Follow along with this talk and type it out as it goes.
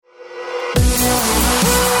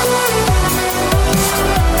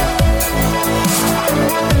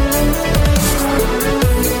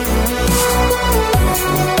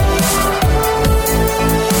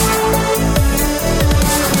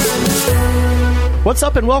What's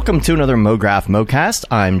up and welcome to another MoGraph MoCast.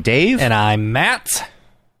 I'm Dave. And I'm Matt.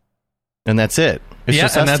 And that's it. It's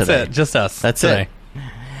just and us that's today. it. Just us. That's today. it.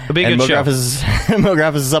 It'll be a And good show.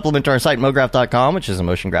 MoGraph is a supplement to our site, MoGraph.com, which is a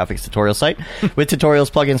motion graphics tutorial site with tutorials,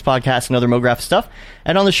 plugins, podcasts, and other MoGraph stuff.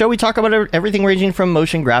 And on the show, we talk about everything ranging from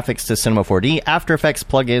motion graphics to Cinema 4D, After Effects,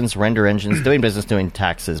 plugins, render engines, doing business, doing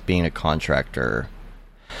taxes, being a contractor.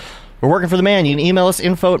 We're working for the man. You can email us,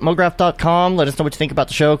 info@mograph.com. Let us know what you think about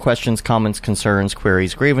the show. Questions, comments, concerns,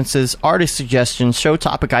 queries, grievances, artist suggestions, show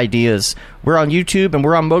topic ideas. We're on YouTube and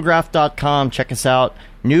we're on mograph.com. Check us out.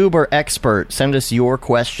 Noob or expert, send us your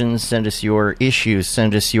questions, send us your issues,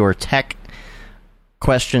 send us your tech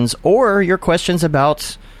questions, or your questions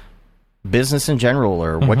about business in general,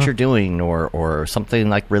 or what you're doing, or something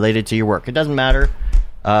like related to your work. It doesn't matter.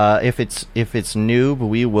 If it's noob,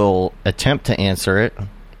 we will attempt to answer it.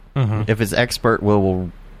 If it's expert,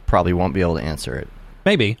 we'll probably won't be able to answer it.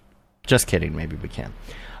 Maybe. Just kidding. Maybe we can.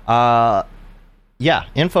 Yeah,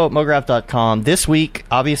 info@mograph.com. This week,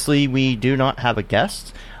 obviously, we do not have a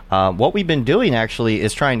guest. What we've been doing, actually,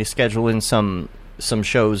 is trying to schedule in some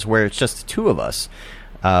shows where it's just the two of us.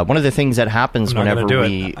 One of the things that happens whenever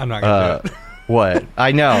we... I'm not going to do it. What?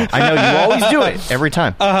 I know. You always do it every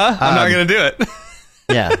time. I'm not going to do it.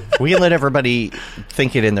 Yeah, we can let everybody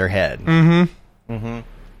think it in their head.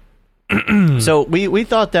 So we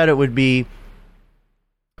thought that it would be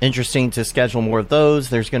interesting to schedule more of those.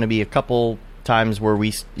 There's going to be a couple times where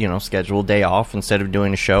we schedule a day off instead of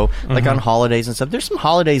doing a show, like on holidays and stuff. There's some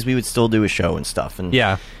holidays we would still do a show and stuff, and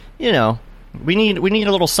Yeah. we need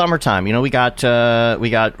a little summertime. We got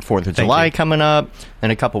 4th of July coming up,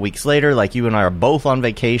 and a couple weeks later, like you and I are both on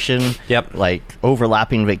vacation. Yep. Like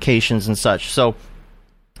overlapping vacations and such. So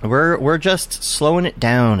we're just slowing it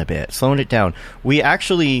down a bit. We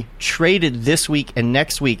actually traded this week and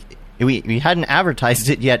next week. We hadn't advertised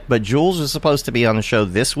it yet, but Jules was supposed to be on the show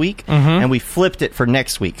this week, and we flipped it for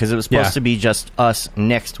next week because it was supposed to be just us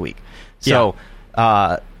next week. So,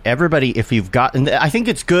 everybody, if you've gotten... I think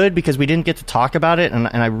it's good because we didn't get to talk about it, and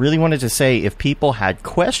I really wanted to say if people had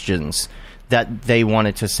questions that they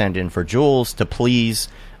wanted to send in for Jules, to please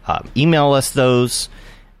email us those.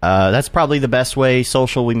 That's probably the best way.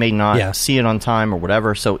 Social, we may not see it on time or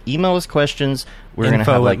whatever, so email us questions. We're going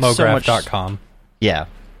to have like so much... mograph.com. Yeah.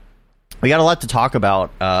 We got a lot to talk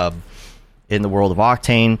about in the world of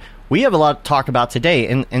Octane. We have a lot to talk about today.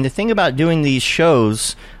 And the thing about doing these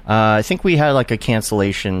shows, I think we had like a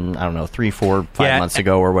cancellation, I don't know, 3, 4, 5 months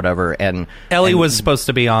ago or whatever. And Ellie was supposed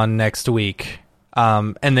to be on next week,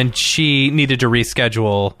 and then she needed to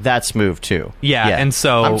reschedule. That's moved too. Yeah, and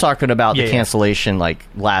so... I'm talking about the cancellation like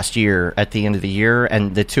last year at the end of the year,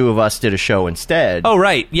 and the two of us did a show instead. Oh,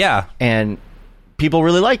 right, yeah. And... people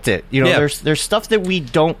really liked it. There's stuff that we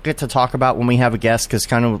don't get to talk about when we have a guest because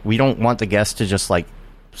we don't want the guest to just like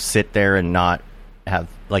sit there and not have,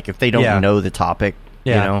 like, if they don't know the topic,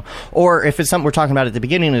 or if it's something we're talking about at the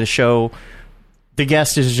beginning of the show, the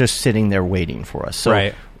guest is just sitting there waiting for us.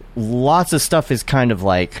 So lots of stuff is kind of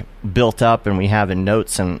like built up and we have in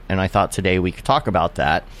notes, and I thought today we could talk about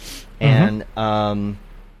that. And I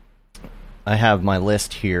have my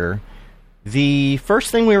list here. The first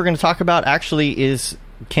thing we were going to talk about actually is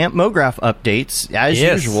Camp MoGraph updates, as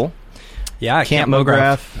usual. Yeah, Camp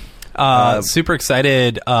MoGraph. Super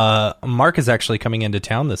excited. Mark is actually coming into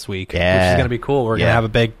town this week, which is going to be cool. We're going to have a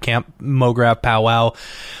big Camp MoGraph powwow.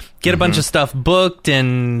 Get a bunch of stuff booked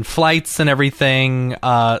and flights and everything.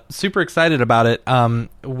 Super excited about it. I'm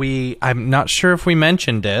not sure if we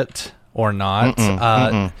mentioned it or not.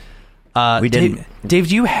 We didn't. Dave,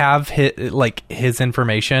 do you have his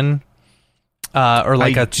information? Or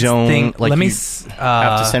like I a don't, thing. like Let me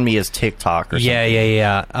have to send me his TikTok or something.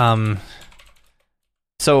 Yeah.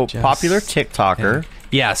 So popular TikToker.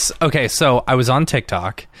 Yes. Okay. So I was on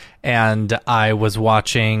TikTok and I was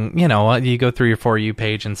watching. You go through your For You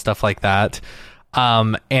page and stuff like that.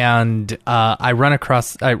 And I ran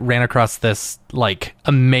across this like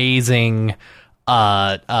amazing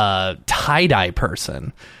tie-dye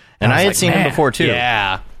person, and I had seen him before too.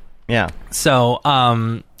 Yeah. So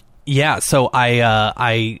so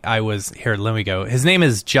I was here. Let me go. His name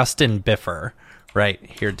is Justin Biffer. Right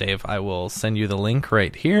here, Dave. I will send you the link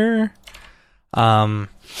right here.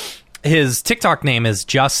 His TikTok name is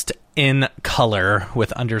Just in Color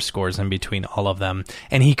with underscores in between all of them,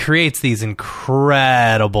 and he creates these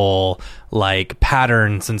incredible like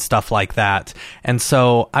patterns and stuff like that. And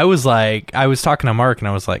so I was talking to Mark, and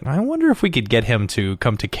I was like, I wonder if we could get him to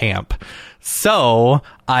come to camp. So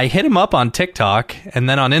I hit him up on TikTok and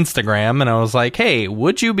then on Instagram, and I was like, hey,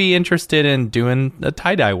 would you be interested in doing a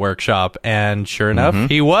tie-dye workshop? And sure enough,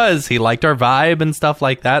 he was. He liked our vibe and stuff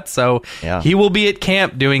like that. So he will be at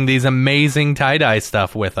camp doing these amazing tie-dye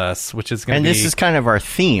stuff with us, which is going to be... And this is kind of our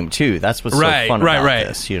theme, too. That's what's so fun about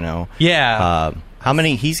this, you know? Yeah. How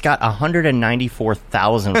many? He's got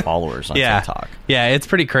 194,000 followers on TikTok. Yeah, it's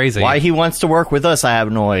pretty crazy. Why he wants to work with us, I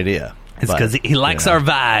have no idea. It's because he likes our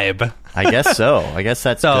vibe. I guess so. I guess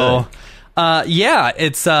that's good.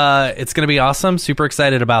 It's going to be awesome. Super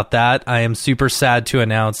excited about that. I am super sad to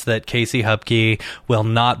announce that Casey Hupke will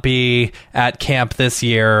not be at camp this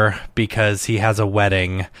year because he has a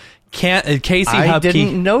wedding. Casey Hupke. I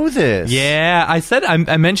didn't know this. Yeah,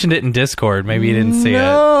 I mentioned it in Discord. Maybe you didn't see it.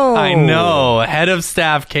 I know. Head of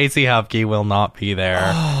staff Casey Hupke will not be there.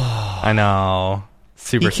 I know.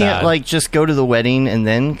 Super sad. You can't just go to the wedding and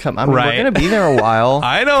then come. I mean, we're going to be there a while.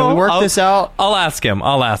 I know. Can we work this out? I'll ask him.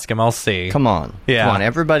 I'll see. Come on. Yeah. Come on.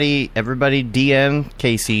 Everybody DM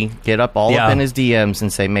Casey. Get up up in his DMs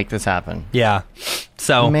and say, make this happen. Yeah.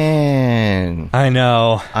 So. Man. I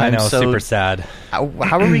know. Super sad. How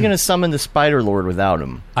are we going to summon the Spider Lord without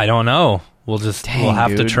him? I don't know. We'll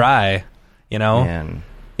have to try. You know? Man.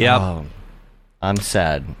 Yep. Oh. I'm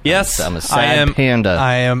sad. Yes, I'm a sad panda.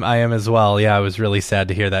 I am as well. Yeah, I was really sad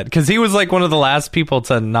to hear that because he was like one of the last people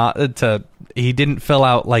he didn't fill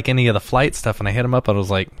out like any of the flight stuff, and I hit him up and I was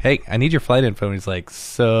like, "Hey, I need your flight info." And he's like,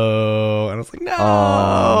 "So," and I was like, "No,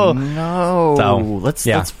 oh no." So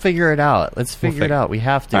let's figure it out. Let's figure it out. We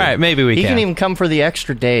have to. All right, maybe we can. He can even come for the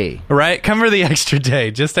extra day. Right, come for the extra day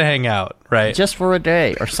just to hang out. Right, just for a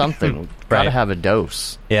day or something. Got to have a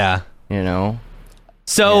dose. Yeah, you know.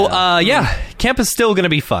 So, camp is still going to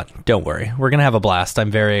be fun. Don't worry. We're going to have a blast.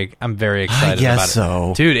 I'm very excited about it. I guess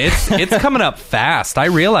so. Dude, it's coming up fast. I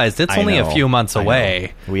realized it's only a few months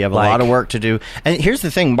away. We have a lot of work to do. And here's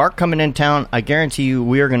the thing. Mark coming in town, I guarantee you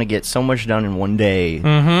we are going to get so much done in one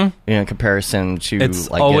day in comparison to it's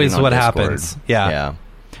always what happens. Yeah.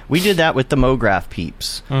 We did that with the MoGraph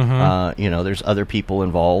peeps. There's other people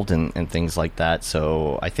involved and things like that.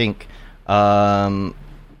 So I think,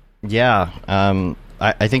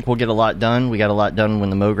 I think we'll get a lot done. We got a lot done when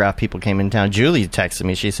the MoGraph people came in town. Julie texted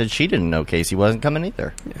me. She said she didn't know Casey wasn't coming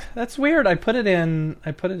either. That's weird. I put it in.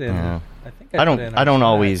 Yeah. I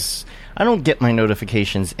don't get my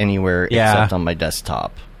notifications anywhere except on my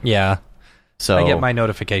desktop. Yeah. So I get my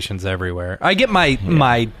notifications everywhere. I get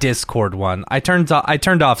my Discord one. I turned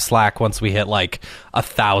off Slack once we hit like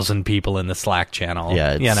 1,000 people in the Slack channel.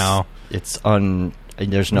 Yeah,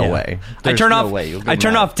 there's no way. I turn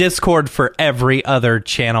off Discord for every other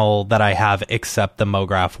channel that I have except the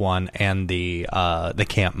MoGraph one and the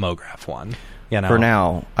Camp MoGraph one. For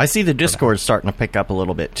now, I see the Discord starting to pick up a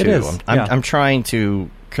little bit too. It is. I'm trying to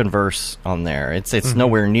converse on there. It's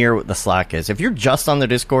nowhere near what the Slack is. If you're just on the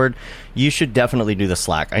Discord, you should definitely do the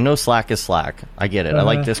Slack. I know Slack is Slack. I get it. I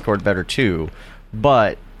like Discord better too,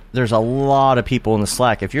 but there's a lot of people in the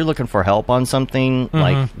Slack. If you're looking for help on something,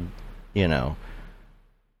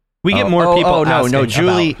 we get more people. Oh no!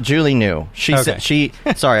 Julie knew. She said she.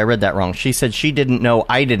 Sorry, I read that wrong. She said she didn't know.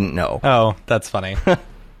 I didn't know. Oh, that's funny.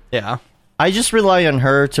 Yeah, I just rely on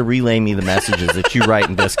her to relay me the messages that you write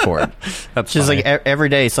in Discord. She's like every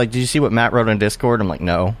day. It's like, did you see what Matt wrote on Discord? I'm like,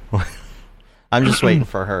 no. I'm just waiting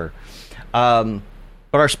for her. But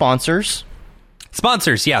our sponsors.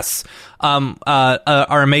 Sponsors, yes.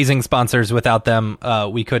 Our amazing sponsors. Without them,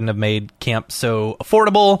 we couldn't have made camp so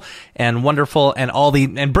affordable and wonderful,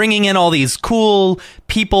 and bringing in all these cool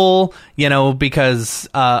people. Because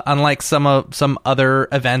unlike some other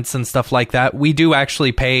events and stuff like that, we do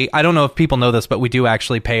actually pay. I don't know if people know this, but we do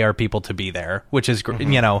actually pay our people to be there, which is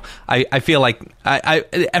I feel like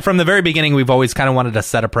I from the very beginning we've always kind of wanted to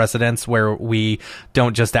set a precedence where we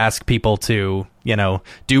don't just ask people to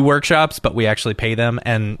do workshops, but we actually pay them,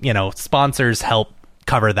 and sponsors help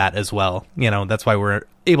cover that as well. That's why we're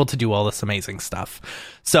able to do all this amazing stuff.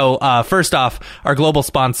 So first off, our global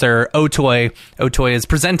sponsor, Otoy. Otoy is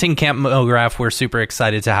presenting Camp MoGraph. We're super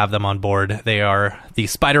excited to have them on board. They are the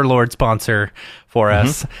Spider Lord sponsor for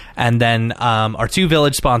us. And then our two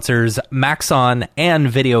village sponsors, Maxon and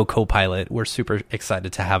Video Copilot. We're super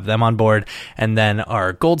excited to have them on board. And then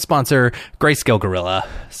our gold sponsor, Grayscale Gorilla.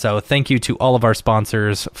 So thank you to all of our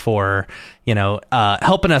sponsors for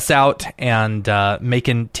helping us out and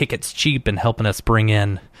making tickets cheap and helping us bring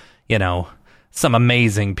in some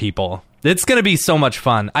amazing people. It's going to be so much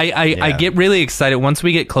fun. I get really excited. Once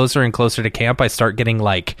we get closer and closer to camp, I start getting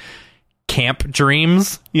like camp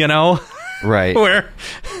dreams, Right. Where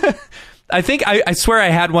I think I swear I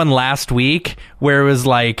had one last week where it was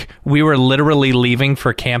like we were literally leaving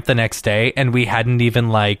for camp the next day and we hadn't even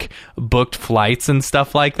like booked flights and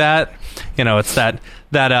stuff like that. You know, it's that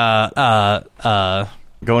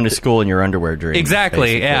going to school in your underwear dream. Exactly.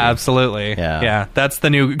 Basically. Yeah, absolutely. Yeah. That's the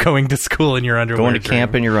new going to school in your underwear. Going to dream.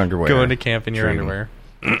 Camp in your underwear. Going to camp in your underwear.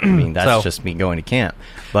 I mean, that's just me going to camp.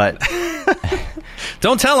 But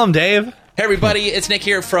don't tell them, Dave. Hey everybody, it's Nick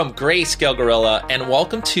here from Grayscale Gorilla, and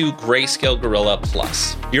welcome to Grayscale Gorilla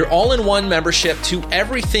Plus, your all-in-one membership to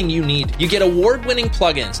everything you need. You get award-winning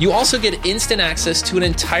plugins. You also get instant access to an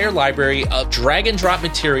entire library of drag-and-drop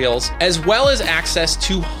materials, as well as access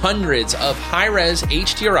to hundreds of high-res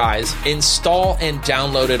HDRIs. Install and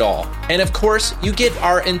download it all. And of course, you get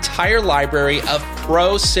our entire library of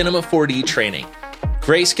Pro Cinema 4D training.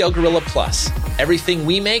 Grayscale Gorilla Plus, everything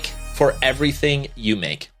we make for everything you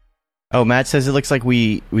make. Oh, Matt says it looks like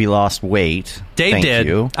we lost weight. Dave Thank did.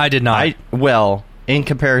 You. I did not. Well, in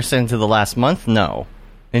comparison to the last month, no.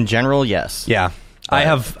 In general, yes. Yeah. I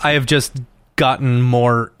have just got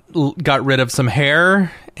rid of some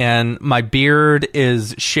hair, and my beard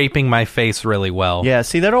is shaping my face really well. Yeah,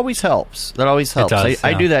 see, that always helps. It does,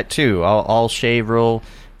 I do that too. I'll shave real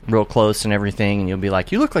close and everything, and you'll be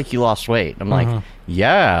like, you look like you lost weight. I'm like,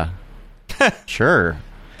 yeah, sure.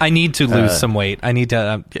 I need to lose some weight. I need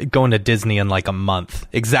to go into Disney in like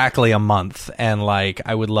exactly a month, and like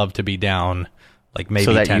I would love to be down like maybe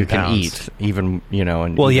 10 pounds. So that you can eat even,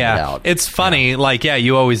 and well, eat yeah, it out. It's funny. Yeah. Like, yeah,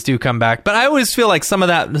 you always do come back, but I always feel like some of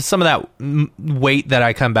that weight that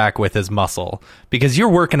I come back with is muscle, because you're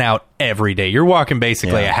working out every day. You're walking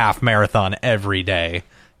basically a half marathon every day.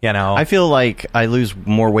 I feel like I lose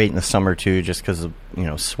more weight in the summer too, just because of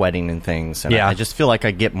sweating and things. And I just feel like I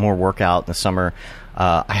get more workout in the summer.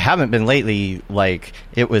 I haven't been lately. Like,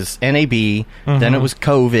 it was NAB, then it was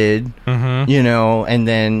COVID, and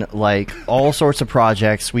then like all sorts of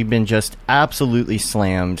projects. We've been just absolutely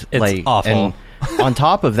slammed. It's like awful. And on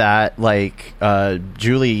top of that, like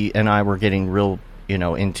Julie and I were getting real,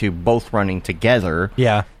 into both running together.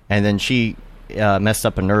 Yeah, and then she messed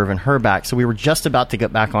up a nerve in her back, so we were just about to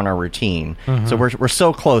get back on our routine. So we're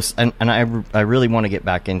so close, and I really want to get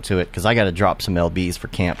back into it, because I got to drop some lbs for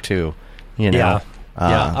camp too.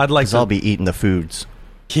 I'd like to. I'll be eating the foods.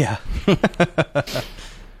 Yeah.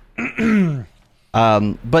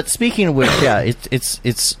 But speaking of which,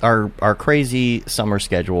 it's our crazy summer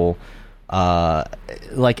schedule.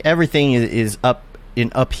 Like, everything is up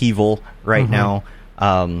in upheaval right now.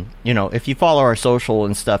 If you follow our social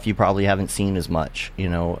and stuff, you probably haven't seen as much.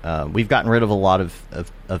 We've gotten rid of a lot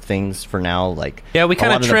of things for now. Like, yeah, we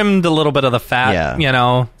kind of trimmed a little bit of the fat.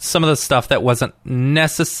 Yeah. Some of the stuff that wasn't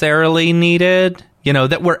necessarily needed.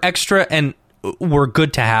 That were extra and were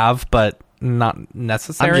good to have, but not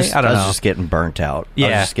necessary. I don't know. I was just getting burnt out.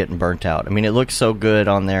 Yeah. I mean, it looks so good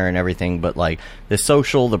on there and everything, but like the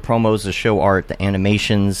social, the promos, the show art, the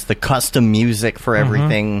animations, the custom music for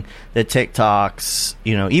everything, the TikToks,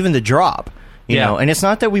 even the drop, you know. And it's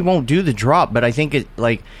not that we won't do the drop, but I think it,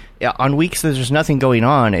 like, on weeks that there's nothing going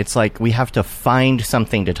on, it's like we have to find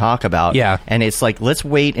something to talk about. Yeah. And it's like, let's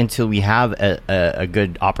wait until we have a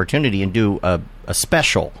good opportunity and do a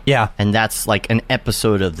special. Yeah. And that's like an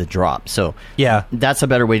episode of the drop. So yeah, that's a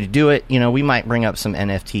better way to do it. We might bring up some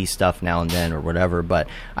NFT stuff now and then or whatever, but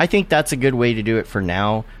I think that's a good way to do it for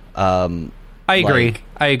now. I agree.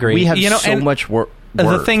 We have so much work.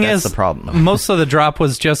 The thing That's is, the problem. Most of the drop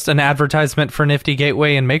was just an advertisement for Nifty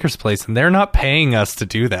Gateway and Maker's Place, and they're not paying us to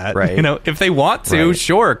do that. Right. If they want to,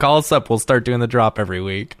 sure, call us up. We'll start doing the drop every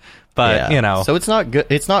week. But so it's not good.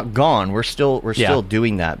 It's not gone. We're still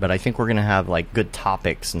doing that. But I think we're gonna have like good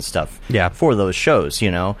topics and stuff. For those shows.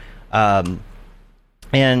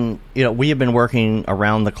 And we have been working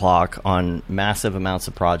around the clock on massive amounts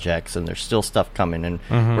of projects, and there's still stuff coming. And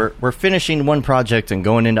we're finishing one project and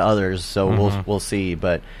going into others. So we'll see.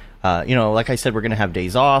 But like I said, we're going to have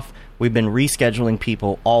days off. We've been rescheduling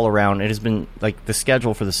people all around. It has been like the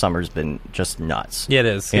schedule for the summer has been just nuts. Yeah, it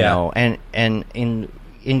is. You know, and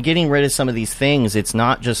in getting rid of some of these things, it's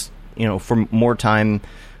not just for more time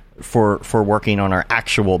for working on our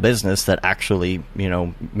actual business that actually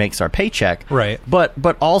makes our paycheck, right?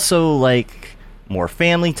 But also like more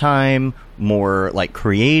family time, more like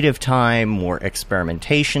creative time, more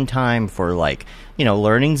experimentation time for like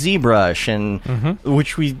learning ZBrush and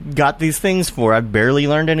which we got these things for. I've barely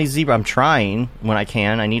learned any ZBrush. I'm trying when I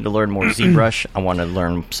can. I need to learn more ZBrush. I want to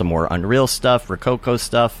learn some more Unreal stuff, Rococo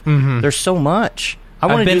stuff. There's so much. I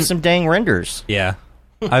want to do some dang renders. Yeah,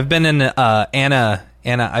 I've been in Anna,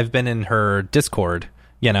 I've been in her Discord,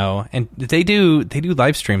 and they do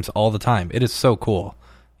live streams all the time. It is so cool.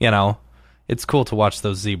 It's cool to watch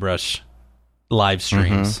those ZBrush live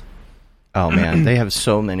streams. Oh man, they have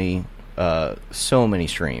so many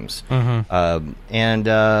streams. And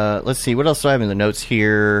let's see, what else do I have in the notes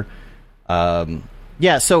here?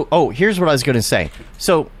 Here's what I was going to say.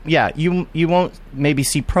 So, yeah, you won't maybe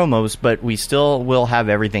see promos, but we still will have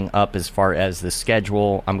everything up as far as the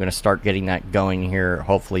schedule. I'm going to start getting that going here,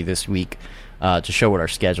 hopefully this week, to show what our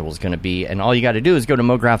schedule is going to be. And all you got to do is go to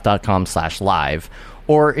mograph.com/live.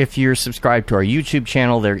 Or if you're subscribed to our YouTube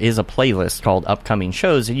channel, there is a playlist called Upcoming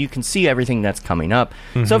Shows, and you can see everything that's coming up.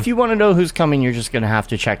 So if you want to know who's coming, you're just going to have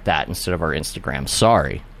to check that instead of our Instagram.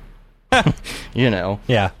 Sorry. Yeah.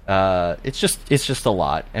 It's just a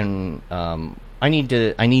lot, and I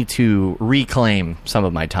need to reclaim some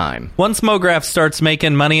of my time. Once MoGraph starts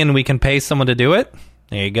making money and we can pay someone to do it,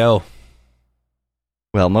 there you go.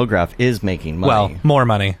 Well, MoGraph is making money. Well, more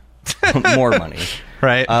money. More money.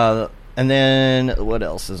 Right. And then what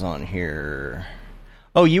else is on here?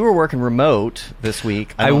 Oh, you were working remote this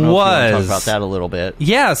week. I don't know if you want to talk about that a little bit.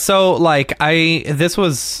 Yeah. So, this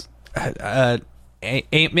was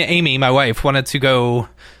Amy, my wife, wanted to go.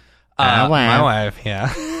 My wife,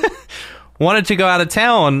 yeah, wanted to go out of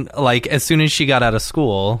town as soon as she got out of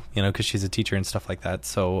school, because she's a teacher and stuff like that.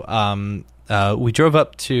 So, we drove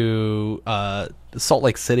up to Salt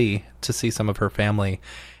Lake City to see some of her family.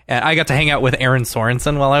 And I got to hang out with Aaron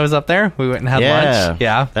Sorensen while I was up there. We went and had lunch.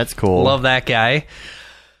 Yeah, that's cool. Love that guy.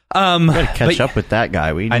 Gotta catch up with that guy.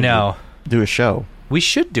 I know. Do a show. We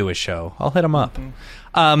should do a show. I'll hit him up.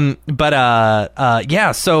 So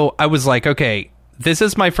I was like, okay, this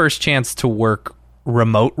is my first chance to work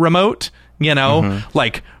remote,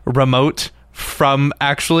 like remote from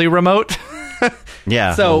actually remote.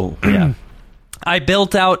 Yeah. So I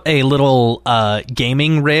built out a little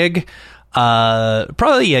gaming rig.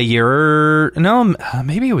 Probably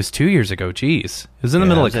maybe it was 2 years ago. Jeez, it was in the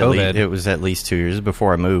middle of COVID. It was at least 2 years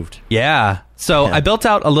before I moved. Yeah. So I built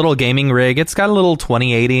out a little gaming rig. It's got a little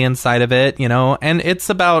 2080 inside of it, and it's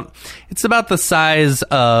about the size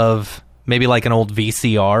of maybe like an old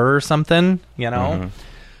VCR or something,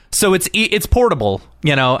 So it's portable,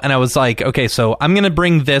 and I was like, okay, so I'm going to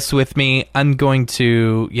bring this with me. I'm going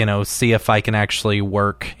to, see if I can actually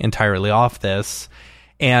work entirely off this.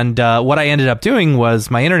 And what I ended up doing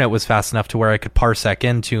was my internet was fast enough to where I could Parsec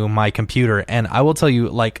into my computer. And I will tell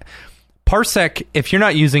you, Parsec, if you're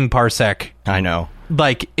not using Parsec, I know,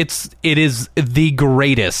 it is the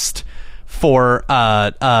greatest for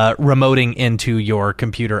remoting into your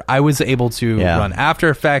computer. I was able to run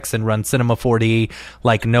After Effects and run Cinema 4D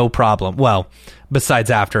no problem. Well,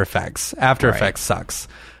 besides After Effects. After Effects sucks.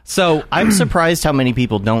 So I'm surprised how many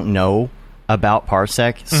people don't know about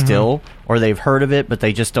Parsec still, or they've heard of it, but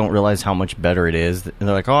they just don't realize how much better it is. And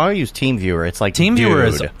they're like, oh, I use TeamViewer. It's like, TeamViewer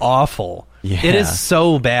is awful. Yeah. It is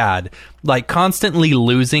so bad. Constantly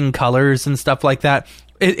losing colors and stuff like that.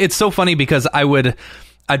 It's so funny because I'd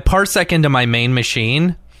Parsec into my main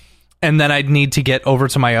machine, and then I'd need to get over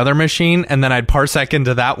to my other machine, and then I'd Parsec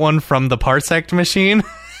into that one from the Parsec machine.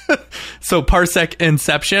 So Parsec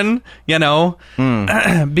Inception,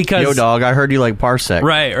 because yo dog, I heard you like Parsec.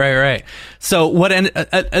 Right. So what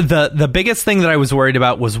the biggest thing that I was worried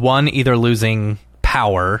about was either losing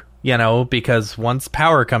power, because once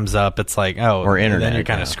power comes up, it's like, oh, or internet, then you're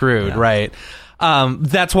kind of screwed, right?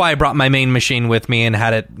 That's why I brought my main machine with me and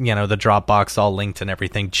had it, the Dropbox all linked and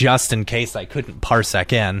everything, just in case I couldn't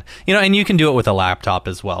Parsec in, and you can do it with a laptop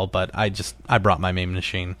as well, but I brought my main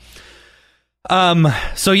machine.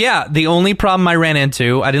 So yeah, the only problem I ran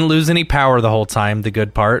into, I didn't lose any power the whole time, the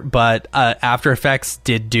good part, but After Effects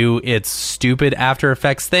did do its stupid After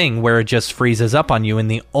Effects thing where it just freezes up on you,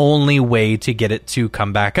 and the only way to get it to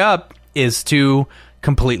come back up is to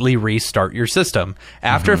completely restart your system.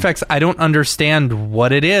 After Effects, I don't understand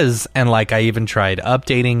what it is, and I even tried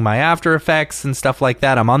updating my After Effects and stuff like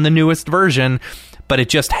that. I'm on the newest version, but it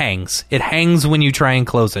just hangs. It hangs when you try and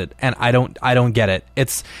close it, and I don't get it.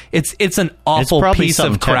 It's an awful piece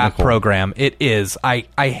of crap program. It is. I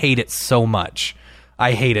hate it so much.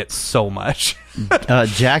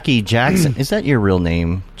 Jackie Jackson, is that your real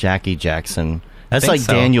name? Jackie Jackson. That's like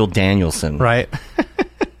so. Daniel Danielson, right?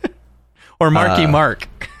 Or Marky Mark.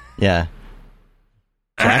 Yeah.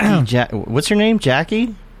 Jackie. What's your name?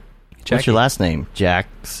 Jackie. What's your last name?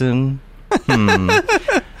 Jackson. Sorry.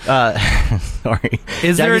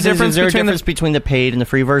 Is there a difference between the paid and the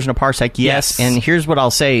free version of Parsec? Yes. And here's what I'll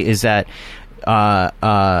say is that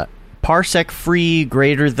Parsec free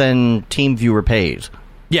greater than TeamViewer paid.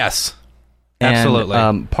 Yes. Absolutely.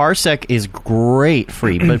 And, Parsec is great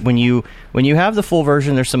free, but when you have the full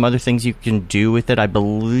version, there's some other things you can do with it. I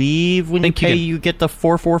believe when you pay, you get the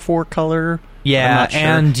 444 color. Yeah,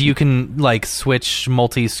 and you can like switch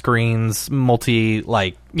multi-screens,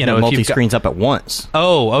 like, you know, multi-screens up at once.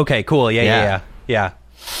 Oh, okay, cool. Yeah.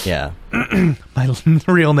 My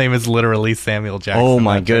real name is literally Samuel Jackson. Oh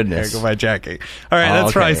my goodness. Go by Jackie. All right,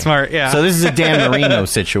 that's probably smart. Yeah. So this is a Dan Marino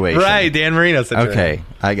situation. Right, Dan Marino situation. Okay,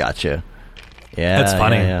 I gotcha. Yeah, that's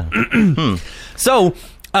funny. Yeah. So,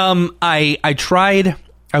 I tried.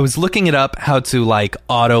 I was looking it up how to like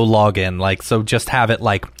auto log in, like, so just have it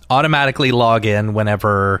like automatically log in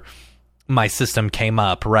whenever my system came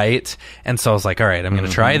up, right? And so I was like, all right, I'm going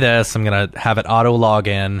to try this. I'm going to have it auto log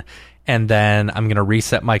in, and then I'm going to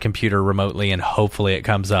reset my computer remotely, and hopefully it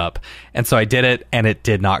comes up. And so I did it, and it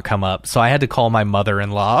did not come up. So I had to call my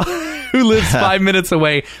mother-in-law, who lives 5 minutes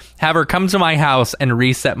away, have her come to my house and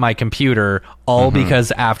reset my computer, all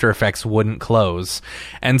because After Effects wouldn't close.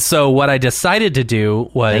 And so what I decided to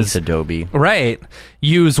do was... Thanks, Adobe. Right.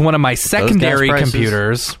 Use one of my secondary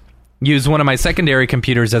computers... Use one of my secondary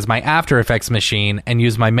computers as my After Effects machine, and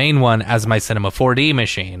use my main one as my Cinema 4D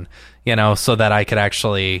machine, you know, so that I could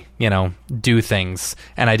actually, you know, do things,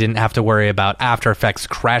 and I didn't have to worry about After Effects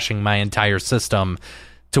crashing my entire system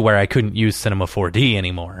to where I couldn't use Cinema 4D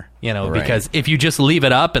anymore, you know, because if you just leave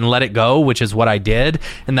it up and let it go, which is what I did,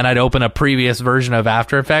 and then I'd open a previous version of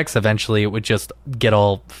After Effects, eventually it would just get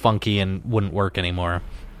all funky and wouldn't work anymore.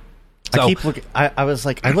 So, I keep looking. I was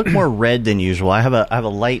like, I look more red than usual. I have a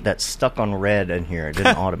light that's stuck on red in here. It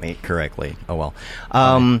didn't automate correctly. Oh well.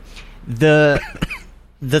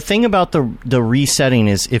 The thing about the resetting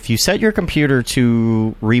is if you set your computer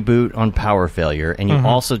to reboot on power failure, and you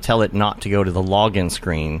also tell it not to go to the login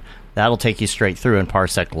screen, that'll take you straight through, and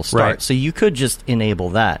Parsec will start. Right. So you could just enable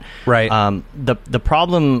that. Right. The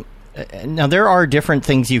problem. Now, there are different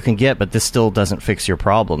things you can get, but this still doesn't fix your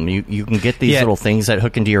problem. You can get these little things that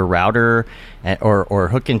hook into your router or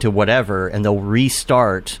hook into whatever, and they'll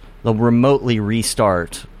remotely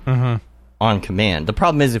restart on command. The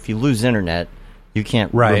problem is if you lose internet, you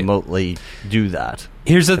can't remotely do that.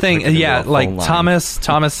 Here's the thing. Yeah, like Thomas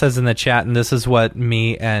says in the chat, and this is what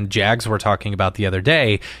me and Jags were talking about the other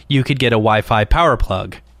day, you could get a Wi-Fi power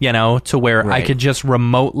plug, you know, to where I could just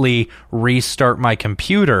remotely restart my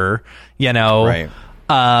computer, you know. Right.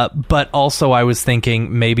 But also I was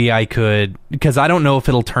thinking maybe I could, because I don't know if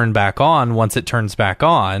it'll turn back on once it turns back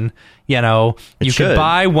on, you know. You could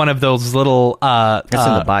buy one of those little... it's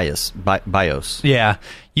in the BIOS. Yeah.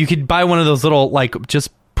 You could buy one of those little, like, just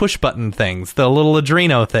push button things, the little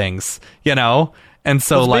Adreno things, you know. And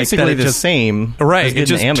so, like, basically the same. Right. It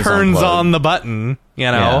just turns on the button, you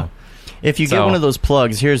know. Yeah. If you get one of those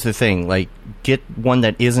plugs, here's the thing. Like, get one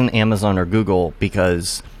that isn't Amazon or Google,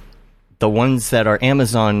 because the ones that are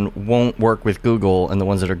Amazon won't work with Google, and the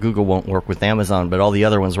ones that are Google won't work with Amazon, but all the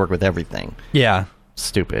other ones work with everything. Yeah.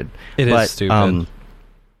 Stupid. It is stupid.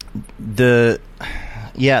 The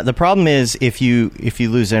problem is if you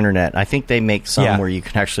lose internet, I think they make some where you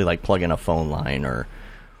can actually like plug in a phone line or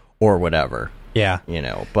whatever. Yeah. You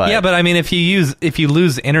know, but I mean, if you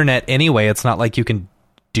lose internet anyway, it's not like you can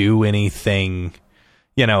do anything,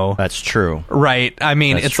 you know. That's true. Right. I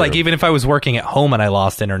mean, it's like even if I was working at home and I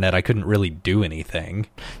lost internet, I couldn't really do anything.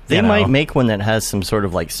 They might make one that has some sort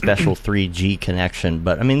of like special 3G connection,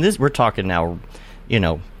 but I mean, we're talking now, you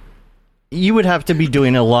know, you would have to be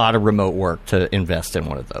doing a lot of remote work to invest in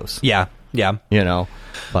one of those. Yeah. Yeah. You know,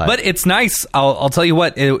 but it's nice. I'll tell you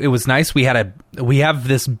what, it was nice. We have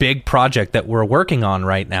this big project that we're working on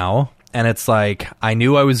right now. And it's like, I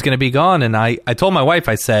knew I was going to be gone. And I told my wife,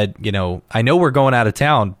 I said, you know, I know we're going out of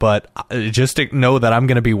town, but just to know that I'm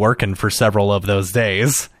going to be working for several of those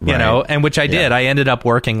days, you know, and which I did. I ended up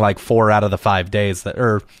working like 4 out of the 5 days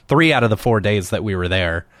or 3 out of the 4 days that we were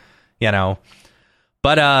there, you know.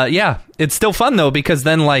 But it's still fun though, because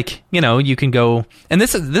then like, you know, you can go, and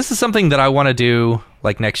this is something that I want to do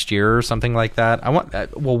like next year or something like that. I want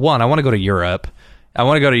to go to Europe. I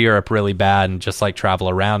want to go to Europe really bad and just like travel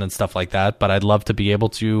around and stuff like that. But I'd love to be able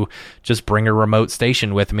to just bring a remote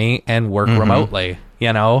station with me and work remotely.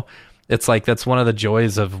 You know, it's like that's one of the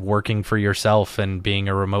joys of working for yourself and being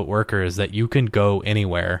a remote worker is that you can go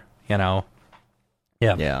anywhere. You know.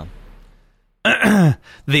 Yeah. Yeah. I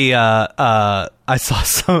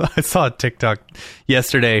saw a TikTok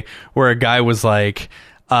yesterday where a guy was like,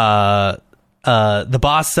 the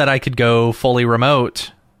boss said I could go fully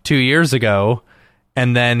remote 2 years ago.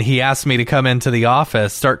 And then he asked me to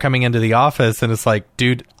start coming into the office. And it's like,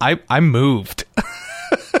 dude, I moved.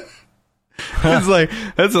 It's like,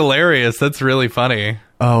 that's hilarious. That's really funny.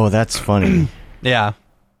 Oh, that's funny. Yeah.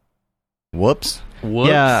 Whoops.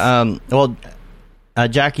 Yeah. Well, Uh,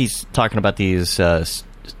 Jackie's talking about these,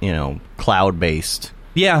 cloud-based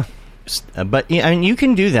But I mean, you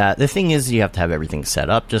can do that. The thing is, you have to have everything set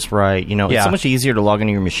up just right. It's so much easier to log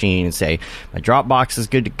into your machine and say, my Dropbox is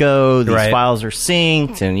good to go. These files are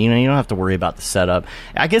synced, and you don't have to worry about the setup.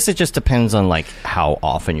 I guess it just depends on like how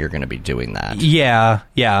often you're going to be doing that. Yeah.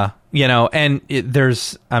 And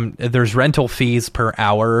there's rental fees per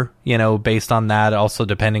hour, based on that. Also,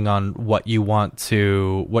 depending on what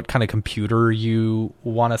kind of computer you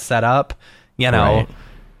want to set up,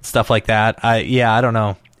 stuff like that. I don't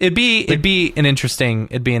know. It'd be an interesting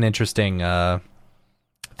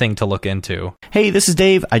thing to look into. Hey, this is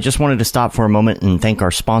Dave. I just wanted to stop for a moment and thank our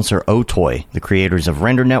sponsor, Otoy, the creators of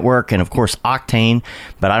Render Network and, of course, Octane.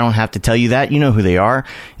 But I don't have to tell you that. You know who they are.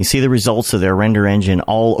 You see the results of their render engine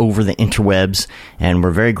all over the interwebs, and we're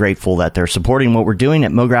very grateful that they're supporting what we're doing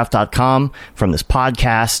at MoGraph.com, from this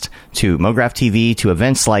podcast to MoGraph TV to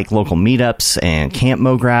events like local meetups and Camp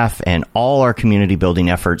MoGraph and all our community building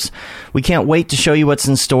efforts. We can't wait to show you what's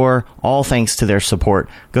in store, all thanks to their support.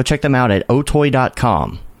 Go check them out at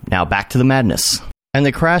Otoy.com. Now back to the madness. And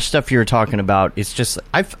the crash stuff you were talking about, it's just,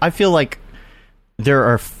 I feel like there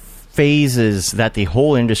are phases that the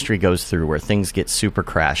whole industry goes through where things get super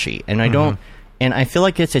crashy. And I feel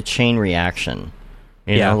like it's a chain reaction.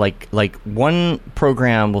 You know, like one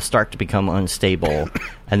program will start to become unstable,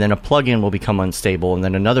 and then a plugin will become unstable, and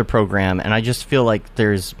then another program, and I just feel like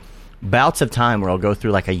there's bouts of time where I'll go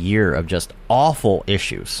through like a year of just awful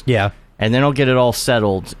issues. Yeah. And then I'll get it all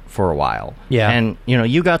settled for a while. Yeah. And,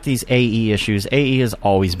 you got these AE issues. AE has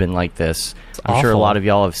always been like this. I'm sure a lot of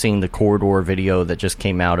y'all have seen the Corridor video that just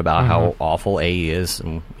came out about how awful AE is.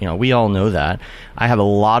 And, we all know that. I have a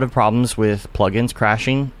lot of problems with plugins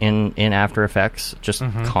crashing in After Effects just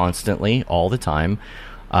constantly, all the time.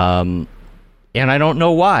 And I don't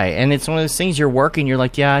know why. And it's one of those things, you're working, you're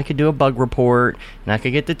like, yeah, I could do a bug report, and I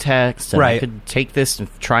could get the text, and I could take this and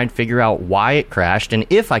try and figure out why it crashed. And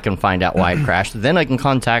if I can find out why it crashed, then I can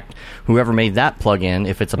contact whoever made that plugin,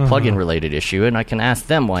 if it's a plugin-related issue, and I can ask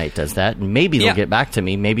them why it does that. And maybe they'll get back to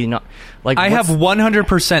me, maybe not. Like, I have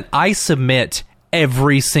 100%, I submit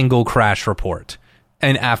every single crash report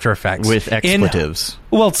in After Effects. With expletives.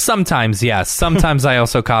 Well, sometimes, yes. Sometimes I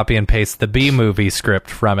also copy and paste the B-movie script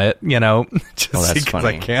from it, just that's because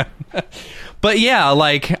funny. I can. But yeah,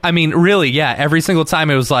 really, every single time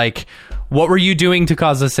it was like, what were you doing to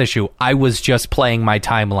cause this issue? I was just playing my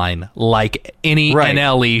timeline like any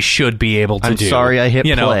NLE should be able to do. I'm sorry I hit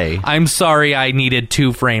play. I'm sorry I needed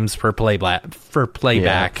 2 frames for playback.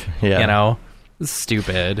 Yeah.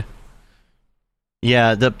 Stupid.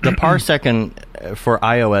 Yeah, the parsecond for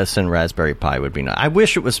iOS and Raspberry Pi would be nice. I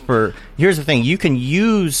wish it was for... Here's the thing. You can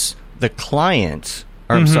use the client...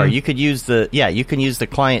 Or, I'm sorry, you can use the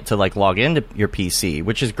client to, log into your PC,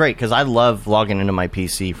 which is great, because I love logging into my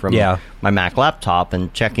PC from my Mac laptop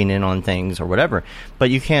and checking in on things or whatever.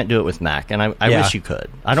 But you can't do it with Mac, and I wish you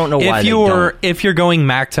could. I don't know why they don't. If you're going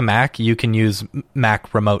Mac to Mac, you can use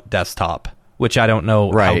Mac Remote Desktop, which I don't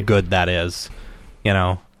know how good that is.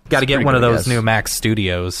 Got to get one of those new Mac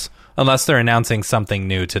Studios, unless they're announcing something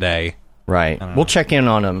new today. Right. We'll check in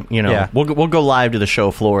on them. We'll go live to the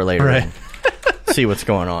show floor later and see what's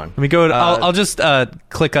going on. Let me go. I'll just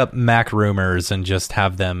click up Mac Rumors and just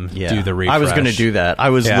have them do the refresh. I was going to do that. I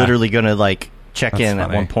was literally going to check in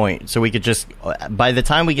at one point, so we could just. By the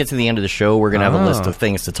time we get to the end of the show, we're going to have a list of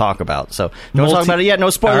things to talk about. So don't talk about it yet. No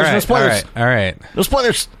spoilers. No spoilers. All right. No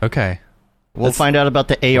spoilers. Okay. We'll find out about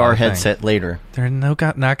the AR headset later. There's not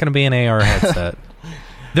going to be an AR headset.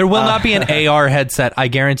 There will not be an AR headset. I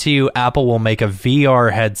guarantee you Apple will make a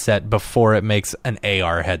VR headset before it makes an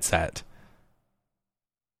AR headset.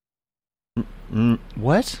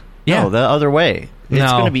 What? Yeah. No, the other way. It's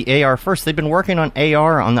going to be AR first. They've been working on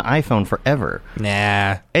AR on the iPhone forever.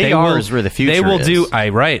 Nah. AR is where the future is. They will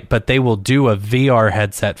but they will do a VR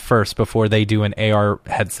headset first before they do an AR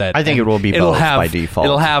headset. I think it will be both by default.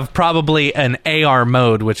 It'll have probably an AR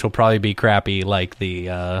mode, which will probably be crappy like the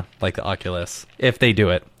Oculus, if they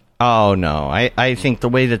do it. Oh, no. I think the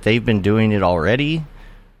way that they've been doing it already,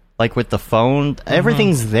 like with the phone,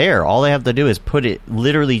 everything's there. All they have to do is put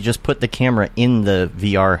the camera in the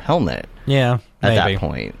VR helmet. Yeah. At that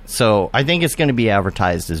point. So I think it's going to be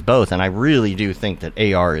advertised as both, and I really do think that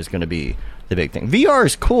AR is going to be the big thing. VR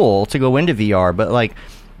is cool to go into VR, but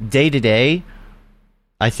day to day,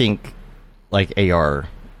 I think AR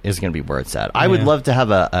is going to be where it's at. I would love to have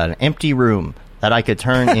an empty room that I could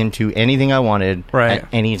turn into anything I wanted at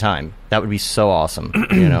any time. That would be so awesome.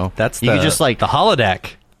 That's you could just the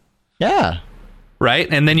holodeck. Yeah. Right,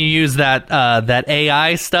 and then you use that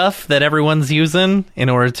AI stuff that everyone's using in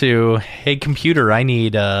order to, hey, computer, I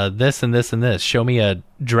need this and this and this. Show me a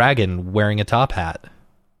dragon wearing a top hat.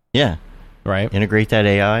 Yeah. Right. Integrate that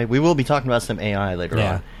AI. We will be talking about some AI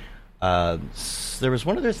later on. There was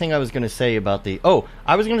one other thing I was going to say about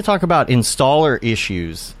I was going to talk about installer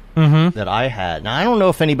issues that I had. Now, I don't know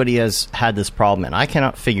if anybody has had this problem, and I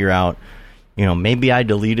cannot figure out, maybe I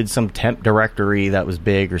deleted some temp directory that was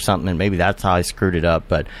big or something, and maybe that's how I screwed it up.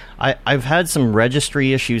 But I've had some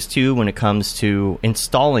registry issues, too, when it comes to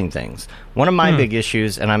installing things. One of my big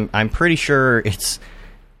issues, and I'm pretty sure it's,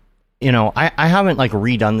 I haven't,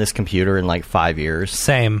 redone this computer in, 5 years.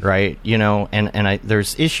 Same. Right? And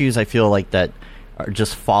there's issues I feel like that are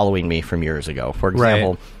just following me from years ago. For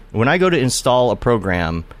example, when I go to install a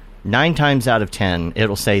program, 9 times out of 10,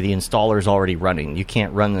 it'll say the installer is already running. You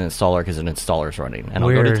can't run the installer because an installer is running. And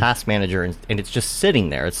I'll go to Task Manager, and it's just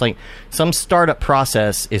sitting there. It's like some startup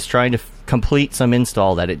process is trying to complete some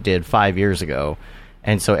install that it did 5 years ago.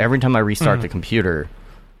 And so every time I restart the computer,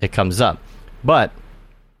 it comes up. But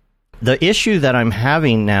the issue that I'm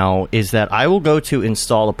having now is that I will go to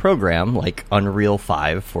install a program, like Unreal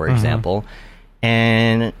 5, for example,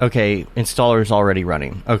 and, okay, installer is already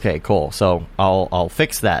running. Okay, cool. So I'll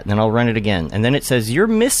fix that, and then I'll run it again. And then it says, you're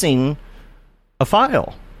missing a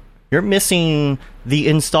file. You're missing the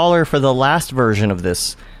installer for the last version of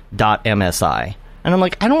this .msi. And I'm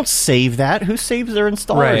like, I don't save that. Who saves their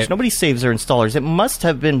installers? Right. Nobody saves their installers. It must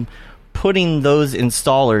have been putting those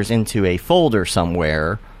installers into a folder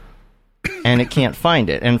somewhere, and it can't find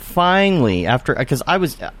it. And finally, because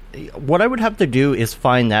what I would have to do is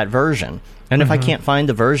find that version. And if I can't find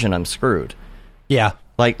the version, I'm screwed. Yeah.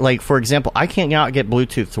 Like for example, I can't get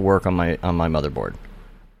Bluetooth to work on my motherboard.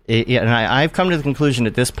 And I've come to the conclusion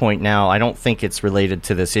at this point now, I don't think it's related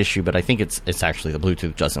to this issue, but I think it's actually the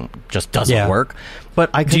Bluetooth doesn't work.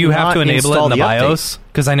 But do you have to enable it in the BIOS?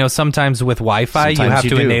 Because I know sometimes with Wi-Fi, you have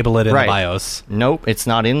to enable it in the BIOS. Nope, it's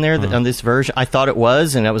not in there on this version. I thought it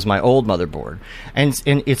was, and that was my old motherboard. And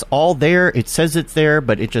it's all there. It says it's there,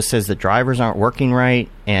 but it just says the drivers aren't working right.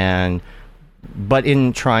 But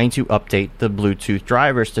in trying to update the Bluetooth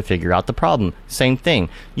drivers to figure out the problem, same thing.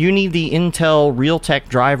 You need the Intel Realtek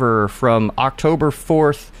driver from October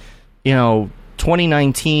 4th,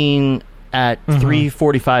 2019 at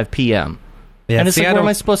 3:45 p.m. Yeah, and it's where am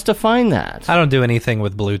I supposed to find that? I don't do anything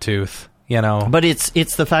with Bluetooth, But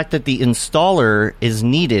it's the fact that the installer is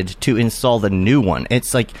needed to install the new one.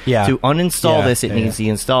 It's like to uninstall this, it needs the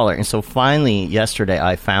installer. And so finally, yesterday,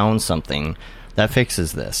 I found something that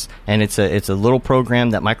fixes this, and it's a little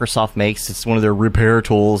program that Microsoft makes. It's one of their repair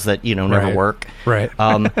tools that never work. Right.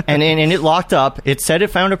 And it locked up. It said it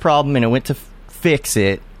found a problem, and it went to fix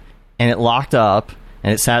it, and it locked up,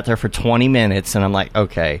 and it sat there for 20 minutes. And I'm like,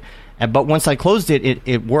 okay. But once I closed it,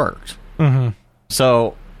 it worked.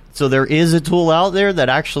 So there is a tool out there that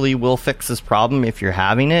actually will fix this problem if you're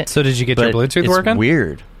having it. So did you get your Bluetooth working? It's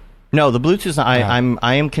weird. No, the Bluetooth's not.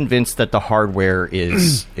 I am convinced that the hardware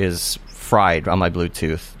is fried on my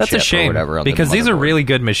Bluetooth. That's a shame, or whatever because these are really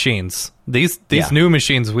good machines. These new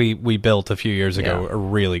machines we built a few years ago are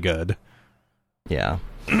really good. Yeah.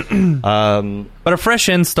 But a fresh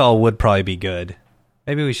install would probably be good.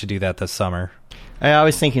 Maybe we should do that this summer. I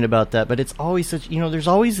was thinking about that, but it's always such, there's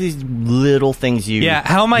always these little things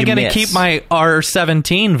how am I going to keep my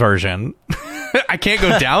R17 version? I can't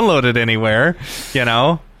go download it anywhere,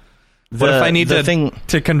 What if I need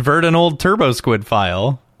to convert an old TurboSquid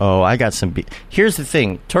file? Oh, I got some... Here's the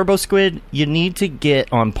thing. TurboSquid, you need to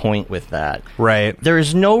get on point with that. Right. There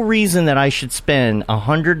is no reason that I should spend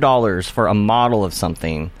 $100 for a model of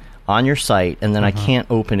something on your site, and then I can't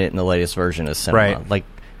open it in the latest version of Cinema. Right. Like,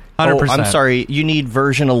 100%. I'm sorry, you need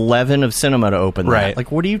version 11 of Cinema to open that. Right.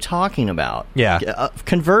 Like, what are you talking about? Yeah.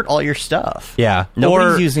 Convert all your stuff. Yeah.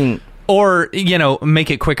 Nobody's using... Or, make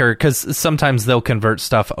it quicker, because sometimes they'll convert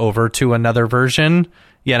stuff over to another version...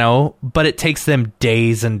 but it takes them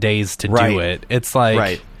days and days to do it. It's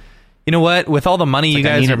like, you know what? With all the money you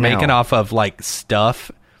guys are making off of,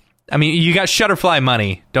 stuff, I mean, you got Shutterfly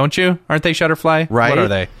money, don't you? Aren't they Shutterfly? Right. What are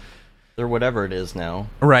they? They're whatever it is now.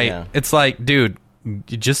 Right. Yeah. It's like, dude,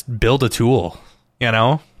 you just build a tool,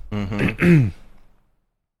 Mm-hmm.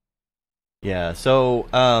 Yeah,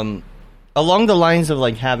 so, along the lines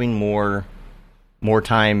of, having more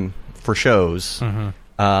time for shows...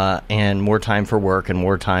 and more time for work and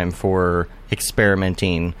more time for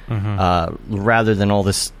experimenting rather than all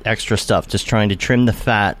this extra stuff, just trying to trim the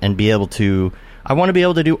fat and be able to... I want to be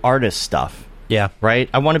able to do artist stuff. Yeah. Right?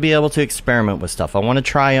 I want to be able to experiment with stuff. I want to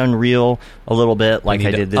try Unreal a little bit like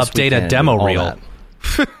I did this weekend. Update a demo reel.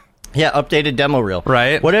 Yeah, updated demo reel.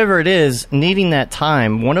 Right. Whatever it is, needing that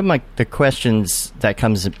time, one of the questions that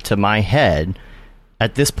comes to my head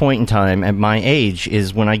at this point in time, at my age,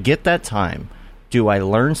 is when I get that time... Do I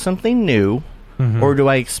learn something new, or do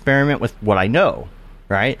I experiment with what I know,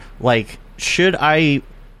 right? Like, should I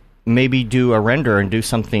maybe do a render and do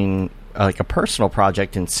something like a personal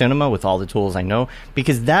project in Cinema with all the tools I know?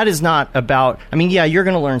 Because that is not about, I mean, yeah, you're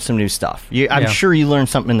going to learn some new stuff. I'm sure you learn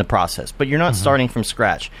something in the process, but you're not starting from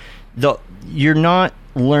scratch. You're not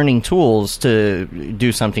learning tools to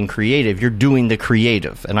do something creative. You're doing the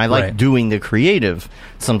creative. And I like doing the creative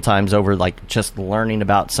sometimes over like just learning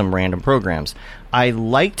about some random programs. I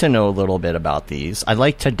like to know a little bit about these. I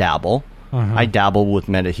like to dabble. I dabbled with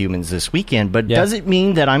MetaHumans this weekend, but does it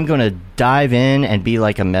mean that I'm going to dive in and be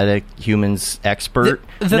like a MetaHumans expert?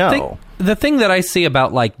 No. The thing that I see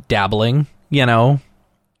about like dabbling,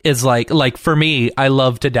 is like for me, I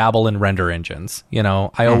love to dabble in render engines.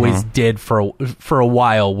 I always did for a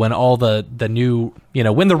while when all the new,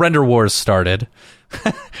 when the render wars started.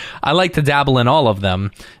 I like to dabble in all of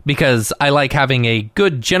them because I like having a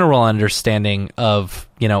good general understanding of,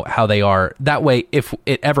 how they are. That way, if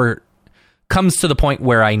it ever comes to the point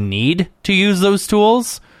where I need to use those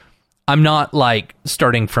tools, I'm not like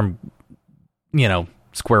starting from,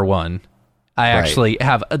 square one. I actually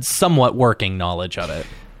have a somewhat working knowledge of it.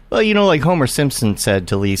 Well, like Homer Simpson said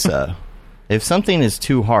to Lisa, if something is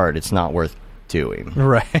too hard, it's not worth doing.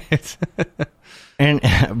 Right.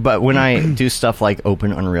 But when I do stuff like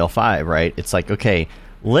open Unreal 5, right, it's like, okay,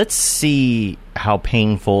 let's see how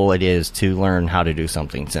painful it is to learn how to do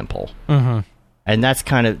something simple. And that's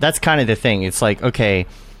kind of the thing. It's like, okay,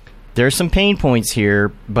 there's some pain points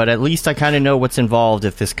here, but at least I kind of know what's involved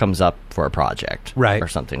if this comes up for a project or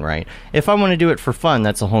something, right? If I want to do it for fun,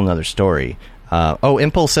 that's a whole nother story.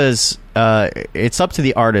 Impulse says it's up to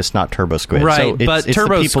the artist, not Turbo Squid. Right, so but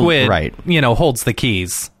Turbo Squid, holds the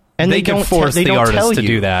keys. And they can force the artist to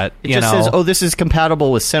do that. It just says, oh, this is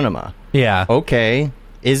compatible with Cinema. Yeah. Okay.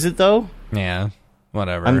 Is it, though? Yeah.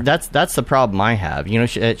 Whatever. That's the problem I have.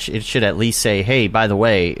 It should at least say, hey, by the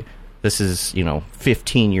way, this is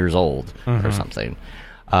 15 years old or something.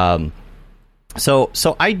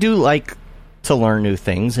 So I do like to learn new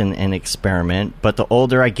things and experiment, but the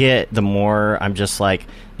older I get, the more I'm just like,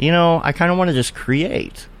 I kind of want to just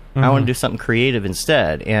create. I want to do something creative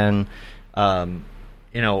instead, and I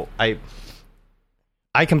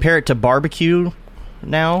compare it to barbecue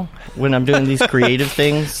now when I'm doing these creative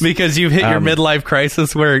things. Because you've hit your midlife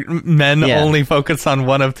crisis where men only focus on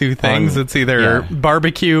one of two things. It's either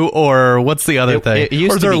barbecue or what's the other thing? It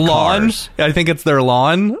used or to their be lawn. cars. I think it's their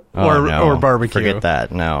lawn or barbecue. Forget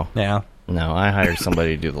that. No. Yeah. No, I hired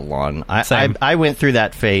somebody to do the lawn. I went through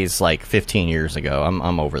that phase like 15 years ago.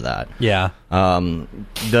 I'm over that. Yeah.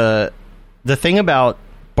 The thing about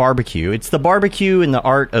barbecue, it's the barbecue and the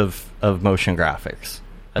art of motion graphics.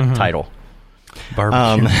 That title.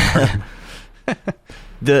 Barbecue.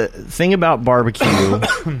 The thing about barbecue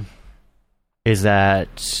is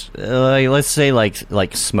that let's say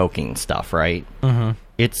like smoking stuff, right?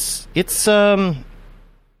 It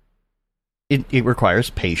requires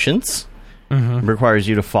patience. It requires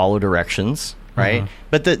you to follow directions, right?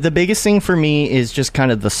 But the biggest thing for me is just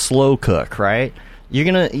kind of the slow cook, right? You're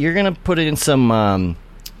gonna put it in some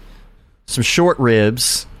short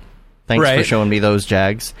ribs. Thanks for showing me those,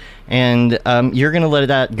 Jags. And you're going to let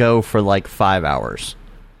that go for like 5 hours.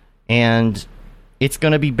 And it's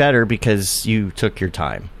going to be better because you took your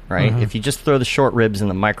time, right? If you just throw the short ribs in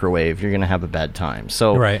the microwave, you're going to have a bad time.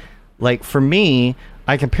 So, like for me,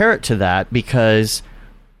 I compare it to that because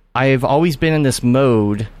I've always been in this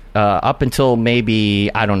mode up until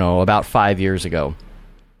maybe, I don't know, about 5 years ago,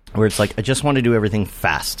 where it's like, I just want to do everything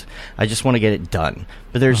fast. I just want to get it done.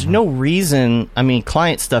 But there's no reason, I mean,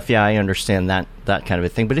 client stuff, yeah, I understand that kind of a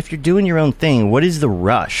thing. But if you're doing your own thing, what is the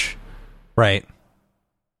rush? Right.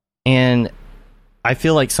 And I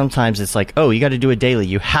feel like sometimes it's like, oh, you got to do it daily.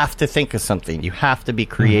 You have to think of something. You have to be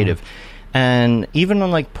creative. And even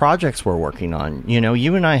on like projects we're working on,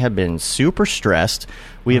 you and I have been super stressed.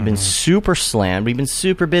 We have been super slammed. We've been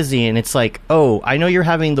super busy. And it's like, oh, I know you're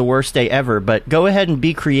having the worst day ever, but go ahead and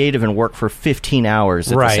be creative and work for 15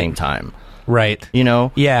 hours at the same time. Right.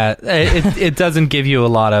 Yeah. It doesn't give you a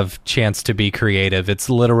lot of chance to be creative. It's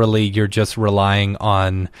literally you're just relying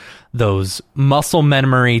on those muscle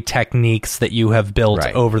memory techniques that you have built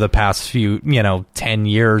over the past few, 10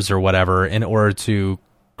 years or whatever in order to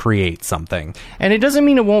create something. And it doesn't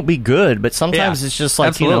mean it won't be good, but sometimes it's just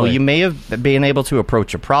like, you may have been able to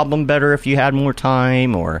approach a problem better if you had more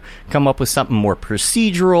time, or come up with something more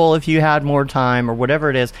procedural if you had more time, or whatever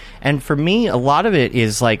it is. And for me, a lot of it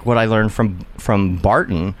is like what I learned from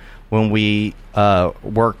Barton when we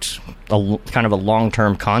worked kind of a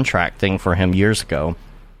long-term contract thing for him years ago.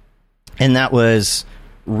 And that was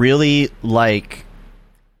really like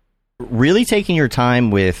really taking your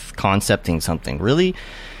time with concepting something, really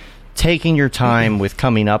taking your time with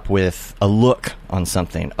coming up with a look on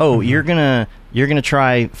something. Oh, you're gonna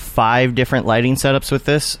try 5 different lighting setups with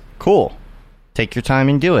this. Cool. Take your time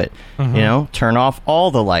and do it. You know, turn off all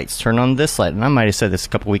the lights, turn on this light. And I might have said this a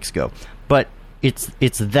couple weeks ago, but it's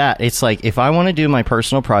like, if I want to do my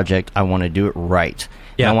personal project, I want to do it right.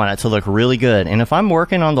 Yeah. And I want it to look really good. And if I'm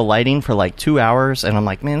working on the lighting for like 2 hours and I'm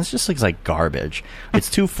like, man, this just looks like garbage. It's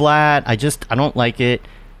too flat. I don't like it.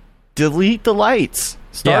 Delete the lights.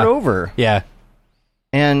 Start over. Yeah.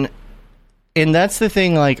 And that's the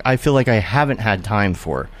thing, like, I feel like I haven't had time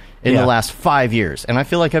for in the last 5 years. And I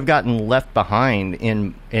feel like I've gotten left behind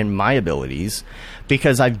in my abilities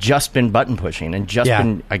because I've just been button pushing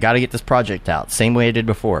and I got to get this project out. Same way I did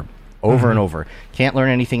before. Over and over. Can't learn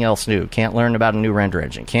anything else new. Can't learn about a new render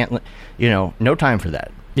engine. No time for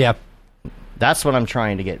that. Yeah. That's what I'm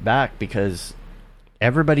trying to get back, because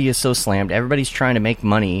everybody is so slammed. Everybody's trying to make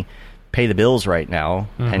money, pay the bills right now,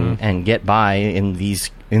 and get by in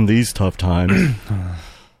these tough times.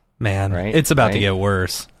 Man, right? It's about to get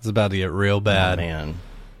worse. It's about to get real bad. Oh, man.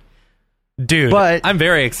 Dude, but I'm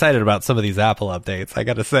very excited about some of these Apple updates, I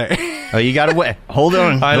gotta say. Oh, you gotta wait. Hold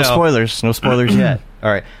on. No spoilers. No spoilers yet.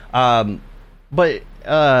 All right. But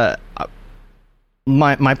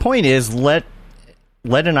my point is, let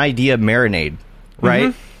an idea marinate,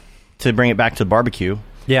 right? To bring it back to the barbecue.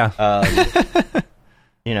 Yeah.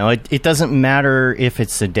 It doesn't matter if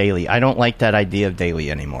it's a daily. I don't like that idea of daily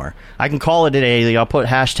anymore. I can call it a daily. I'll put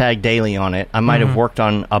hashtag daily on it. I might have worked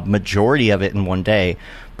on a majority of it in one day,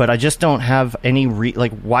 but I just don't have any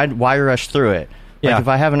why rush through it? Like, if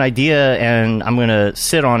I have an idea and I'm going to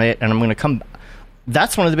sit on it and I'm going to come,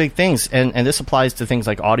 that's one of the big things. And this applies to things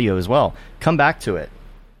like audio as well. Come back to it.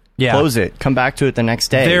 Yeah. Close it. Come back to it the next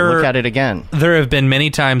day. Look at it again. There have been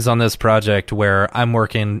many times on this project where I'm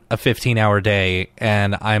working a 15-hour day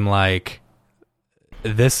and I'm like,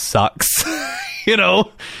 this sucks,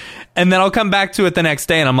 And then I'll come back to it the next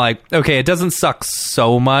day and I'm like, okay, it doesn't suck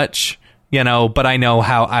so much, but I know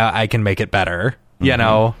how I can make it better.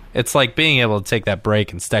 It's like being able to take that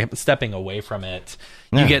break and stepping away from it.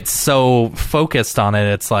 You get so focused on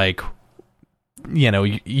it. It's like, you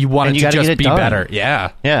want it to just be better.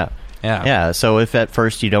 Yeah. So if at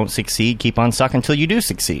first you don't succeed, keep on sucking until you do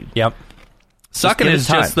succeed. Yep. Sucking is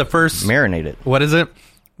just the first. Marinate it. What is it?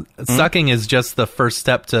 Sucking is just the first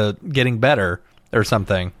step to getting better or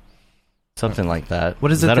something. Something like that.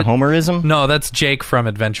 What is it? Is that a Homerism? No, that's Jake from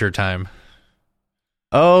Adventure Time.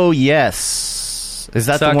 Oh, yes. Is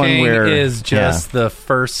that Sucking the one where... is just the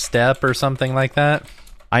first step or something like that?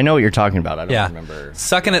 I know what you're talking about. I don't remember.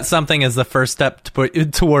 Sucking at something is the first step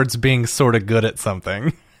towards being sort of good at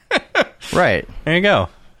something. Right. There you go.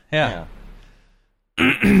 Yeah.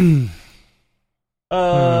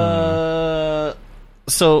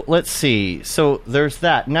 So let's see. So there's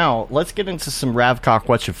that. Now let's get into some Ravcock.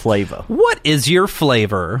 What's your flavor? What is your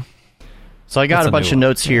flavor? So I got a bunch of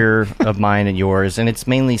notes here of mine and yours, and it's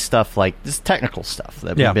mainly stuff like this technical stuff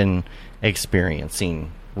that we've been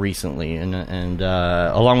experiencing recently, and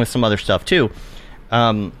along with some other stuff too.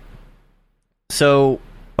 So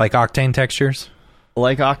like Octane textures.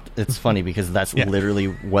 It's funny because that's literally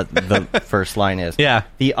what the first line is. Yeah.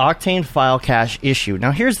 The Octane file cache issue.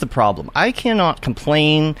 Now, here's the problem. I cannot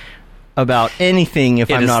complain about anything if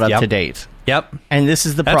I'm not up to date. Yep. And this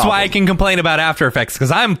is the problem. That's why I can complain about After Effects,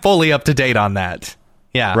 because I'm fully up to date on that.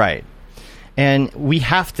 Yeah. Right. And we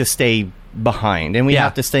have to stay behind, and we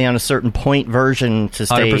have to stay on a certain point version to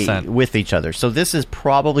stay 100%. With each other. So this is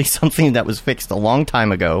probably something that was fixed a long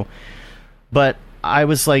time ago, but I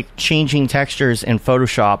was like changing textures in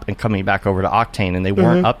Photoshop and coming back over to Octane, and they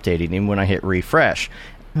weren't updating even when I hit refresh.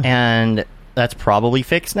 And that's probably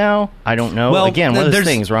fixed now. I don't know. Well, again, one of those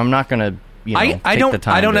things where I'm not going to, I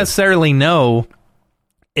don't necessarily know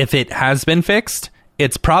if it has been fixed.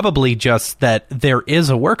 It's probably just that there is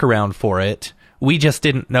a workaround for it. We just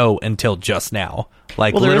didn't know until just now.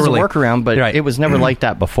 Like, well, there is a workaround, but it was never like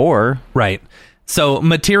that before. Right. So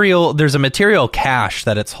there's a material cache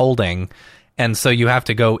that it's holding. And so you have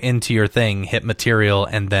to go into your thing, hit material,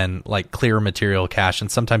 and then like clear material cache.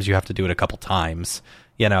 And sometimes you have to do it a couple times,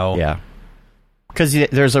 Yeah. Because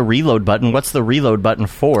there's a reload button. What's the reload button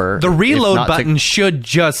for? The reload button should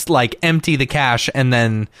just like empty the cache and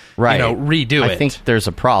then redo it. I think there's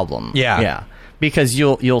a problem. Yeah. Because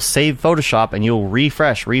you'll save Photoshop and you'll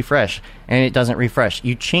refresh, and it doesn't refresh.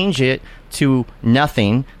 You change it to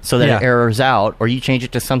nothing so that it errors out, or you change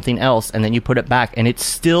it to something else and then you put it back and it's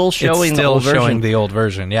still showing the old version. Showing the old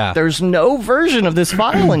version, yeah. There's no version of this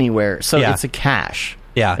file anywhere, so it's a cache.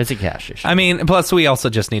 Yeah. It's a cache issue. I mean, plus we also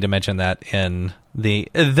just need to mention that in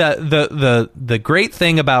The great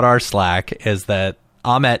thing about our Slack is that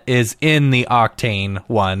Amit is in the Octane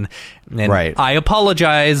one. And right. I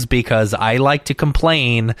apologize because I like to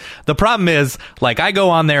complain. The problem is, like, I go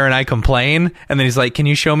on there and I complain, and then he's like, can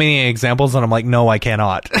you show me any examples? And I'm like, no, I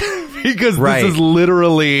cannot. Because this is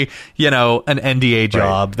literally, an NDA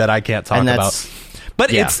job that I can't talk about.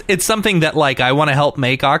 But it's something that, like, I want to help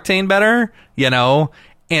make Octane better,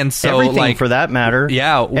 And so, everything, like, for that matter.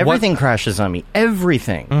 Yeah. Everything crashes on me.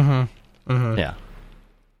 Everything. Mm-hmm. Mm-hmm. Yeah.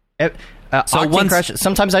 So Octane crashes.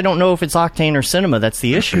 Sometimes I don't know if it's Octane or Cinema that's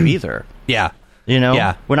the issue either. Yeah.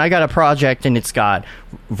 Yeah. When I got a project and it's got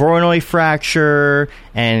Voronoi fracture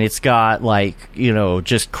and it's got, like,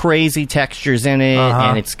 just crazy textures in it,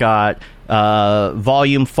 and it's got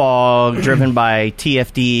volume fog driven by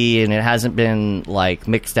TFD, and it hasn't been, like,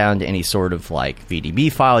 mixed down to any sort of, like, VDB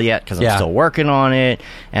file yet because I'm still working on it,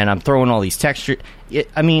 and I'm throwing all these textures.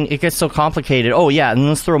 It gets so complicated. Oh, yeah, and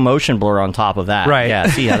let's throw motion blur on top of that. Right. Yeah,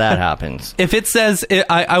 see how that happens. If it says,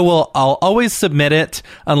 I'll always submit it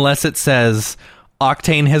unless it says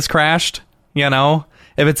Octane has crashed, If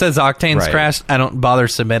it says Octane's crashed, I don't bother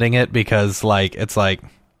submitting it because, like, it's like,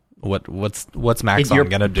 what's Maxon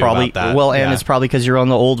going to do about that? Well, and it's probably because you're on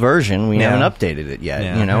the old version. We haven't updated it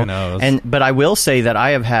yet, Who knows? But I will say that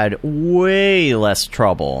I have had way less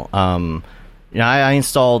trouble. I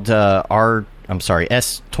installed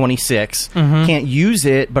S26. Can't use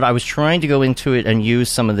it, but I was trying to go into it and use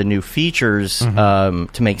some of the new features to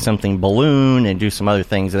make something balloon and do some other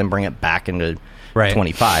things, and then bring it back into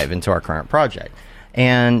 25 into our current project.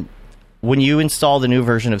 And when you install the new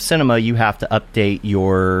version of Cinema, you have to update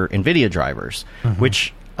your NVIDIA drivers,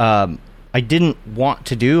 which I didn't want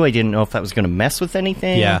to do. I didn't know if that was going to mess with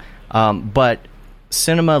anything. Yeah. But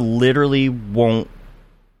Cinema literally won't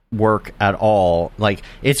work at all. Like,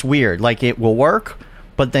 it's weird. Like, it will work,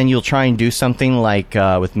 but then you'll try and do something like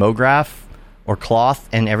with MoGraph or Cloth,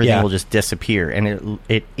 and everything will just disappear. And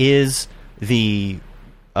it is the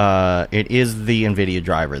NVIDIA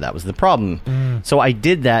driver that was the problem. So I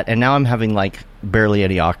did that, and now I'm having, like, barely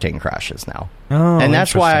any Octane crashes now. And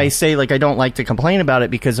that's why I say, like, I don't like to complain about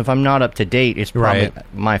it, because if I'm not up to date, it's probably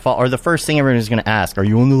my fault. Or the first thing everyone is going to ask, are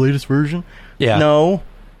you on the latest version? Yeah. No.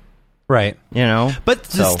 Right. But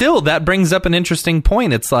still, that brings up an interesting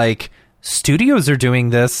point. It's like, studios are doing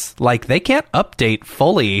this, like, they can't update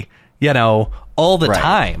fully, all the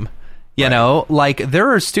time. Like,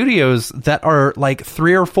 there are studios that are, like,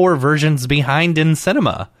 3 or 4 versions behind in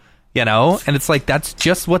Cinema, and it's like, that's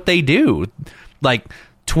just what they do. Like,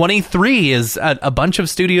 23 is a bunch of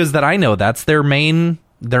studios that I know, that's their main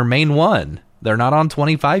one. They're not on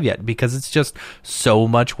 25 yet because it's just so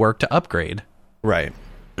much work to upgrade. Right.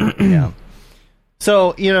 Yeah.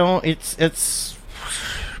 So, it's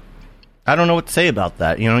I don't know what to say about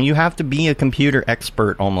that. You have to be a computer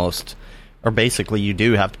expert almost. Or basically, you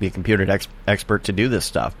do have to be a computer expert to do this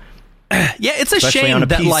stuff. Yeah, it's a shame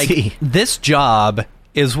that, like, this job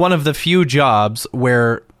is one of the few jobs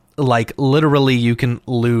where, like, literally you can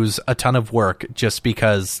lose a ton of work just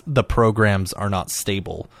because the programs are not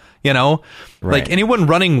stable. Like, anyone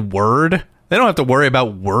running Word, they don't have to worry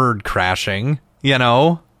about Word crashing,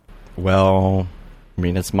 Well, I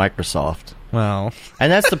mean, it's Microsoft. Well,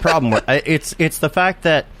 and that's the problem. It's the fact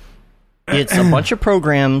that it's a bunch of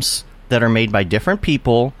programs that are made by different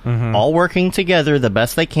people, all working together the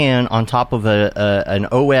best they can on top of an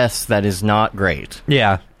OS that is not great.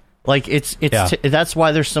 Yeah. Like, that's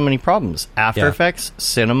why there's so many problems. After Effects,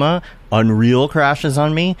 Cinema, Unreal crashes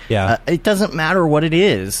on me. Yeah. It doesn't matter what it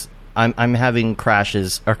is. I'm having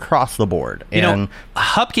crashes across the board. And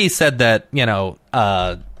Hupke said that,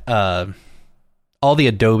 all the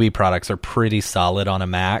Adobe products are pretty solid on a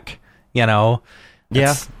Mac,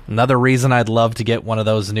 That's another reason I'd love to get one of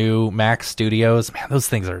those new Mac Studios. Man, those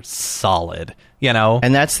things are solid,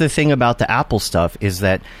 And that's the thing about the Apple stuff, is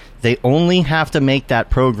that they only have to make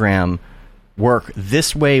that program work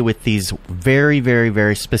this way with these very, very,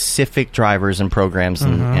 very specific drivers and programs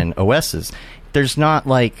and OSs. There's not,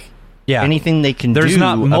 like, anything they can do. There's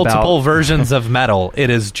not multiple versions of Metal.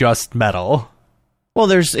 It is just Metal.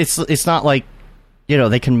 Well, it's not like,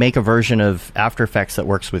 they can make a version of After Effects that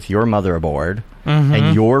works with your motherboard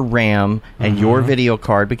and your RAM and your video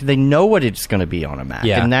card, because they know what it's going to be on a Mac.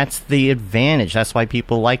 Yeah. And that's the advantage. That's why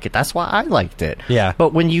people like it. That's why I liked it. Yeah.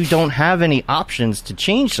 But when you don't have any options to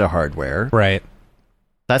change the hardware, right,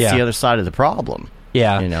 that's the other side of the problem.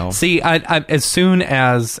 Yeah. See, I as soon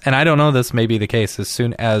as, and I don't know this may be the case, as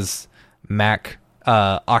soon as Mac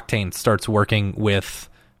Octane starts working with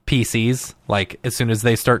PCs, like, as soon as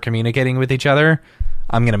they start communicating with each other,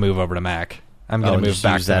 I'm going to move over to Mac. I'm going to move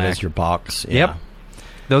back use to that Mac. as your box. Yeah.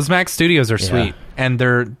 Those Mac Studios are sweet, and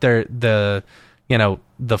they're the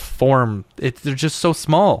the form. They're just so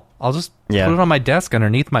small. I'll just put it on my desk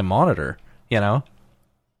underneath my monitor.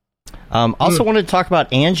 Also wanted to talk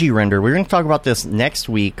about Angie Render. We're going to talk about this next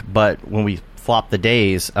week, but when we flop the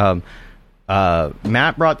days,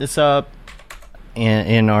 Matt brought this up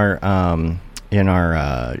in our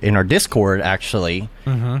Discord actually,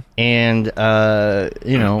 and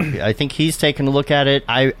I think he's taken a look at it.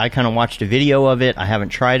 I kind of watched a video of it. I haven't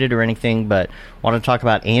tried it or anything, but want to talk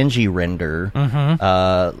about Angie Render.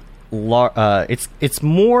 It's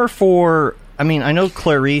more for. I mean, I know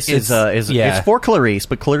Clarice is it's for Clarice,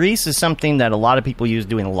 but Clarice is something that a lot of people use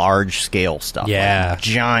doing large scale stuff. Like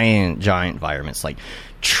giant environments, like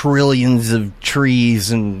trillions of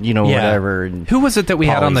trees and whatever. And who was it that we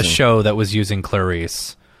had on the show that was using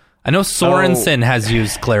Clarice? I know Sorensen has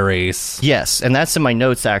used Clarice. Yes, and that's in my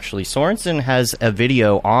notes actually. Sorensen has a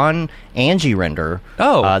video on Angie Render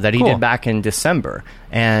that he did back in December,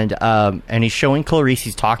 and he's showing Clarice.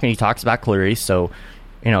 He talks about Clarice. So,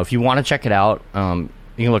 if you want to check it out, you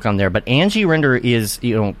can look on there. But Angie Render is,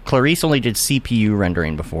 Clarice only did CPU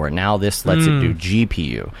rendering before, and now this lets it do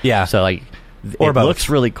GPU. Yeah. So it looks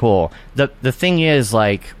really cool. The thing is,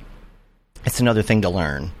 it's another thing to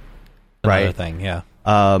learn. Another thing, yeah.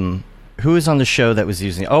 Who was on the show that was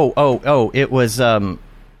using? It was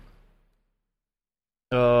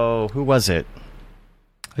who was it?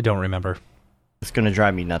 I don't remember. It's going to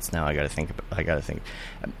drive me nuts now. I got to think.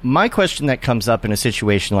 My question that comes up in a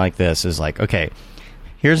situation like this is okay,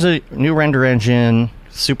 here's a new render engine,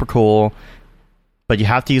 super cool, but you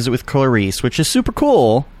have to use it with Clarice, which is super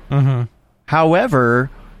cool. However,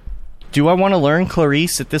 do I want to learn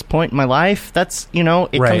Clarice at this point in my life? That's,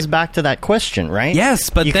 comes back to that question, right? Yes,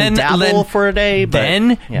 but you then can dabble for a day.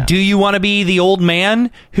 But, do you want to be the old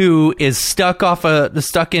man who is stuck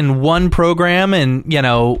in one program and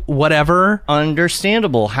whatever?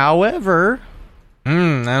 Understandable. However, I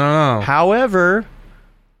don't know. However,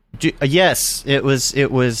 yes, it was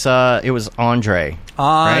Andre.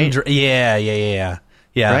 Andre, right?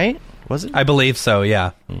 Yeah. Right? Was it? I believe so.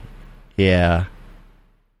 Yeah. Yeah.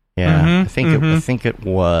 Yeah, I think it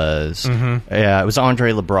was. Yeah, it was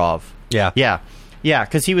Andre Lebrov. Yeah,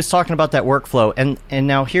 because he was talking about that workflow, and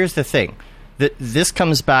now here's the thing. This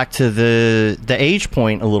comes back to the age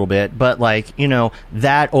point a little bit, but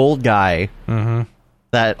that old guy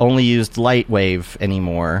that only used Lightwave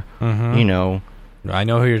anymore. I know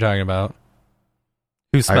who you're talking about.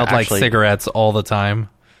 Who smelled like cigarettes all the time.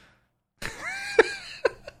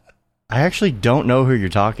 I actually don't know who you're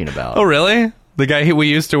talking about. Oh, really? The guy we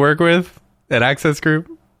used to work with at Access Group?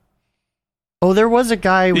 Oh, there was a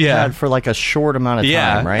guy we had for a short amount of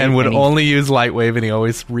time, right? And would only use Lightwave, and he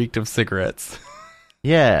always reeked of cigarettes.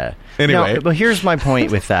 Yeah. Anyway. But here's my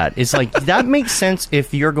point with that. It's that makes sense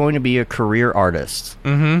if you're going to be a career artist.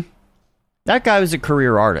 That guy was a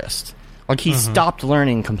career artist. He stopped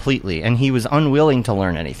learning completely, and he was unwilling to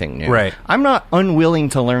learn anything new. Right. I'm not unwilling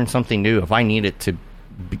to learn something new if I need it to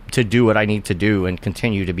do what I need to do and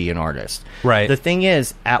continue to be an artist. Right. The thing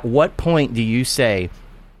is, at what point do you say,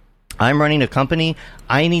 I'm running a company,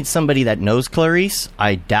 I need somebody that knows Clarice,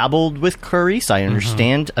 I dabbled with Clarice, I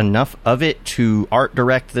understand enough of it to art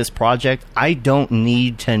direct this project, I don't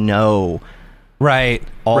need to know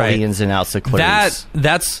all the ins and outs of Clarice.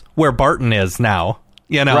 That's where Barton is now.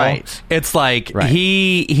 Right. It's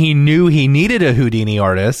he knew he needed a Houdini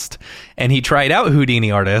artist, and he tried out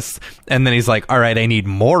Houdini artists, and then he's like, all right, I need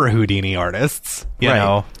more Houdini artists, you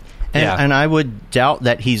know? And I would doubt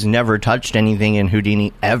that he's never touched anything in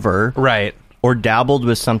Houdini ever. Right. Or dabbled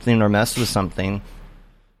with something or messed with something.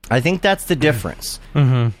 I think that's the difference.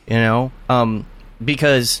 Because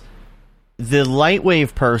the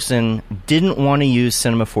Lightwave person didn't want to use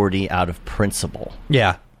Cinema 4D out of principle.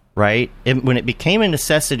 Yeah. Right? When it became a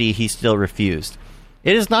necessity, he still refused.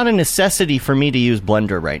 It is not a necessity for me to use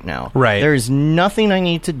Blender right now. Right. There is nothing I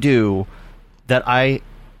need to do that I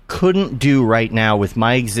couldn't do right now with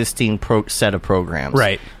my existing set of programs.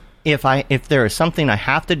 Right. If there is something I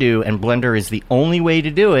have to do and Blender is the only way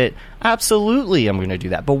to do it, absolutely I'm going to do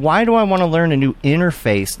that. But why do I want to learn a new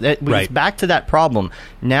interface? It's back to that problem.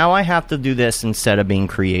 Now I have to do this instead of being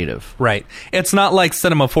creative. Right. It's not like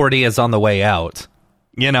Cinema 4D is on the way out.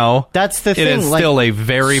 That's the thing. It is still a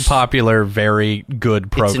very popular, very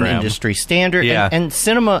good program. It's an industry standard. Yeah. And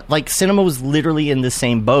cinema was literally in the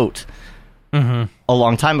same boat a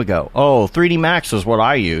long time ago. Oh, 3D Max was what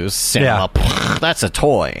I use. Cinema, that's a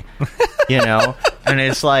toy. And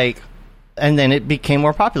it's and then it became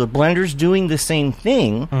more popular. Blender's doing the same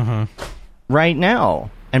thing right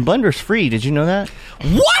now. And Blender's free. Did you know that?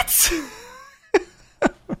 What?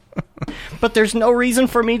 But there's no reason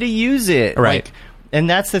for me to use it. Right. Like, and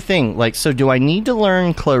that's the thing. Like, so do I need to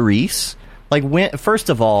learn Clarice? Like, first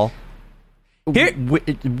of all,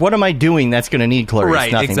 what am I doing that's going to need Clarice?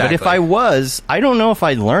 Right, Nothing. exactly. But if I was, I don't know if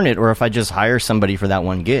I'd learn it or if I just hire somebody for that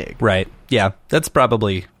one gig. Right. Yeah, that's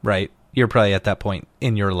probably right. You're probably at that point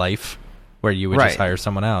in your life where you would just hire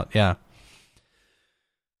someone out. Yeah.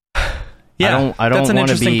 Yeah, I don't want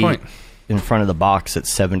to be point. in front of the box at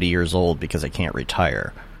 70 years old because I can't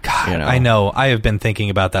retire. God, you know? I know. I have been thinking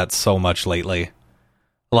about that so much lately.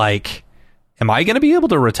 Like, am I going to be able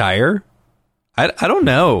to retire? I don't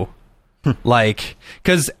know. Like,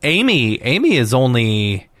 because Amy is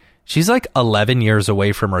only, she's like 11 years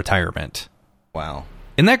away from retirement. Wow.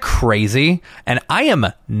 Isn't that crazy? And I am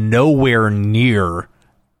nowhere near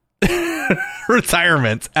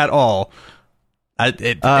retirement at all.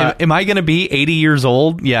 Am I going to be 80 years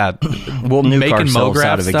old? Yeah. We'll nuke making ourselves MoGraph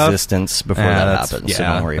out of stuff? existence before that happens, so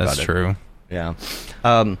don't worry about it. That's true. Yeah.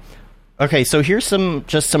 Okay, so here's some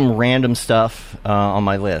random stuff on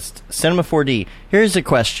my list. Cinema 4D. Here's a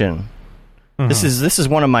question. Mm-hmm. This is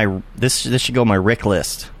one of my this should go on my Rick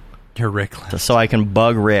list. Your Rick list. So I can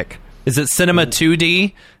bug Rick. Is it Cinema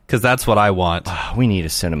 2D? Because that's what I want. We need a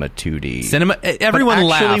Cinema 2D. Cinema. Everyone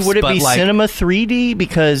laughs. Actually, would it be like, Cinema 3D?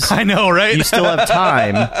 Because I know, right? You still have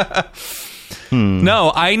time.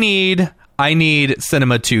 No, I need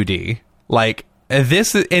Cinema 2D. Like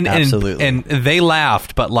this, Absolutely. and they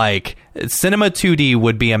laughed, but like Cinema 2D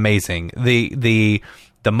would be amazing. The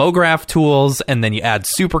MoGraph tools, and then you add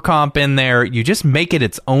SuperComp in there. You just make it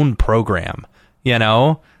its own program. You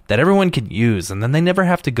know. That everyone can use, and then they never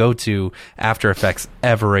have to go to After Effects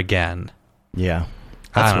ever again. Yeah,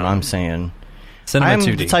 that's what I'm saying. Cinema I'm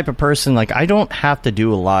 2D. the type of person, like, I don't have to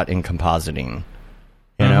do a lot in compositing,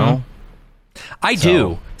 you know? I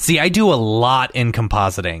do. See, I do a lot in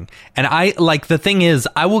compositing, and I like the thing is,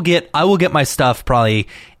 I will get my stuff probably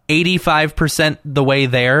 85% the way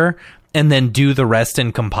there, and then do the rest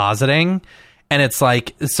in compositing, and it's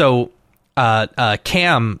like so.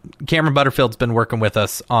 Cameron Butterfield's been working with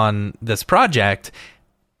us on this project,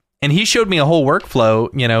 and he showed me a whole workflow,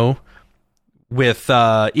 you know, with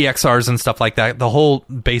EXRs and stuff like that. The whole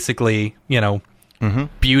basically, you know,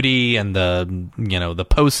 beauty and the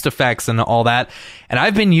post effects and all that. And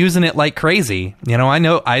I've been using it like crazy. You know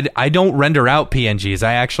I don't render out PNGs.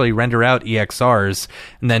 I actually render out EXRs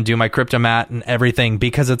and then do my Cryptomatte and everything,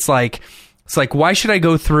 because it's like why should I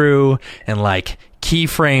go through and like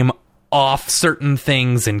keyframe off certain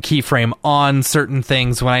things and keyframe on certain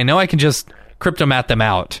things when I know I can just Cryptomatte them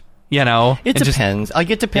out, you know? It depends.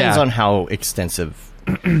 It depends on how extensive.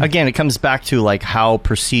 Again, it comes back to like how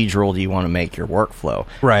procedural do you want to make your workflow?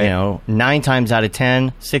 Right. You know, 9 times out of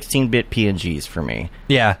 10, 16-bit PNGs for me.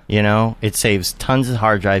 Yeah. You know, it saves tons of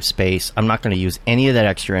hard drive space. I'm not going to use any of that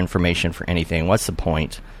extra information for anything. What's the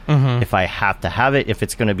point? If I have to have it, if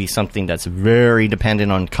it's going to be something that's very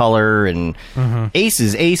dependent on color and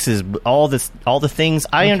aces, all the things,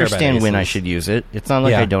 I understand when I should use it. It's not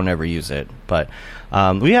like I don't ever use it, but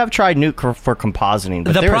we have tried Nuke for compositing.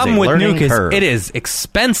 But the problem with Nuke curve. is it is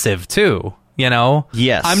expensive too. You know,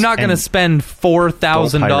 yes, I'm not going to spend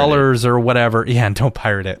 $4,000 or whatever. Yeah, and don't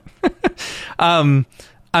pirate it. I'm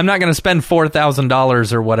not going to spend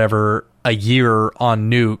 $4,000 or whatever a year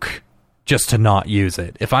on Nuke just to not use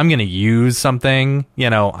it. If I'm going to use something, you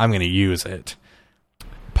know, I'm going to use it.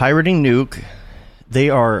 Pirating Nuke,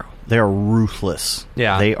 they are ruthless.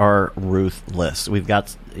 Yeah. They are ruthless. We've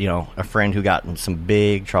got, you know, a friend who got in some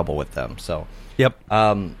big trouble with them. So, yep.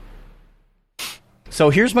 So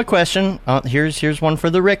here's my question. Here's one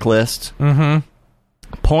for the Rick list.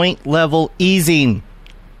 Point level easing.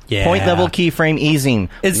 Yeah. Point level keyframe easing.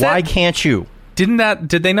 Why can't you? Did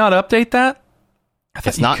they not update that?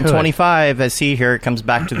 It's not in 25. I see here it comes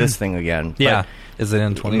back to this thing again. Yeah. Is it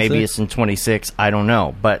in 26? Maybe it's in 26. I don't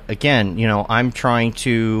know. But again, you know, I'm trying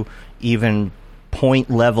to even point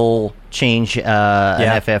level change an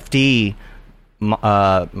FFD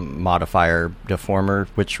modifier deformer.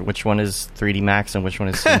 Which one is 3D Max and which one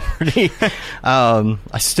is 3D?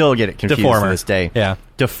 I still get it confused to this day. Yeah.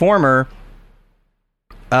 Deformer.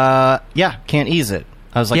 Can't ease it.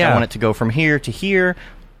 I was like, I want it to go from here to here.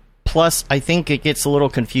 Plus, I think it gets a little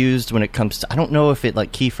confused when it comes to... I don't know if it,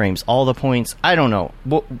 like, keyframes all the points. I don't know.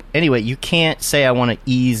 Well, anyway, you can't say I want to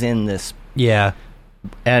ease in this. Yeah.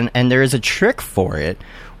 And there is a trick for it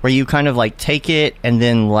where you kind of, like, take it and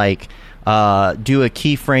then, like, do a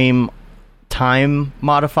keyframe time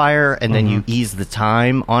modifier and then you ease the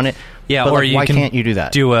time on it. Yeah, but, or like, why can't you do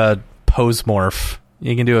that? Do a pose morph.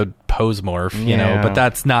 You can do a pose morph, you know, but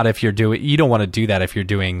that's not if you're doing... You don't want to do that if you're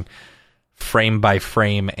doing frame by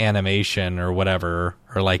frame animation or whatever,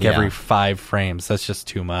 or like every 5 frames. That's just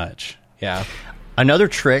too much. Yeah. Another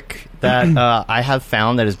trick that I have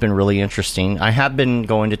found that has been really interesting. I have been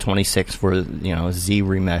going to 26 for Z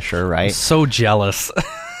remesher, right? I'm so jealous.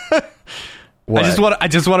 I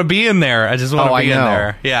just want to be in there. I just want to be in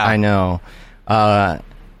there. Yeah, I know.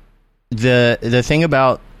 The thing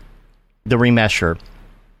about the remesher,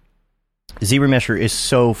 Z remesher is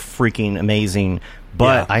so freaking amazing.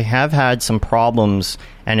 But I have had some problems,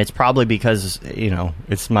 and it's probably because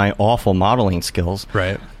it's my awful modeling skills,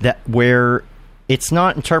 right? That where it's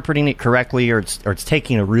not interpreting it correctly, or it's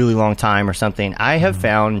taking a really long time or something. I have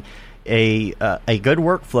found a good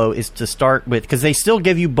workflow is to start with, because they still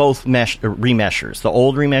give you both remeshers, the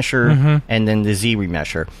old remesher and then the Z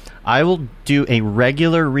remesher. I will do a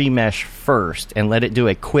regular remesh first and let it do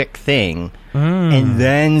a quick thing, and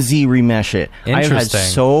then Z remesh it. I've had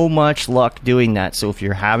so much luck doing that. So if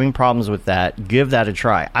you're having problems with that, give that a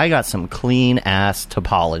try. I got some clean ass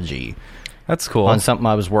topology. That's cool. On something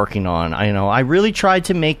I was working on. I really tried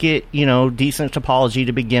to make it, decent topology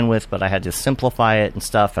to begin with, but I had to simplify it and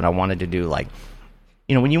stuff, and I wanted to do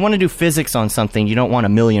when you want to do physics on something, you don't want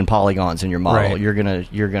 1 million polygons in your model. Right.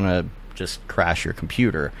 You're gonna just crash your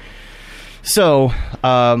computer. So,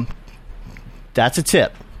 that's a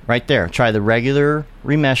tip right there. Try the regular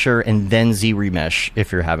remesher and then Z remesh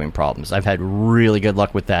if you're having problems. I've had really good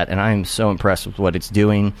luck with that, and I am so impressed with what it's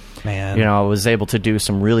doing. Man, I was able to do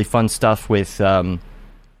some really fun stuff with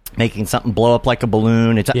making something blow up like a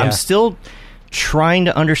balloon. I'm still trying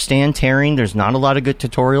to understand tearing. There's not a lot of good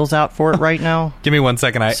tutorials out for it right now. Give me 1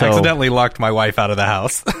 second. I accidentally locked my wife out of the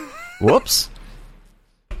house. Whoops.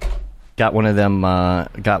 Got one of them,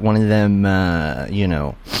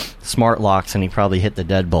 smart locks, and he probably hit the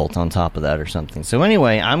deadbolt on top of that or something. So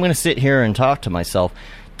anyway, I'm going to sit here and talk to myself.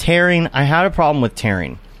 Tearing, I had a problem with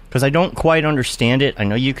tearing because I don't quite understand it. I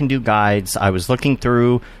know you can do guides. I was looking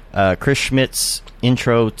through Chris Schmidt's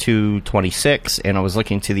intro to 26, and I was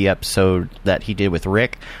looking to the episode that he did with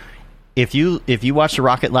Rick. If you watch the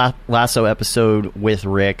Rocket Lasso episode with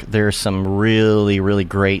Rick, there's some really, really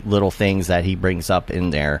great little things that he brings up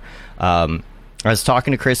in there. I was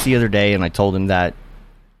talking to Chris the other day, and I told him that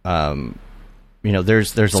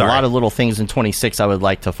there's a lot of little things in 26 I would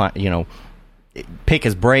like to find, pick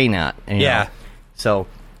his brain at. So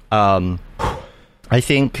I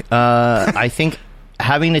think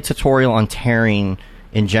having a tutorial on tearing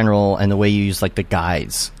in general and the way you use the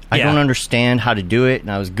guides. I don't understand how to do it,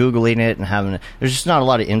 and I was Googling it and there's just not a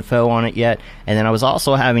lot of info on it yet. And then I was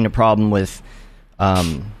also having a problem with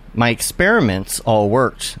my experiments all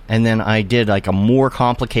worked, and then I did a more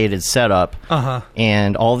complicated setup,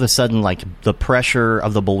 and all of a sudden the pressure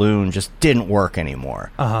of the balloon just didn't work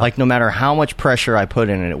anymore. No matter how much pressure I put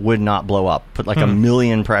in it, it would not blow up. Put 1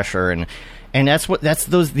 million pressure, and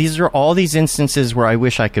these are all these instances where I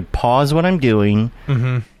wish I could pause what I'm doing.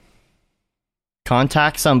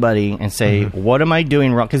 Contact somebody and say, what am I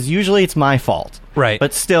doing wrong? Because usually it's my fault. Right.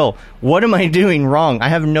 But still, what am I doing wrong? I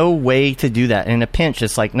have no way to do that. In a pinch,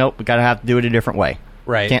 it's nope, we gotta have to do it a different way.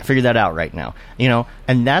 Right. Can't figure that out right now.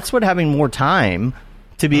 And that's what having more time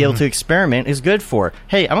to be able to experiment is good for.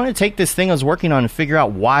 Hey, I'm going to take this thing I was working on and figure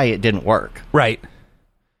out why it didn't work. Right.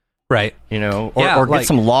 Or get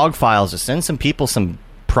some log files or send some people some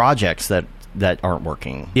projects that aren't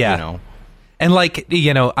working. Yeah. And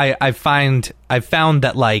I've found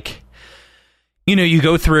that you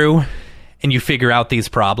go through and you figure out these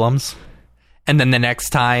problems, and then the next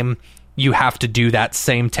time you have to do that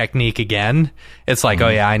same technique again, it's oh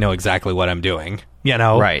yeah, I know exactly what I'm doing.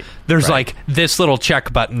 Right. There's this little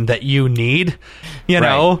check button that you need,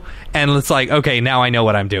 and it's okay, now I know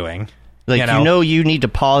what I'm doing. You need to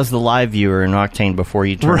pause the live viewer in Octane before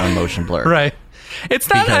you turn on motion blur. Right. It's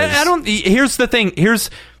not. I don't. Here's the thing.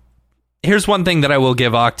 Here's one thing that I will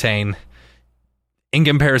give Octane in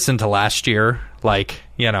comparison to last year.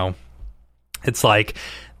 It's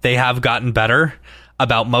they have gotten better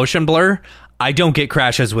about motion blur. I don't get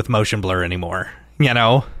crashes with motion blur anymore.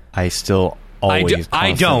 I still always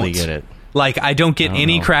constantly get it. I don't get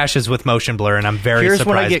any crashes with motion blur, and I'm very surprised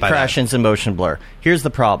by that. Here's when I get crashes in motion blur. Here's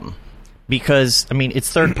the problem. Because, it's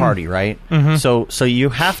third party, right? So you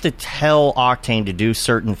have to tell Octane to do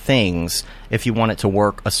certain things if you want it to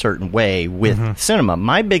work a certain way with Cinema.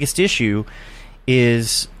 My biggest issue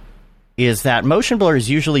is that motion blur is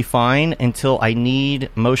usually fine until I need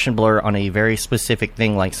motion blur on a very specific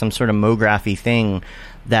thing, like some sort of MoGraphy thing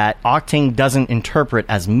that Octane doesn't interpret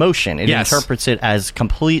as motion. It interprets it as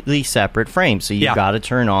completely separate frames. So you've got to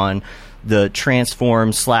turn on the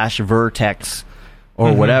transform /vertex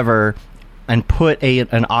or whatever. and put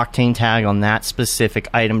an Octane tag on that specific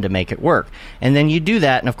item to make it work. And then you do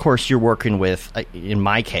that, and of course you're working with, in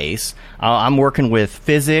my case, I'm working with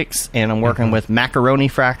physics, and I'm working with macaroni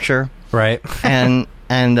fracture. Right. and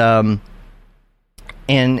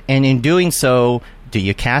in doing so, do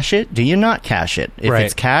you cache it? Do you not cache it? If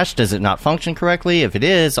it's cached, does it not function correctly? If it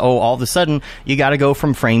is, all of a sudden, you got to go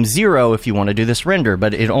from frame 0 if you want to do this render.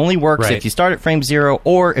 But it only works if you start at frame 0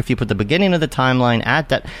 or if you put the beginning of the timeline at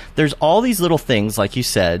that. There's all these little things, like you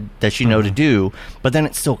said, that you know to do, but then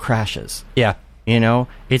it still crashes. Yeah. You know?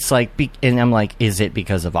 It's like, and I'm like, is it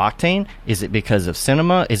because of Octane? Is it because of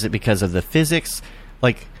Cinema? Is it because of the physics?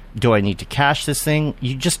 Like, do I need to cache this thing?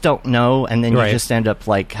 You just don't know, and then you just end up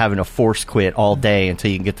like having to force quit all day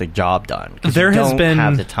until you can get the job done. There has been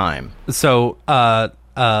have the time. So a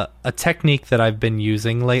technique that I've been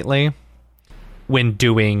using lately when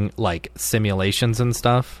doing like simulations and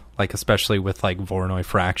stuff, like especially with like Voronoi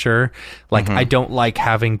fracture, like I don't like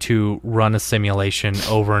having to run a simulation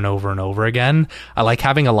over and over and over again. I like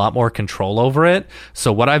having a lot more control over it.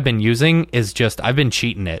 So what I've been using is I've been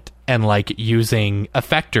cheating it and like using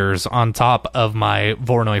effectors on top of my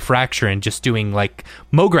Voronoi fracture and just doing like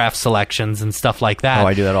MoGraph selections and stuff like that. Oh,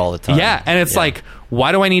 I do that all the time. Yeah, and it's like,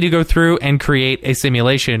 why do I need to go through and create a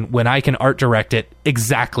simulation when I can art direct it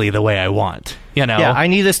exactly the way I want? You know? Yeah, I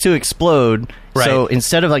need this to explode. Right. So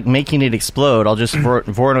instead of like making it explode, I'll just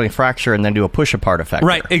Voronoi fracture and then do a push apart effect.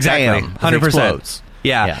 Right, exactly. 100%.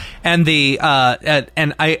 Yeah. And the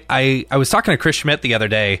and I was talking to Chris Schmidt the other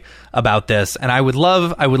day about this, and I would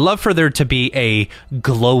love for there to be a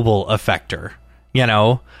global effector, you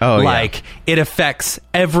know? It affects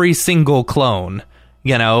every single clone,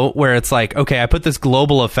 you know, where it's like, okay, I put this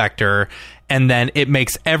global effector and then it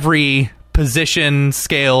makes every position,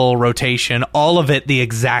 scale, rotation, all of it the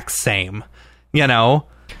exact same, you know?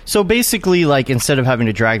 So basically, like, instead of having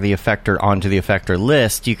to drag the effector onto the effector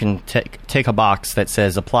list, you can take a box that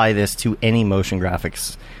says apply this to any motion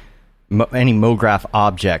graphics, any MoGraph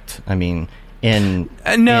object. I mean, in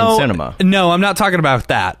Cinema. No, I'm not talking about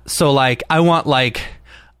that. So, like, I want like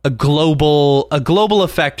a global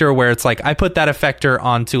effector where it's like I put that effector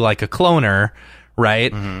onto like a cloner.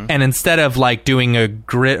 Right. And instead of like doing a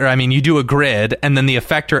grid, you do a grid and then the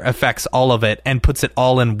effector affects all of it and puts it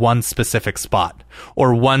all in one specific spot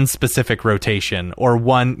or one specific rotation or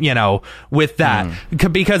one, you know, with that.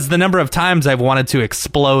 Because the number of times I've wanted to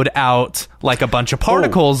explode out like a bunch of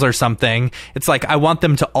particles or something, it's like I want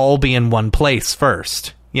them to all be in one place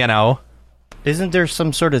first, you know? Isn't there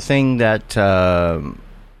some sort of thing that...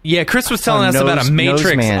 yeah, Chris was telling us about a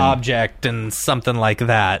matrix object and something like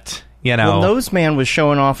that. You know, well, Noseman was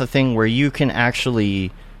showing off a thing where you can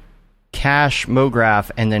actually cache MoGraph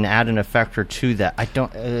and then add an effector to that. I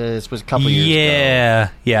don't. This was a couple years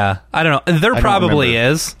ago. Yeah. I don't know. There probably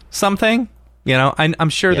is something. You know, I'm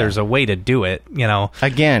sure there's a way to do it. You know,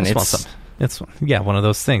 again, it's one of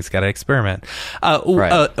those things. Got to experiment.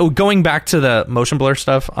 Going back to the motion blur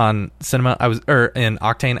stuff on Cinema, in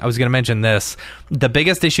Octane, I was going to mention this. The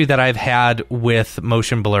biggest issue that I've had with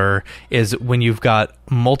motion blur is when you've got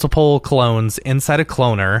multiple clones inside a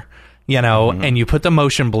cloner, you know, and you put the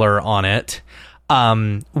motion blur on it.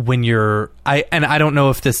 When I don't know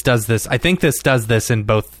if this does this. I think this does this in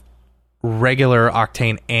both regular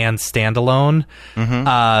Octane and standalone,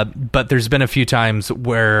 but there's been a few times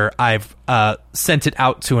where I've sent it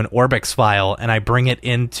out to an Orbix file and I bring it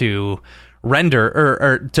into render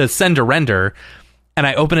or to send a render, and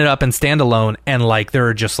I open it up in standalone and like there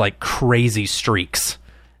are just like crazy streaks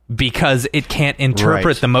because it can't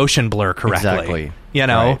interpret the motion blur correctly. Exactly. You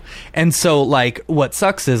know? And so like what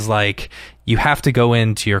sucks is like you have to go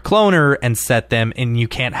into your cloner and set them, and you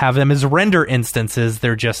can't have them as render instances.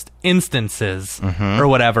 They're just instances or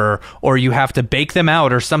whatever, or you have to bake them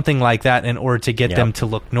out or something like that in order to get them to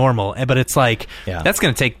look normal. But it's like, that's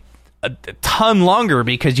going to take a ton longer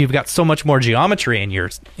because you've got so much more geometry in your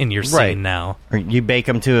scene now. Or you bake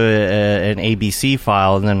them to an ABC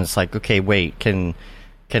file, and then it's like, okay, wait, can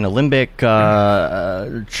Alembic,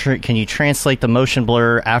 can you translate the motion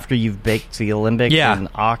blur after you've baked the Alembic in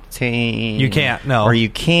Octane? You can't, no. Or you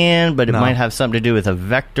can, but it might have something to do with a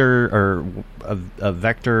vector or a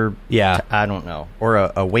vector. I don't know. Or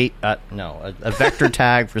a weight, a vector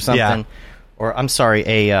tag for something. Or, I'm sorry,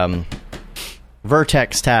 a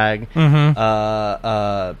vertex tag. There's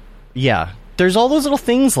all those little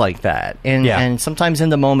things like that. And sometimes in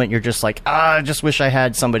the moment, you're just like, I just wish I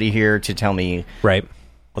had somebody here to tell me. Right.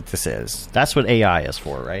 What this is. That's what AI is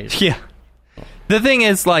for, right? Yeah. The thing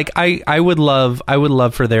is, like, I would love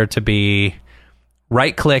for there to be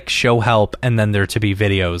right click, show help, and then there to be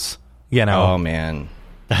videos. You know? Oh man,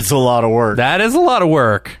 that's a lot of work. That is a lot of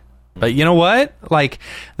work. But you know what? Like,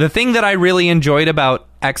 the thing that I really enjoyed about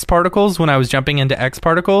X-Particles when I was jumping into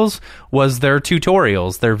X-Particles was their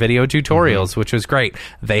tutorials, their video tutorials, which was great.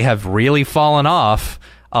 They have really fallen off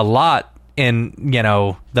a lot in,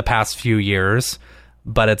 the past few years,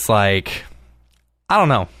 but it's like, I don't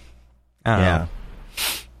know.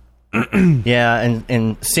 Yeah,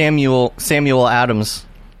 and Samuel Adams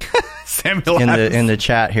in the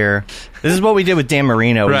chat here. This is what we did with Dan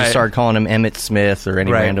Marino. We just started calling him Emmitt Smith or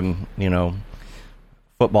any random,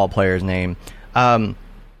 football player's name.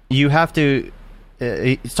 You have to.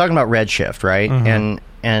 He's talking about Redshift, right? Mm-hmm.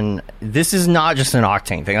 And this is not just an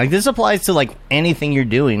Octane thing. Like, this applies to like anything you're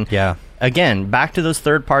doing. Yeah. Again, back to those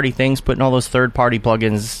third-party things, putting all those third-party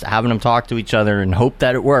plugins, having them talk to each other, and hope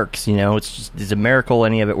that it works. It's a miracle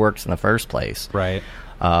any of it works in the first place. Right.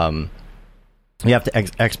 You have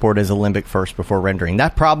to export as Alembic first before rendering.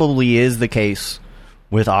 That probably is the case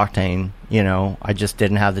with Octane. I just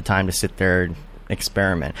didn't have the time to sit there and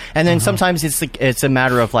experiment. And then sometimes it's a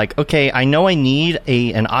matter of like, okay, I know I need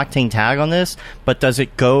an Octane tag on this, but does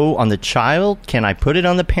it go on the child? Can I put it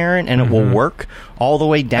on the parent and it will work all the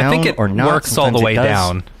way down? I think it or not? works Sometimes all the way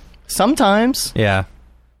down. Sometimes. Yeah.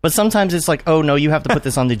 But sometimes it's like, oh no, you have to put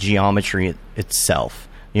this on the geometry itself.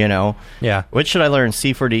 Yeah. Which should I learn,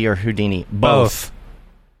 C4D or Houdini? Both.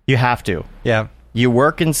 You have to. Yeah. You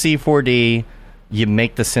work in C4D, you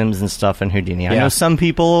make the sims and stuff in Houdini. I know some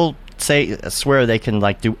people swear they can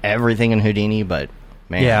like do everything in Houdini, but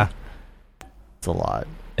man, it's a lot.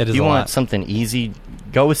 It is. You a want lot. something easy?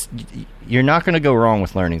 Go with. You're not going to go wrong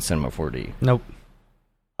with learning Cinema 4D. Nope.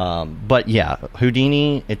 But yeah,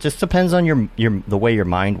 Houdini. It just depends on the way your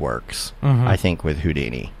mind works. I think with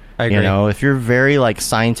Houdini. I agree. If you're very like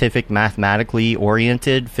scientific, mathematically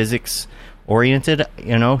oriented, physics oriented,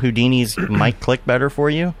 Houdini's might click better for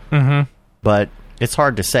you. But it's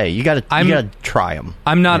hard to say. You got to try them.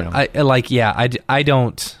 I'm not I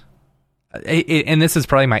don't. And this is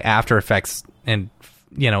probably my After Effects and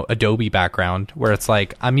Adobe background, where it's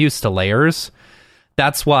like I'm used to layers.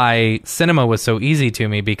 That's why Cinema was so easy to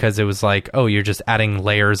me, because it was like, oh, you're just adding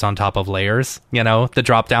layers on top of layers. The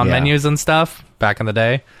drop down menus and stuff back in the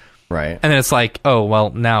day. Right. And then it's like, oh,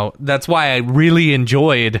 well, now that's why I really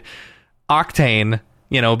enjoyed Octane,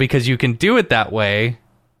 because you can do it that way,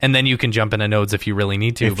 and then you can jump into nodes if you really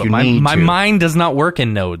need to. But my mind does not work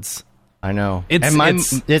in nodes. I know.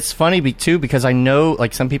 It's funny, too, because I know,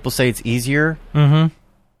 like, some people say it's easier.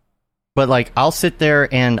 But, like, I'll sit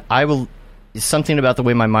there and I will... Something about the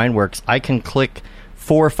way my mind works, I can click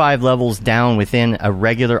 4 or 5 levels down within a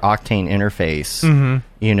regular Octane interface,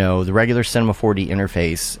 the regular Cinema 4D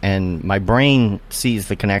interface, and my brain sees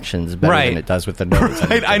the connections better than it does with the nodes.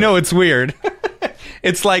 I know, it's weird.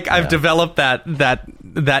 It's like I've developed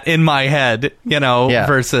that in my head,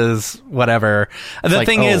 versus whatever. The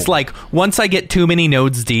thing is, like, once I get too many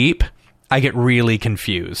nodes deep, I get really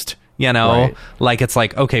confused, Like, it's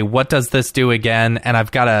like, okay, what does this do again? And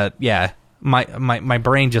I've got to, my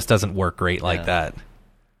brain just doesn't work great like that.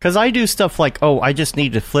 Because I do stuff like, I just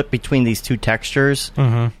need to flip between these two textures,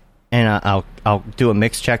 and I'll do a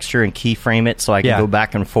mixed texture and keyframe it so I can go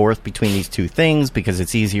back and forth between these two things because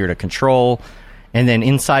it's easier to control. And then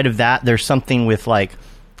inside of that, there's something with like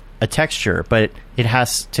a texture, but it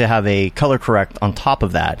has to have a color correct on top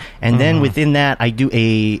of that. And then within that, I do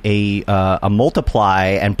a multiply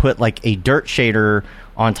and put like a dirt shader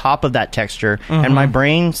on top of that texture, and my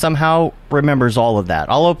brain somehow remembers all of that.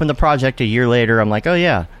 I'll open the project a year later, I'm like, oh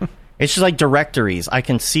yeah. It's just like directories. I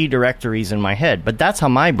can see directories in my head, but that's how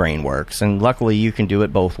my brain works, and luckily you can do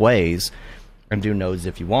it both ways, and do nodes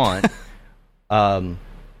if you want. My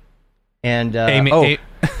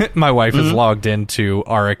wife is logged into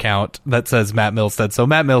our account that says Matt Milstead, so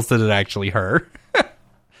Matt Milstead is actually her.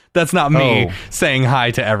 That's not me saying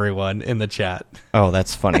hi to everyone in the chat. Oh,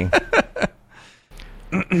 that's funny.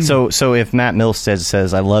 So if Matt Milstead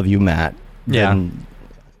says, I love you, Matt, then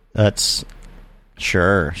that's...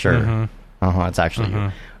 Sure. It's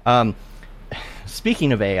actually you.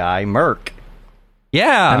 Speaking of AI, Merc.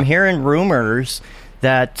 Yeah. I'm hearing rumors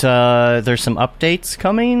that there's some updates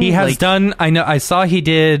coming. He has done... I saw he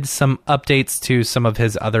did some updates to some of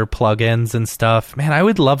his other plugins and stuff. Man, I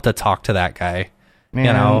would love to talk to that guy.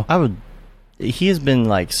 Man, I would... He has been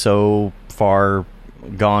like so far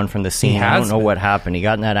gone from the scene. I don't know what happened. He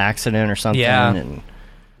got in that accident or something. And,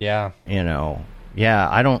 I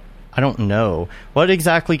don't know. What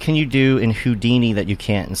exactly can you do in Houdini that you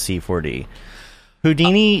can't in C4D?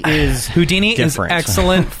 Houdini is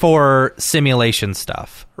excellent for simulation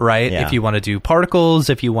stuff, right? Yeah. If you want to do particles,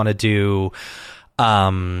 if you want to do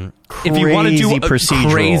if you want to do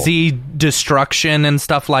crazy destruction and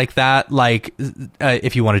stuff like that, like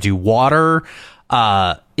if you want to do water,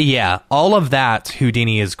 all of that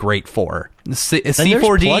Houdini is great for.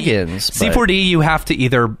 C4D, you have to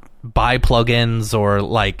either buy plugins or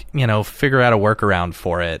figure out a workaround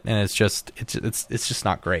for it, and it's just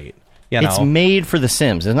not great. It's made for the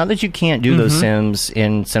sims. It's not that you can't do those sims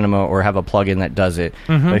in Cinema or have a plugin that does it,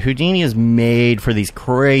 but Houdini is made for these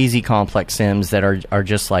crazy complex sims that are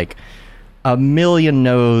just like a million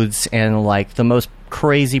nodes and like the most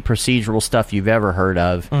crazy procedural stuff you've ever heard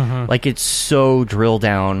of. Like, it's so drill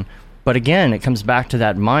down. But again, it comes back to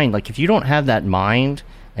that mind. Like, if you don't have that mind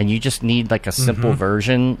and you just need like a simple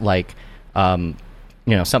version, like something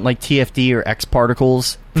like TFD or X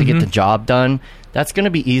Particles to get the job done, that's going to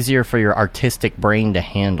be easier for your artistic brain to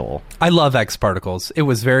handle. I love X Particles. It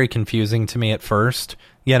was very confusing to me at first,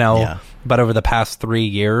 but over the past 3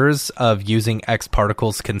 years of using X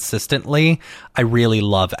Particles consistently, I really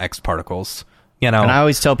love X Particles. And I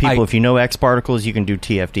always tell people, if you know X Particles, you can do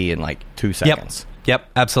TFD in like 2 seconds.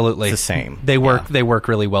 Yep, absolutely. It's the same. They work. They work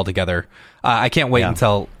really well together. I can't wait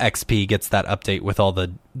until XP gets that update with all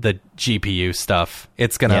the GPU stuff.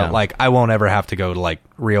 It's gonna I won't ever have to go to like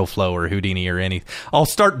RealFlow or Houdini or anything. I'll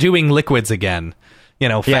start doing liquids again.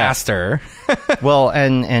 Faster. Well,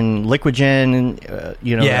 and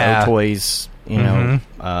LiquidGen, Toys,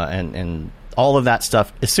 and all of that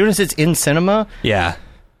stuff. As soon as it's in Cinema,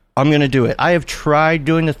 I'm gonna do it. I have tried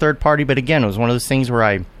doing the third party, but again, it was one of those things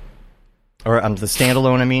where the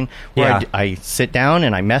standalone, where I sit down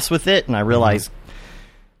and I mess with it and I realize,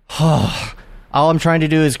 all I'm trying to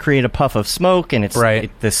do is create a puff of smoke, and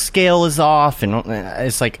the scale is off, and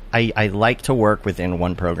it's like I like to work within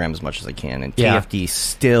one program as much as I can, and TFD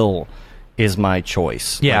still is my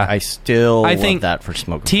choice. Yeah, I think that for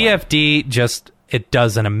Smoke and TFD it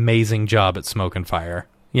does an amazing job at Smoke and Fire.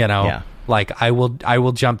 Like, I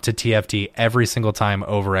will jump to TFD every single time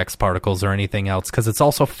over X Particles or anything else, because it's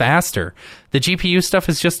also faster. The GPU stuff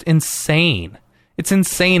is just insane. It's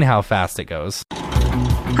insane how fast it goes.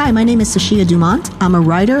 Hi, my name is Sashia Dumont. I'm a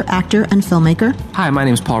writer, actor, and filmmaker. Hi, my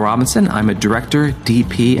name is Paul Robinson. I'm a director,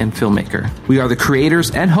 DP, and filmmaker. We are the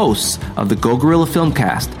creators and hosts of the Go Gorilla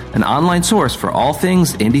Filmcast, an online source for all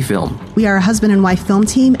things indie film. We are a husband and wife film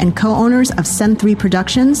team and co-owners of Send 3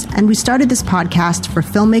 Productions, and we started this podcast for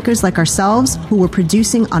filmmakers like ourselves who were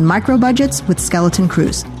producing on micro budgets with skeleton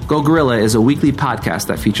crews. Go Gorilla is a weekly podcast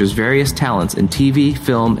that features various talents in TV,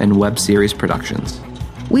 film, and web series productions.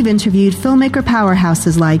 We've interviewed filmmaker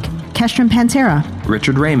powerhouses like Kestrin Pantera,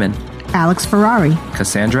 Richard Raymond, Alex Ferrari,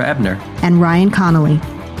 Cassandra Ebner, and Ryan Connolly.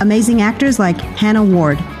 Amazing actors like Hannah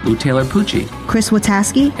Ward, Lou Taylor Pucci, Chris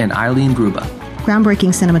Wataski, and Eileen Gruba.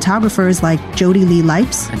 Groundbreaking cinematographers like Jody Lee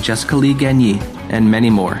Lipes, and Jessica Lee Gagné, and many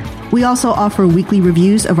more. We also offer weekly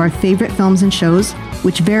reviews of our favorite films and shows,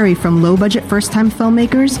 which vary from low-budget first-time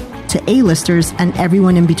filmmakers to A-listers and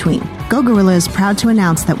everyone in between. Go Gorilla is proud to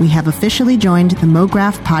announce that we have officially joined the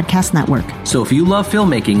MoGraph Podcast Network. So if you love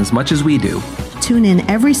filmmaking as much as we do, tune in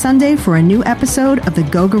every Sunday for a new episode of the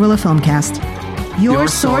Go Gorilla Filmcast. Your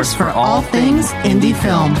source for all things indie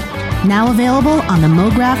film. Now available on the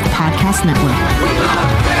MoGraph Podcast Network.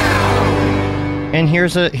 And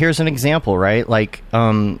here's an example, right? Like,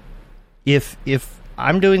 if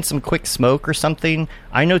I'm doing some quick smoke or something,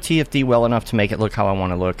 I know TFD well enough to make it look how I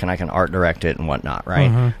want to look, and I can art direct it and whatnot,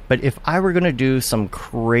 right? But if I were going to do some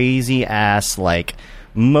crazy ass like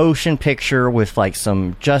motion picture with like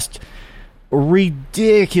some just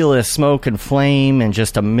ridiculous smoke and flame and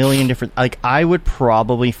just a million different, like, I would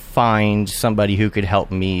probably find somebody who could help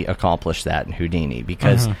me accomplish that in Houdini,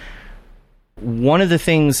 because one of the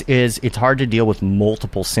things is it's hard to deal with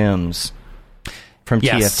multiple sims from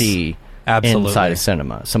TFD. Absolutely. Inside of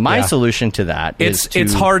Cinema. So my solution to that is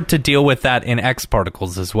it's hard to deal with that in X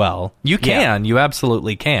Particles as well. You can, you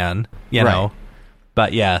absolutely can, you know.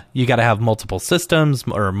 But you got to have multiple systems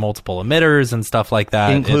or multiple emitters and stuff like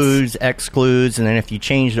that. Includes, excludes, and then if you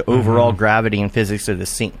change the overall gravity and physics of the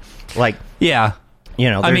scene, like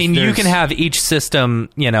I mean, you can have each system,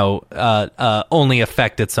 only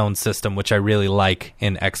affect its own system, which I really like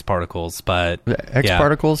in X Particles. But X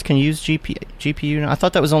Particles can use GPU. I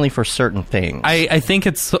thought that was only for certain things. I think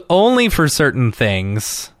it's only for certain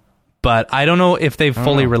things, but I don't know if they've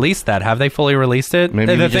fully released that. Have they fully released it?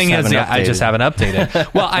 Maybe the thing is, I just haven't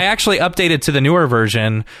updated. Well, I actually updated to the newer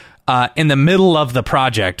version in the middle of the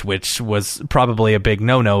project, which was probably a big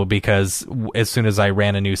no-no because as soon as I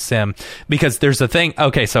ran a new sim, because there's a thing.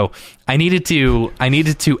 Okay, so I needed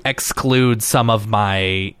to exclude some of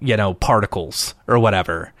my, particles or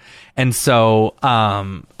whatever. And so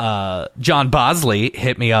John Bosley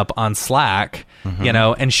hit me up on Slack,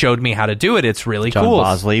 and showed me how to do it. It's really cool. John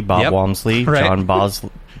Bosley, Bob Walmsley, right? John Bosley,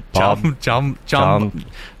 John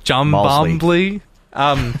Bosley.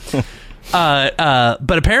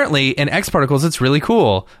 But apparently in X Particles, it's really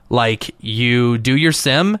cool. Like, you do your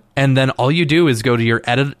sim, and then all you do is go to your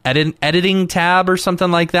editing tab or something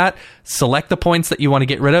like that, select the points that you want to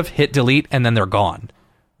get rid of, hit delete, and then they're gone,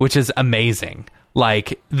 which is amazing.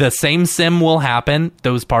 Like, the same sim will happen,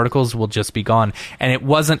 those particles will just be gone. And it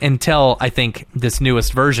wasn't until, I think, this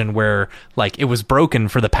newest version where, like, it was broken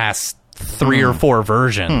for the past 3 or 4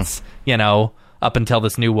 versions, up until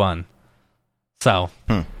this new one. So...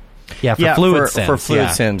 Yeah, for Fluid Sims. For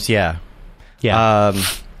Fluid Sims, yeah. I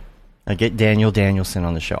get Daniel Danielson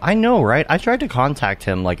on the show. I know, right? I tried to contact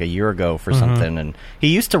him like a year ago for something, and he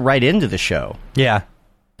used to write into the show. Yeah.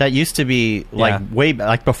 That used to be, way back,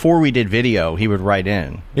 like before we did video, he would write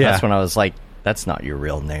in. Yeah. That's when I was like, that's not your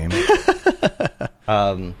real name.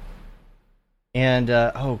 Oh,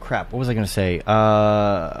 crap. What was I going to say?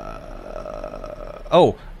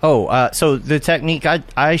 So the technique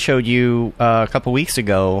I showed you a couple weeks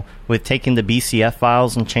ago with taking the BCF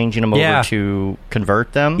files and changing them over to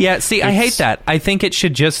convert them. Yeah, see, I hate that. I think it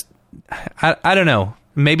should just... I don't know.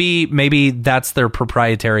 Maybe that's their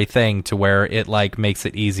proprietary thing to where it, like, makes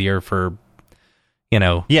it easier for,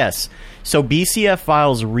 Yes. So BCF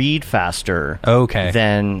files read faster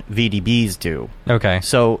than VDBs do. Okay.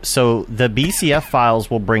 So the BCF files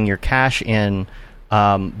will bring your cache in,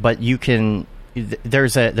 but you can...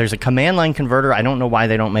 There's a command line converter. I don't know why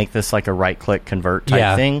they don't make this like a right-click convert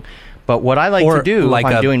type thing. But what I like to do if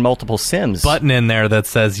I'm doing multiple sims... button in there that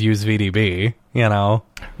says use VDB,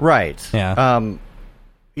 Right. Yeah.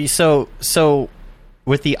 So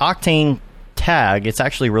with the Octane tag, it's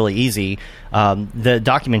actually really easy. The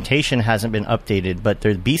documentation hasn't been updated, but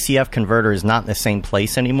the BCF converter is not in the same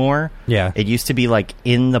place anymore. Yeah. It used to be like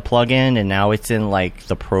in the plugin, and now it's in like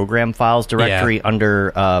the program files directory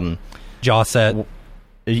under... JawSet.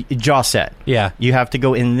 Yeah. You have to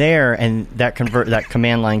go in there, and that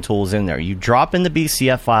command line tool is in there. You drop in the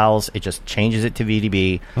BCF files, it just changes it to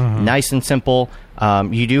VDB. Nice and simple.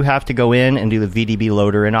 You do have to go in and do the VDB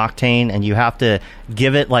loader in Octane, and you have to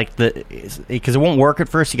give it because it won't work at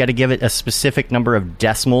first. You got to give it a specific number of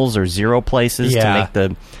decimals or 0 places to make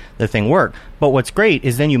the thing work. But what's great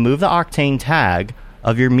is then you move the Octane tag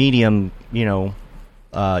of your medium, your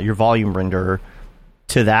volume renderer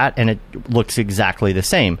to that, and it looks exactly the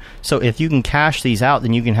same. So if you can cache these out,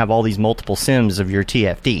 then you can have all these multiple sims of your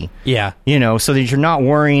TFD. Yeah. So that you're not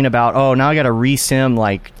worrying about, now I got to resim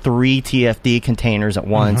like 3 TFD containers at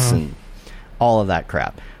once and all of that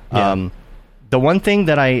crap. Yeah. The one thing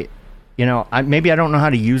that I maybe I don't know how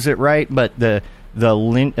to use it right, but the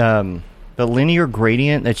linear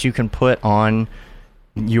gradient that you can put on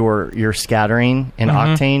your scattering in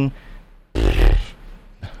Octane,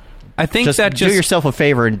 I think that do yourself a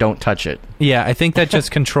favor and don't touch it. Yeah, I think that just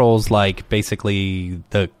controls like basically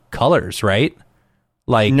the colors, right?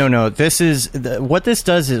 Like no. This is what this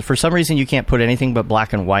does is for some reason you can't put anything but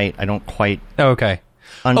black and white. I don't quite. Okay.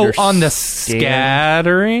 Understand. On the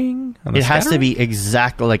scattering, it has to be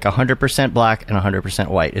exactly like 100% black and 100%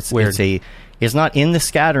 white. It's weird. It's not in the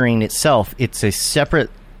scattering itself. It's a separate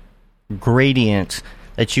gradient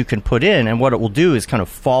that you can put in, and what it will do is kind of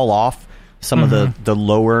fall off some of the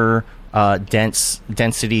lower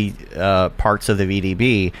density parts of the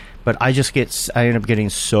VDB, but I end up getting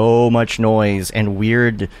so much noise and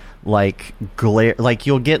weird like glare. Like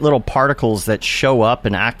you'll get little particles that show up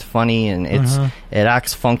and act funny, and it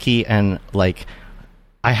acts funky, and like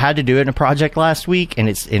I had to do it in a project last week, and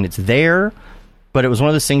it's there, but it was one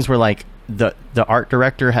of those things where like the art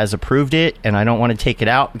director has approved it, and I don't want to take it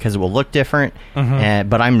out because it will look different.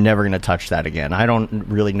 But I'm never going to touch that again. I don't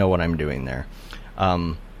really know what I'm doing there.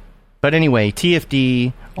 But anyway,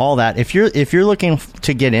 TFD, all that. If you're looking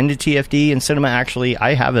to get into TFD and Cinema, actually,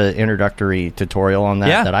 I have an introductory tutorial on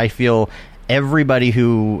that that I feel everybody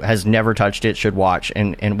who has never touched it should watch,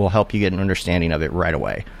 and will help you get an understanding of it right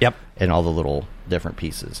away. Yep. And all the little different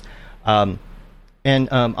pieces. And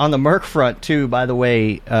on the Merc front, too, by the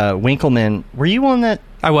way, Winkleman, were you on that?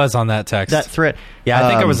 I was on that text. That thread. Yeah, I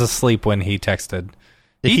think I was asleep when he texted.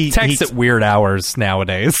 He texts at weird hours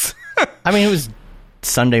nowadays. I mean, it was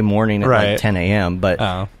Sunday morning at like 10 a.m., but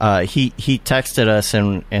he texted us,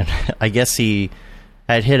 and I guess he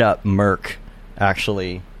had hit up Merc,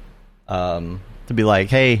 actually, to be like,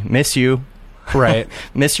 hey, miss you. Right.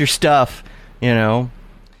 Miss your stuff,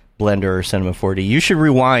 Blender or Cinema 4D. You should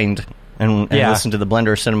rewind and listen to the Blender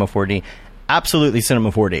or Cinema 4D. Absolutely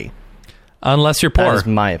Cinema 4D. Unless you're poor. That is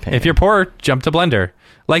my opinion. If you're poor, jump to Blender.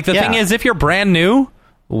 Like, the thing is, if you're brand new,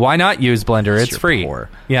 why not use Blender? It's free. Poor.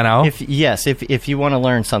 If you want to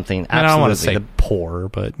learn something, absolutely. I don't want to say poor,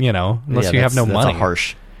 but, unless you have no money. That's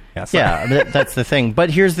harsh. That's the thing. But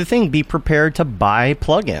here's the thing. Be prepared to buy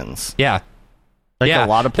plugins. Yeah. A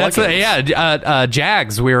lot of plugins.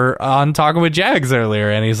 Jags. We were on talking with Jags earlier,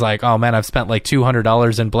 and he's like, oh, man, I've spent like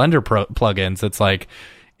 $200 in Blender plugins. It's like,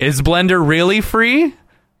 is Blender really free?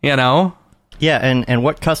 Yeah, and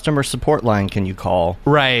what customer support line can you call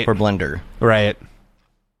for Blender? Right.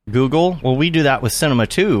 Google? Well, we do that with Cinema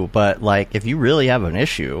too, but like if you really have an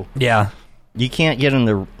issue, you can't get in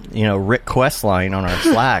the Rick Quest line on our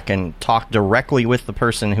Slack and talk directly with the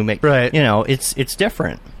person who makes it's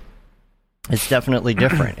different. It's definitely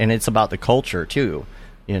different, and it's about the culture too.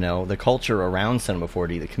 The culture around Cinema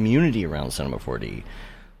 4D, the community around Cinema 4D.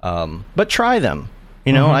 But try them.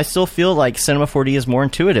 I still feel like Cinema 4D is more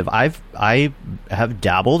intuitive. I have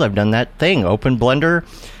dabbled. I've done that thing. Open Blender.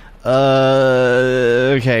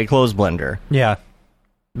 Close Blender. Yeah.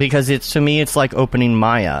 Because to me, it's like opening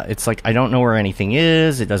Maya. It's like I don't know where anything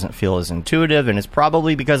is. It doesn't feel as intuitive, and it's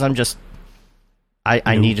probably because I'm just...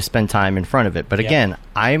 I need to spend time in front of it. But again,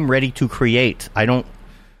 I'm ready to create. I don't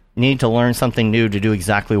need to learn something new to do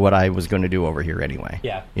exactly what I was going to do over here anyway.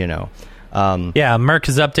 Yeah. Merc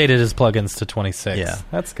has updated his plugins to 26. Yeah.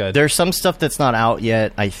 That's good. There's some stuff that's not out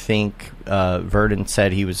yet. I think Verdon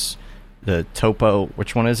said he was the Topo.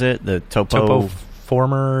 Which one is it? The Topo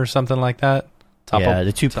Former or something like that? The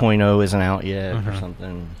 2.0 isn't out yet or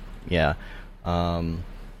something. Yeah.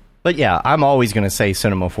 But yeah, I'm always going to say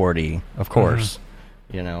Cinema 4D, of course.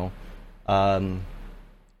 Go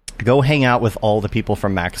hang out with all the people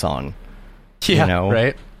from Maxon.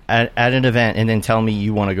 Right. At an event, and then tell me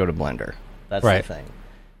you want to go to Blender. That's the thing.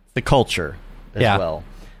 The culture as well.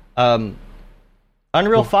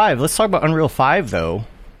 Unreal 5. Let's talk about Unreal 5, though.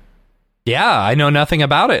 Yeah, I know nothing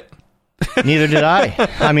about it. Neither did I.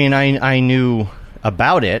 I mean, I knew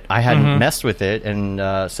about it. I hadn't messed with it,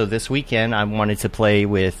 and so this weekend I wanted to play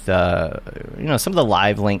with some of the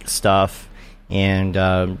live link stuff and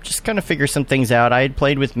just kind of figure some things out. I had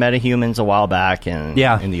played with MetaHumans a while back in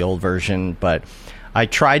the old version, but I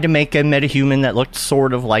tried to make a MetaHuman that looked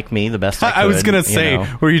sort of like me the best I could. I was going to say,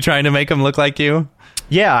 were you trying to make him look like you?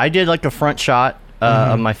 Yeah, I did like a front shot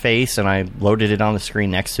of my face, and I loaded it on the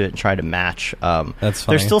screen next to it and tried to match. That's funny.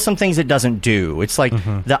 There's still some things it doesn't do. It's like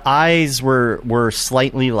the eyes were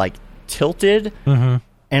slightly like tilted, and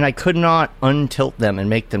I could not untilt them and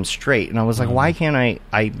make them straight. And I was like, why can't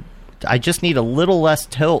I just need a little less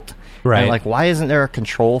tilt. Right. And like, why isn't there a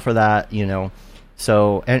control for that,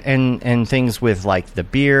 So, and things with, like, the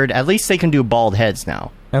beard. At least they can do bald heads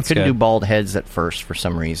now. That's couldn't good. do bald heads at first for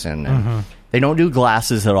some reason. And they don't do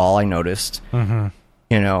glasses at all, I noticed. So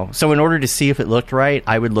in order to see if it looked right,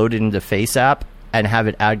 I would load it into Face App and have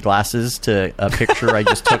it add glasses to a picture I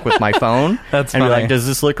just took with my phone. That's and funny. be like, does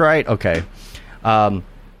this look right? Okay.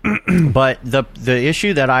 But the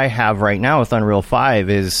issue that I have right now with Unreal 5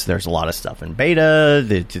 is there's a lot of stuff in beta.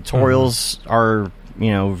 The tutorials are,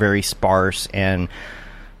 very sparse. And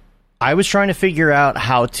I was trying to figure out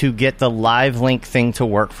how to get the live link thing to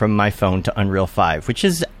work from my phone to Unreal 5, which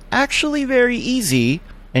is actually very easy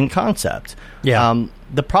in concept. Yeah.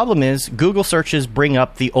 The problem is Google searches bring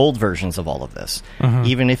up the old versions of all of this.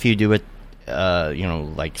 Even if you do it,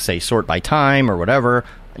 like, say, sort by time or whatever,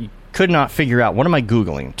 could not figure out, what am I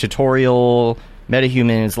Googling? Tutorial,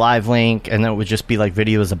 MetaHumans, live link, and then it would just be like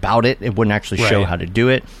videos about it. It wouldn't actually show how to do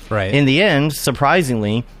it. Right. In the end,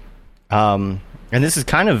 surprisingly, and this is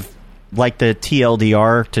kind of like the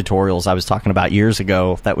TLDR tutorials I was talking about years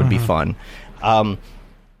ago, that would be fun,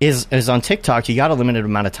 is on TikTok, you got a limited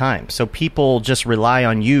amount of time. So people just rely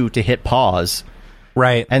on you to hit pause.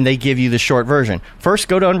 Right. And they give you the short version. First,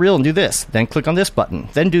 go to Unreal and do this. Then click on this button.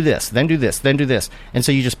 Then do this. Then do this. Then do this. And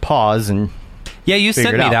so you just pause and you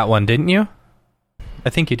sent me that one, didn't you? I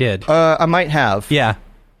think you did. I might have. Yeah.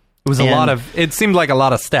 It was it seemed like a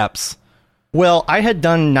lot of steps. Well, I had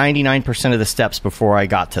done 99% of the steps before I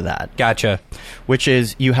got to that. Gotcha. Which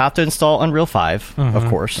is, you have to install Unreal 5, of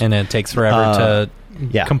course. And it takes forever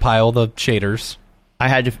to compile the shaders. I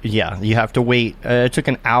had to, you have to wait. It took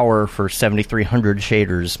an hour for 7,300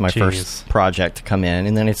 shaders, my first project, to come in.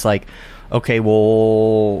 And then it's like, okay,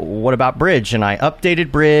 well, what about Bridge? And I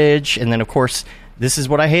updated Bridge. And then, of course, this is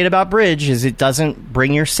what I hate about Bridge, is it doesn't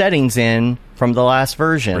bring your settings in from the last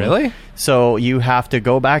version. Really? So you have to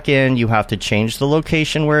go back in, you have to change the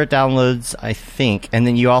location where it downloads, I think, and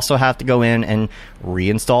then you also have to go in and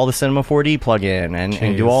reinstall the Cinema 4D plugin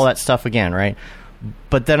and do all that stuff again, right?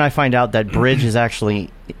 But then I find out that Bridge is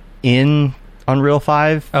actually in Unreal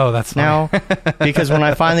 5. Oh, that's now because when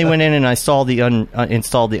I finally went in and I installed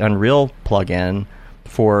the Unreal plugin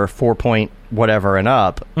for 4 point whatever and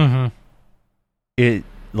up, it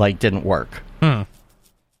like didn't work.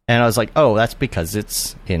 And I was like, oh, that's because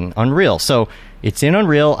it's in Unreal. So it's in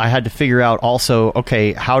Unreal. I had to figure out also,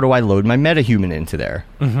 okay, how do I load my metahuman into there?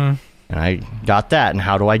 And I got that. And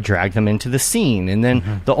how do I drag them into the scene? And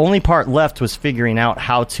then the only part left was figuring out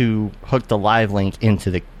how to hook the live link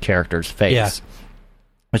into the character's face. Yeah.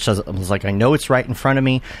 Which I was like, I know it's right in front of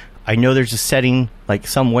me. I know there's a setting like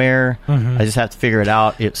somewhere. I just have to figure it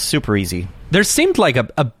out. It's super easy. There seemed like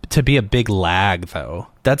to be a big lag, though.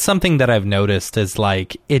 That's something that I've noticed is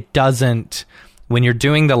like it doesn't, when you're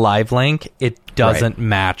doing the live link, it doesn't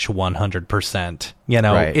match 100%. You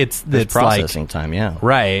know, it's processing like, time, yeah.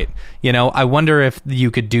 Right. You know, I wonder if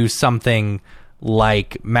you could do something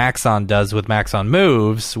like Maxon does with Maxon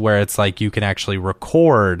Moves, where it's like you can actually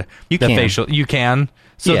record facial. You can,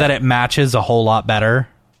 so that it matches a whole lot better.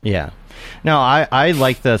 Yeah. No, I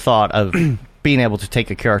like the thought of being able to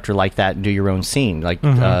take a character like that and do your own scene, like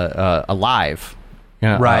alive.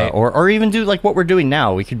 Right. Or even do like what we're doing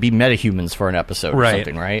now. We could be metahumans for an episode or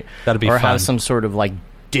something, right? That'd be or fun. Have some sort of like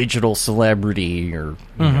digital celebrity or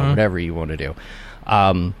you know, whatever you want to do.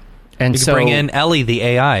 And you so could bring in Ellie, the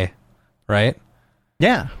AI, right?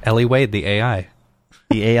 Yeah. Ellie Wade, the AI.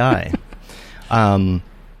 The AI.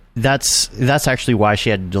 That's actually why she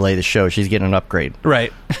had to delay the show. She's getting an upgrade.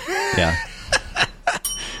 Right. Yeah.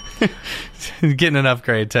 Getting an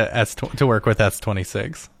upgrade to work with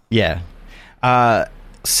S26. Yeah.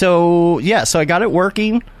 So I got it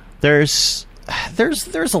working. There's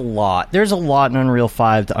a lot. There's a lot in Unreal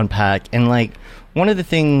 5 to unpack, and like one of the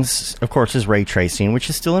things, of course, is ray tracing, which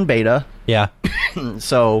is still in beta. Yeah.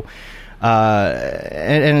 So,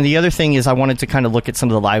 and the other thing is I wanted to kind of look at some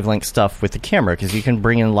of the live link stuff with the camera, because you can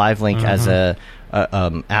bring in live link as a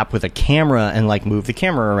app with a camera and like move the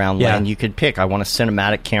camera around. Yeah. And you could pick, I want a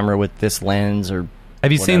cinematic camera with this lens or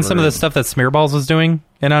have you seen some of the stuff that Smearballs was doing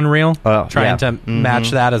in Unreal? Trying to match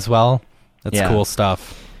that as well. That's cool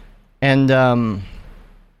stuff. And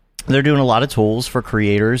they're doing a lot of tools for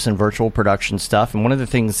creators and virtual production stuff. And one of the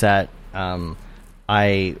things that I've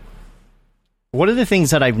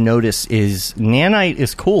noticed is Nanite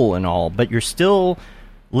is cool and all, but you're still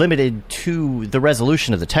limited to the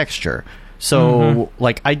resolution of the texture. So,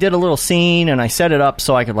 like, I did a little scene, and I set it up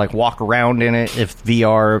so I could, like, walk around in it if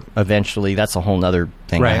VR eventually. That's a whole nother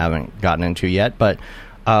thing I haven't gotten into yet. But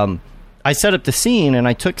I set up the scene, and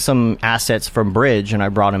I took some assets from Bridge, and I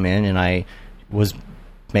brought them in, and I was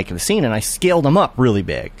making the scene, and I scaled them up really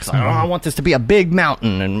big. Because I want this to be a big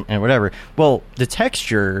mountain and whatever. Well, the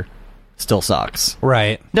texture still sucks.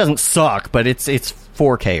 Right. It doesn't suck, but it's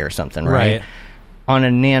 4K or something, right? On a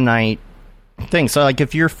Nanite thing. So like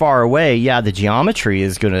if you're far away, the geometry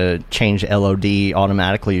is going to change LOD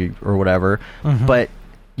automatically or whatever, but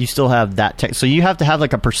you still have that text. So you have to have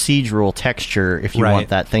like a procedural texture if you want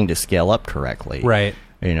that thing to scale up correctly. Right.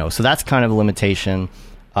 You know, so that's kind of a limitation.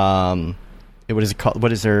 What is it called?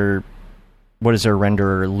 What is their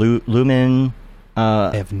renderer? Lumen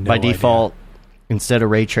I have no by default instead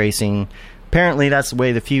of ray tracing. Apparently that's the way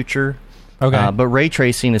of the future. Okay. But ray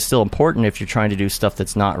tracing is still important if you're trying to do stuff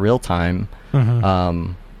that's not real time,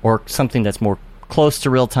 or something that's more close to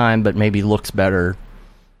real time but maybe looks better.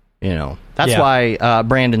 You know, that's why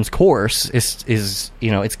Brandon's course is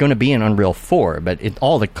it's going to be in Unreal 4, but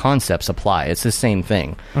all the concepts apply. It's the same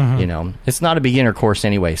thing. You know, it's not a beginner course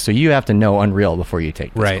anyway, so you have to know Unreal before you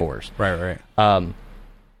take this course. Right.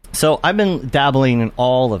 So I've been dabbling in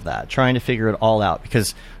all of that, trying to figure it all out,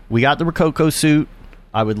 because we got the Rococo suit.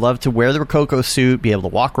 I would love to wear the Rococo suit, be able to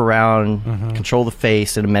walk around, control the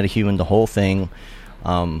face and a metahuman, the whole thing.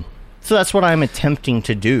 So that's what I'm attempting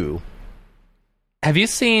to do. Have you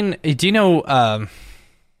seen, do you know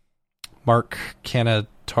Mark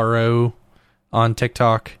Canataro on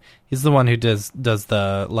TikTok? He's the one who does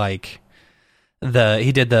the, like,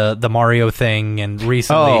 he did the Mario thing, and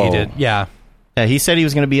recently he did, Yeah, he said he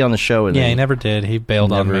was going to be on the show. And he never did. He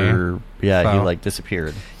bailed on me. Yeah, he like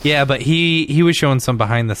disappeared. Yeah, but he was showing some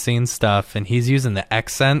behind the scenes stuff, and he's using the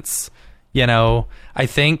Xsense, I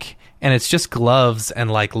think, and it's just gloves and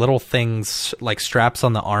like little things like straps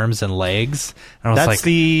on the arms and legs. And I was that's like,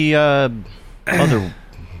 the other.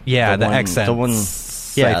 Yeah, the Xsense. The one.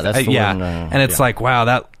 Yeah, that's the one. And it's like,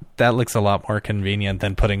 wow, that looks a lot more convenient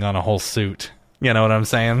than putting on a whole suit. You know what I'm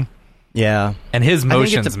saying? Yeah. And his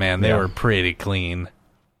motions, man, they were pretty clean.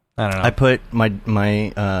 I don't know. I put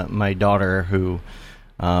my daughter, who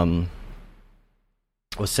was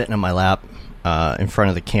sitting on my lap in front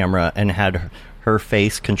of the camera, and had her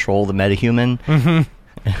face control the metahuman. Mm-hmm.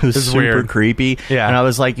 It was super weird. creepy. Yeah. And I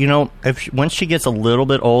was like, once she gets a little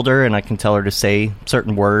bit older and I can tell her to say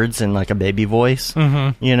certain words in like a baby voice,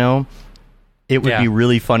 it would be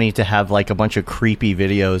really funny to have like a bunch of creepy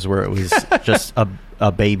videos where it was just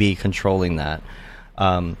a baby controlling that.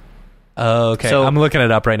 Okay. So, I'm looking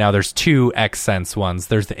it up right now. There's 2 Xsense ones.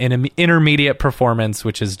 There's the intermediate performance,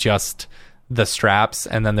 which is just the straps,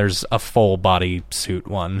 and then there's a full body suit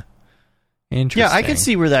one. Interesting. Yeah, I could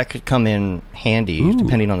see where that could come in handy,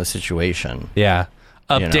 depending on the situation. Yeah.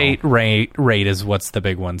 Update rate is what's the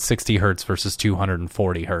big one. 60 hertz versus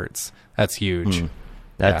 240 hertz. That's huge.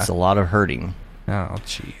 That's a lot of hurting. Oh,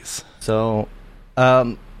 jeez. So,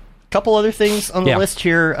 couple other things on the list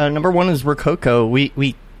here. Number 1 is Rococo.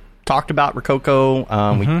 We talked about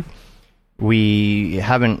Rococo. We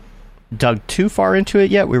haven't dug too far into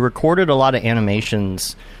it yet. We recorded a lot of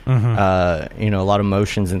animations, a lot of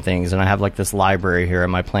motions and things, and I have like this library here,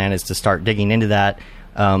 and my plan is to start digging into that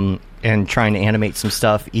and trying to animate some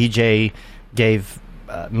stuff. EJ gave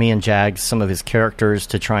me and Jags some of his characters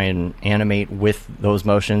to try and animate with those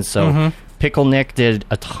motions. So Pickle Nick did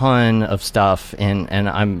a ton of stuff, and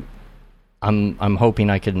I'm hoping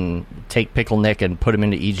I can take Pickle Nick and put him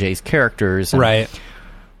into EJ's characters. And right.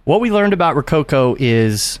 What we learned about Rococo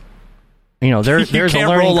is, there's you can't a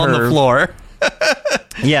learning roll curve. on the floor.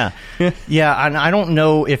 Yeah, and I don't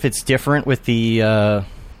know if it's different with the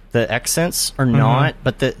Xsense or not,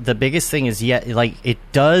 but the biggest thing is, like it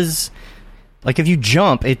does, like if you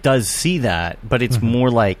jump, it does see that, but it's more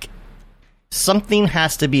like something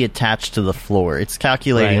has to be attached to the floor. It's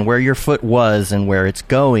calculating where your foot was and where it's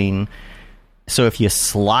going. So if you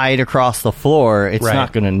slide across the floor, it's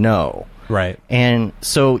not going to know. Right. And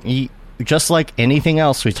so just like anything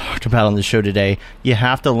else we talked about on the show today, you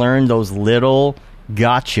have to learn those little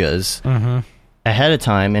gotchas ahead of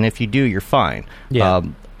time, and if you do, you're fine. Yeah.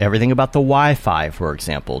 Everything about the Wi-Fi, for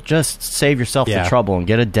example, just save yourself the trouble and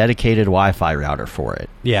get a dedicated Wi-Fi router for it.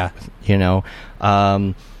 Yeah.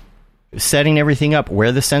 Setting everything up,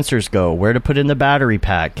 where the sensors go, where to put in the battery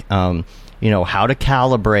pack, how to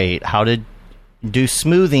calibrate, how to do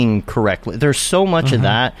smoothing correctly. There's so much of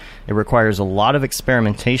that. It requires a lot of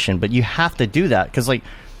experimentation, but you have to do that because, like,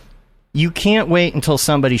 you can't wait until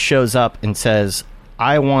somebody shows up and says,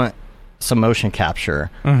 I want some motion capture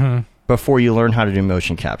before you learn how to do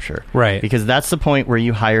motion capture. Right. Because that's the point where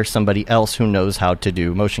you hire somebody else who knows how to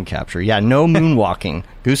do motion capture. Yeah, no moonwalking.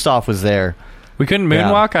 Gustav was there. We couldn't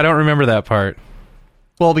moonwalk? I don't remember that part.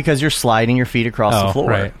 Well, because you're sliding your feet across the floor.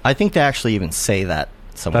 Right. I think they actually even say that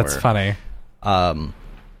somewhere. That's funny.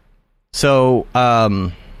 So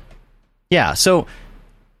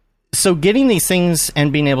getting these things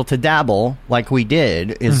and being able to dabble like we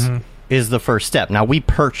did is the first step. Now, we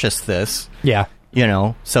purchased this. Yeah.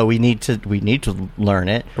 So we need to learn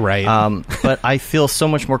it. Right. But I feel so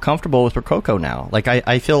much more comfortable with Rococo now. Like,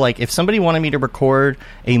 I feel like if somebody wanted me to record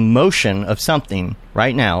a motion of something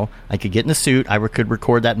right now, I could get in the suit, I could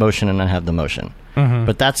record that motion, and I have the motion.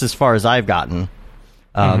 But that's as far as I've gotten.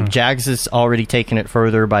 Jags has already taken it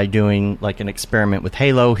further by doing like an experiment with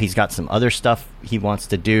Halo. He's got some other stuff he wants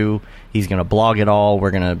to do. He's going to blog it all.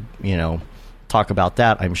 We're going to, talk about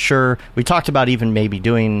that, I'm sure. We talked about even maybe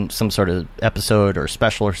doing some sort of episode or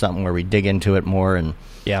special or something where we dig into it more. And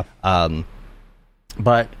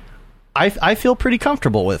but I feel pretty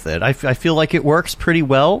comfortable with it. I feel like it works pretty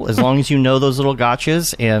well as long as you know those little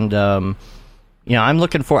gotchas. And I'm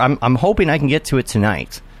hoping I can get to it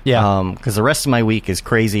tonight. Yeah, because the rest of my week is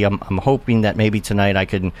crazy. I'm hoping that maybe tonight I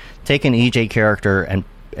can take an EJ character and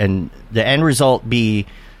the end result be,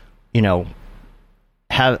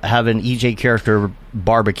 have an EJ character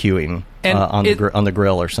barbecuing on the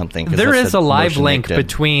grill or something. There is a live link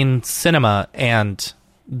between Cinema and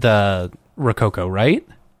the Rococo, right?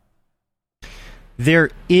 There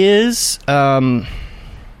is. The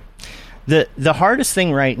hardest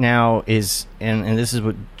thing right now is, and this is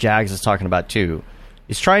what Jags is talking about too,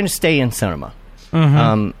 is trying to stay in Cinema.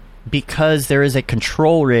 Because there is a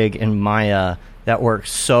control rig in Maya that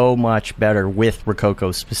works so much better with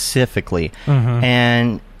Rococo specifically.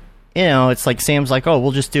 And, it's like Sam's like, oh,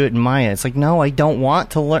 we'll just do it in Maya. It's like, no, I don't want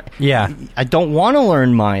to learn. Yeah. I don't want to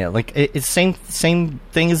learn Maya. Like, it's same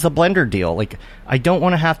thing as the Blender deal. Like, I don't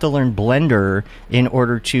want to have to learn Blender in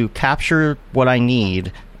order to capture what I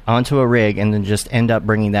need onto a rig and then just end up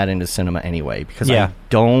bringing that into Cinema anyway, because I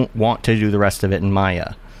don't want to do the rest of it in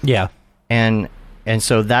Maya. Yeah. And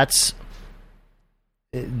so that's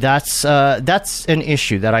that's an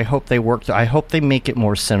issue that I hope they work through. I hope they make it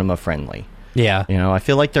more cinema friendly. Yeah. I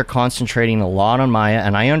feel like they're concentrating a lot on Maya,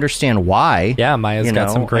 and I understand why. Yeah, Maya's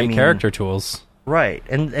got some great character tools. Right.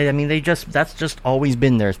 And I mean, that's just always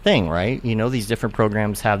been their thing, right? These different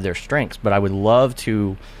programs have their strengths, but I would love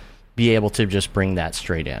to be able to just bring that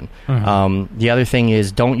straight in. Mm-hmm. The other thing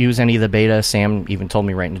is, don't use any of the beta. Sam even told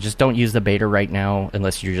me right now, just don't use the beta right now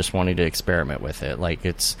unless you're just wanting to experiment with it. Like,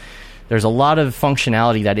 there's a lot of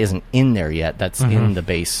functionality that isn't in there yet that's in the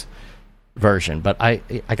base version, but I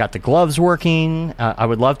got the gloves working. I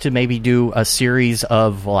would love to maybe do a series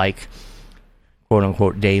of, like, quote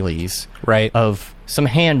unquote dailies, right, of some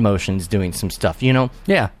hand motions doing some stuff.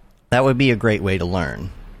 Yeah, that would be a great way to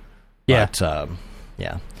learn. Yeah, but,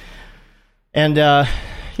 yeah, and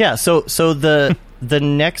so the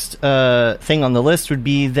next thing on the list would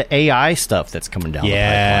be the AI stuff that's coming down. Yeah,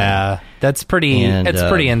 the pipeline. That's pretty. It's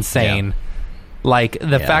pretty insane. Yeah. Like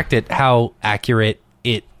the fact that how accurate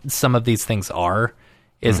some of these things are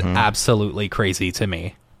is absolutely crazy to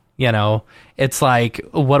me. It's like,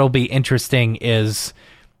 what'll be interesting is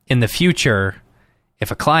in the future, if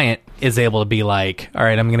a client is able to be like, all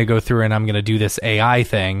right, I'm going to go through and I'm going to do this AI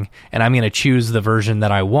thing and I'm going to choose the version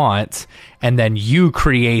that I want. And then you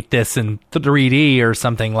create this in 3D or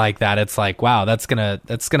something like that. It's like, wow, that's going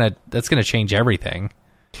to change everything.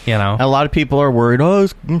 A lot of people are worried,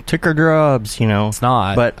 it's ticker jobs, It's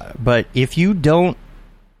not. But if you don't,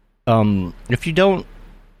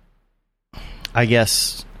 I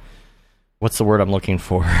guess, what's the word I'm looking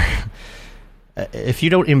for? If you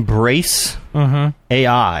don't embrace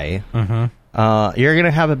AI, you're going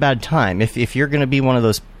to have a bad time. If you're going to be one of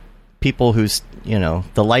those people who's, the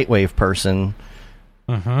lightwave person,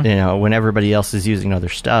 when everybody else is using other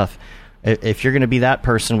stuff, if you're going to be that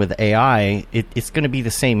person with AI, it's going to be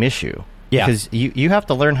the same issue. Yeah. Because you have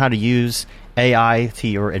to learn how to use AI to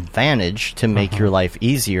your advantage to make your life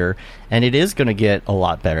easier, and it is going to get a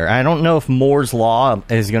lot better. I don't know if Moore's Law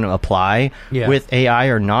is going to apply with AI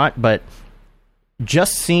or not, but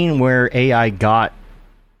just seeing where AI got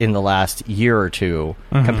in the last year or two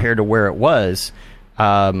compared to where it was,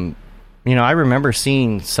 I remember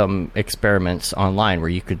seeing some experiments online where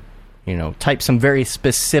you could, type some very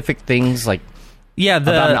specific things like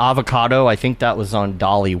about an avocado. I think that was on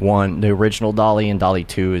DALL-E 1, the original DALL-E, and DALL-E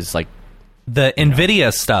 2 is like the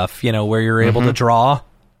NVIDIA stuff, where you're able to draw,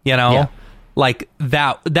 like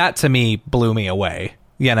that to me blew me away,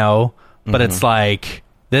 but it's like,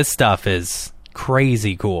 this stuff is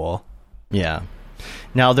crazy cool. Yeah.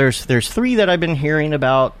 Now there's three that I've been hearing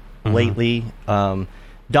about lately.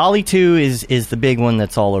 DALL-E 2 is the big one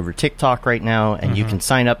that's all over TikTok right now, and you can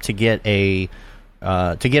sign up to get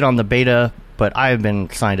on the beta, but I've been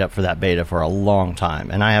signed up for that beta for a long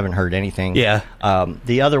time, and I haven't heard anything. Yeah.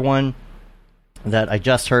 The other one that I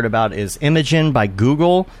just heard about is Imagen by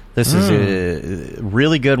Google. This is a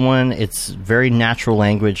really good one. It's very natural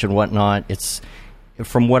language and whatnot. It's,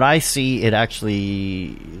 from what I see, it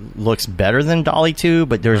actually looks better than DALL-E 2,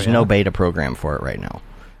 but there's no beta program for it right now.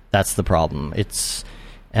 That's the problem.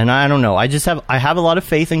 And I don't know. I have a lot of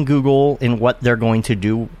faith in Google, in what they're going to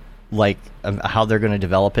do, like how they're going to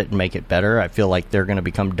develop it and make it better. I feel like they're going to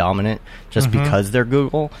become dominant just because they're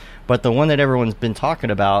Google. But the one that everyone's been talking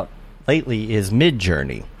about lately is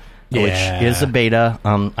Midjourney, which is a beta.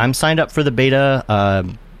 I'm signed up for the beta.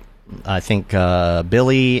 I think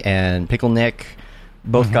Billy and Pickle Nick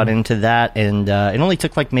both got into that, and it only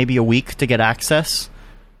took like maybe a week to get access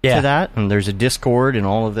to that. And there's a Discord and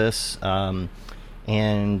all of this.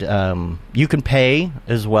 And you can pay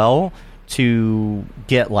as well to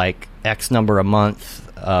get like X number a month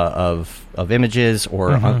of images,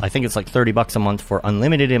 or I think it's like $30 a month for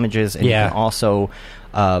unlimited images, and you can also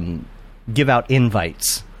give out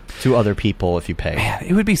invites to other people if you pay. Man,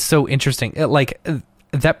 it would be so interesting.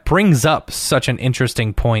 That brings up such an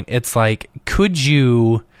interesting point. It's like, could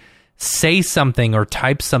you say something or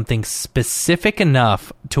type something specific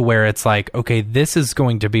enough to where it's like, okay, this is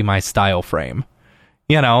going to be my style frame,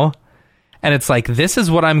 and it's like, this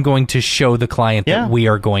is what I'm going to show the client that we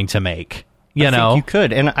are going to make. I think you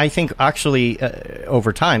could, and I think actually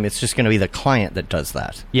over time it's just going to be the client that does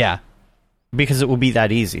that. Yeah, because it will be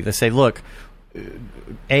that easy to say, look,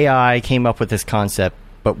 AI came up with this concept,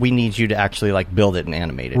 but we need you to actually like build it and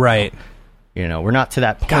animate it. Right. We're not to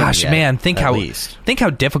that point. Gosh, yet, man, think how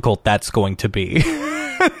difficult that's going to be.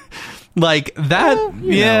 Like that.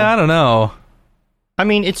 I don't know. I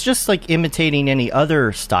mean, it's just like imitating any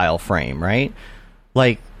other style frame, right?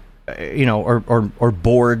 Like, or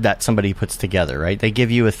board that somebody puts together, right? They give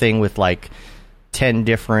you a thing with like 10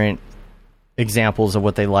 different examples of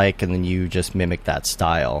what they like, and then you just mimic that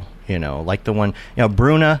style, You know, like the one,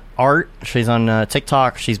 Bruna Art, she's on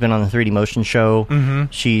TikTok. She's been on the 3D Motion Show.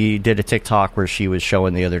 Mm-hmm. She did a TikTok where she was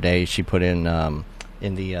showing the other day. She put in the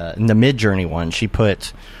Midjourney one, she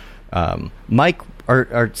put Mike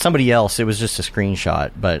or somebody else. It was just a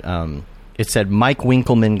screenshot, but it said Mike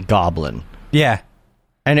Winkleman Goblin. Yeah.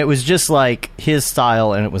 And it was just like his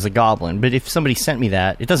style, and it was a goblin. But if somebody sent me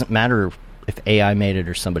that, it doesn't matter if AI made it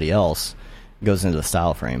or somebody else. It goes into the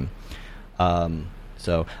style frame. Which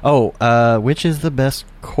is the best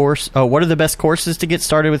course? Oh, what are the best courses to get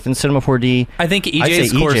started with in Cinema 4D? I think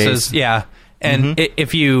EJ's courses, yeah. And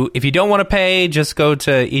if you don't want to pay, just go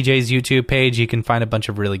to EJ's YouTube page. You can find a bunch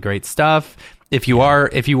of really great stuff. If you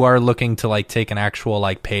are looking to like take an actual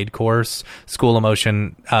like paid course, School of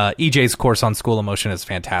Motion, EJ's course on School of Motion is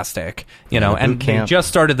fantastic. And they just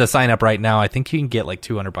started the sign up right now. I think you can get like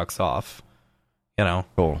 $200 off.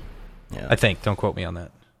 Cool. Yeah. I think. Don't quote me on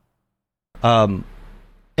that.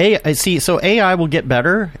 So AI will get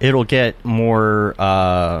better. It'll get more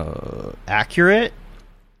accurate.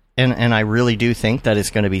 And I really do think that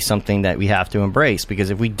it's going to be something that we have to embrace, because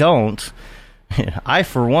if we don't, I,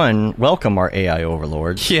 for one, welcome our AI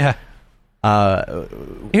overlords. Yeah.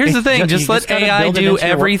 Here's the thing. Just let AI do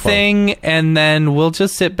everything, and then we'll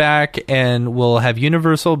just sit back and we'll have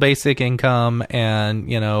universal basic income, and,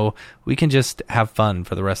 we can just have fun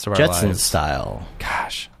for the rest of our lives. Jetson style.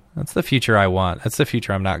 Gosh, that's the future I want. That's the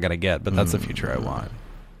future I'm not going to get, but that's the future I want.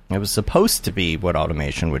 It was supposed to be what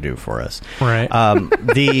automation would do for us. Right.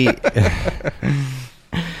 The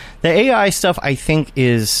AI stuff, I think,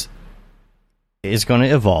 is going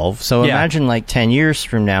to evolve. So imagine like 10 years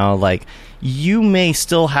from now, like you may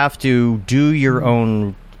still have to do your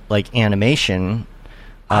own like animation.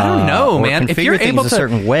 I don't know, man. If you're able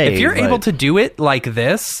to, able to do it like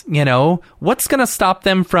this, what's going to stop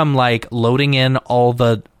them from like loading in all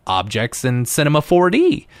the objects in Cinema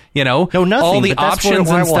 4D? No, nothing, all the options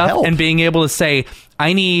and stuff, and being able to say,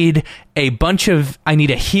 I need a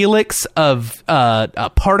helix of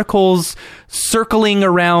particles circling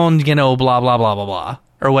around, blah, blah, blah, blah, blah,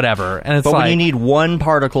 or whatever. And it's when you need one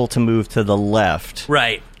particle to move to the left.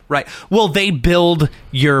 Right. Well, they build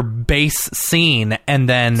your base scene, and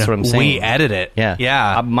then we edit it.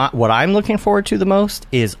 Yeah. What I'm looking forward to the most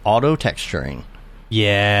is auto texturing.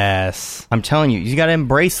 Yes. I'm telling you, you got to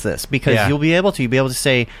embrace this, because you'll be able to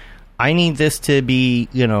say, I need this to be,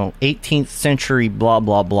 18th century blah,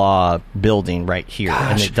 blah, blah building right here.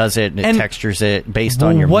 Gosh. And it does it, and it textures it based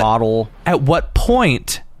on your model. At what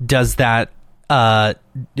point does that,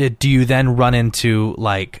 do you then run into,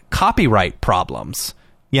 like, copyright problems?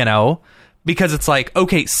 Because it's like,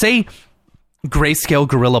 okay, say Grayscale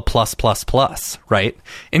Gorilla +++, right?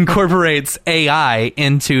 Incorporates AI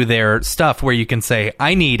into their stuff where you can say,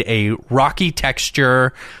 I need a rocky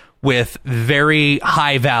texture with very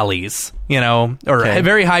high valleys,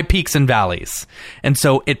 very high peaks and valleys. And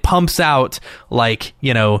so it pumps out like,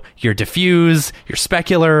 your diffuse, your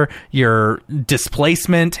specular, your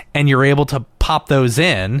displacement, and you're able to pop those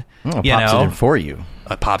in. It pops it in for you.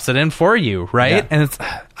 It pops it in for you, right? Yeah. And it's,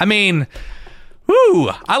 I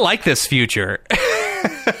like this future.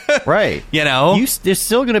 Right. There's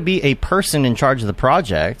still going to be a person in charge of the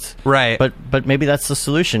project. Right. But maybe that's the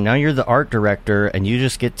solution. Now you're the art director, and you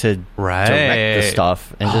just get to direct the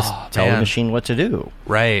stuff and just tell the machine what to do.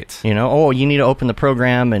 Right. You need to open the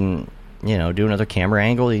program and, do another camera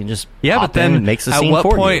angle. You can just but then it makes the scene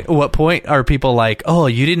for you. At what point are people like, oh,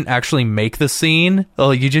 you didn't actually make the scene?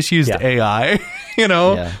 Oh, you just used AI?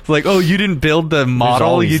 It's like, oh, you didn't build the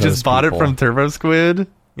model. You just bought it from TurboSquid,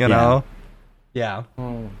 know? Yeah.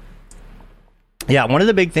 Yeah, one of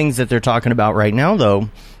the big things that they're talking about right now, though,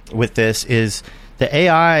 with this is the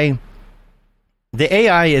AI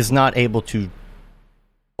is not able to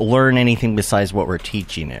learn anything besides what we're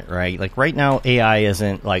teaching it, right? Like right now, AI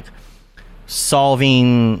isn't like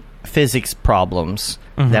solving physics problems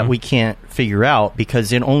that we can't figure out,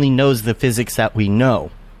 because it only knows the physics that we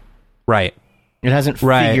know. Right. It hasn't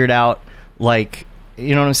figured out, like,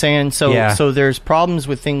 you know what I'm saying? So there's problems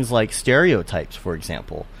with things like stereotypes, for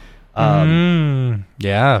example.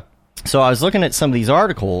 Yeah. So I was looking at some of these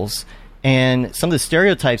articles, and some of the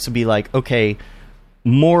stereotypes would be like, okay,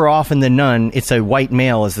 more often than none, it's a white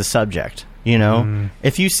male as the subject.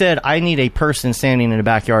 If you said, I need a person standing in a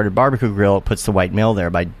backyard at a barbecue grill, it puts the white male there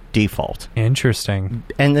by default. Interesting.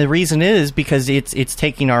 And the reason is because it's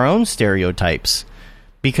taking our own stereotypes,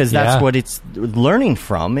 because that's what it's learning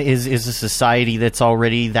from is a society that's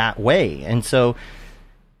already that way. And so,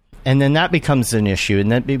 and then that becomes an issue.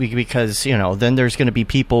 And that because, then there's going to be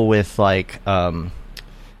people with like, I'm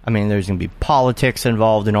mean, there's going to be politics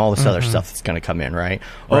involved and all this other stuff that's going to come in, right?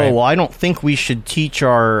 Right. Oh, well, I don't think we should teach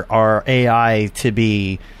our AI to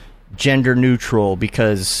be gender neutral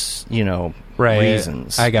because,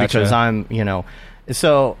 reasons. I gotcha. Because I'm,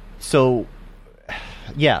 so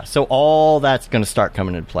all that's going to start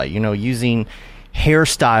coming into play, using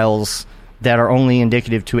hairstyles that are only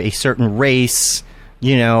indicative to a certain race,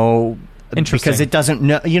 Interesting. because it doesn't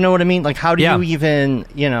know, you know what I mean? Like, how do you even,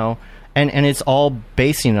 and it's all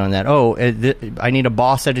basing on that. Oh, I need a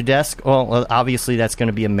boss at a desk. Well, obviously that's going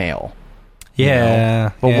to be a male.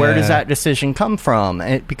 Yeah. But where does that decision come from?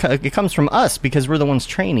 It comes from us because we're the ones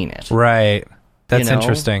training it. Right. That's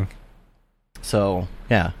interesting. So,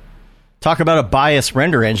 yeah. Talk about a biased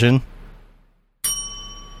render engine.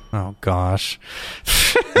 Oh, gosh.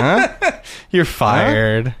 You're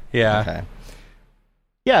fired. Huh? Yeah. Okay.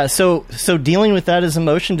 Yeah, so dealing with that as a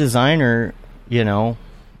motion designer, you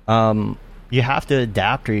have to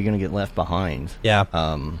adapt or you're going to get left behind. Yeah.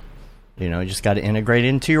 You just got to integrate it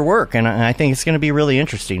into your work, and I think it's going to be really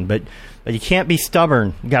interesting. But you can't be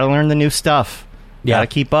stubborn. You got to learn the new stuff. You got to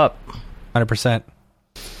keep up. 100%.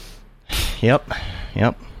 Yep.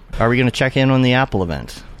 Are we going to check in on the Apple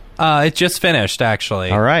event? It just finished,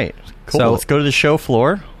 actually. All right. Cool. So, let's go to the show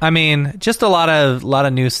floor. I mean, just a lot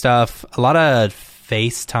of new stuff, a lot of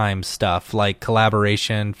FaceTime stuff, like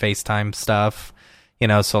collaboration FaceTime stuff.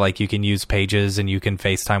 So like you can use Pages and you can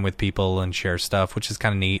FaceTime with people and share stuff, which is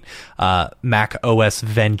kind of neat. Mac OS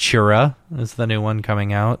Ventura is the new one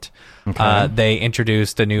coming out. Okay. They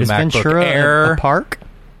introduced a new MacBook Ventura Air. A park?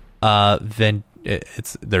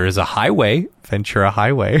 There is a highway, Ventura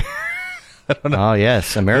Highway. I don't know. Oh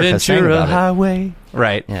yes, America Ventura Highway.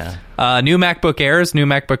 Right. Yeah. New MacBook Airs, new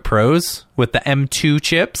MacBook Pros with the M2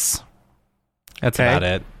 chips. That's about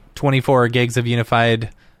it. 24 gigs of unified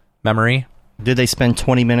memory. Did they spend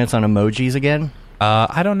 20 minutes on emojis again?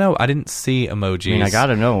 I don't know. I didn't see emojis. I mean, I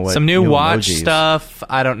gotta know what some new watch emojis. Stuff.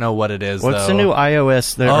 I don't know what it is. What's the new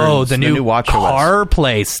iOS? The new watch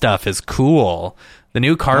CarPlay stuff is cool. The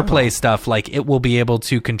new CarPlay stuff, like it will be able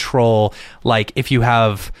to control, like if you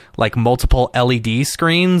have like multiple LED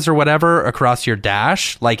screens or whatever across your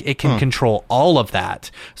dash, like it can control all of that.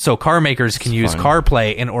 So car makers can use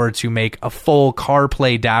CarPlay in order to make a full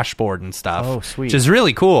CarPlay dashboard and stuff. Oh, sweet! Which is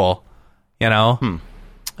really cool.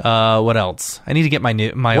 What else? I need to get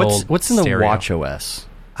my old. What's in the stereo. Watch OS?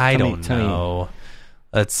 I don't know.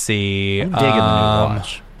 Let's see. I'm digging the new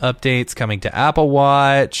watch. Updates coming to Apple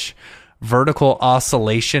Watch. Vertical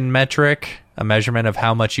oscillation metric, a measurement of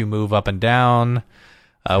how much you move up and down.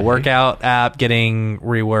 Workout app getting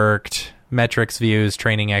reworked. Metrics views,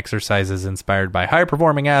 training exercises inspired by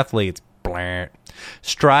high-performing athletes. Blah.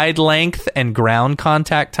 Stride length and ground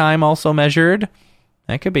contact time also measured.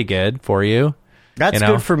 That could be good for you. That's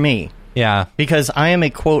good for me. Yeah. Because I am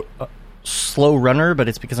a, quote, slow runner, but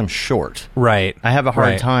it's because I'm short. Right. I have a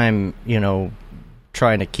hard time,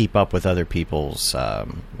 trying to keep up with other people's,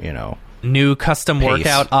 New custom pace.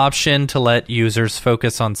 Workout option to let users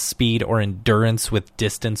focus on speed or endurance with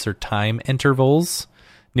distance or time intervals.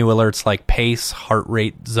 New alerts like pace, heart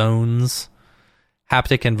rate zones.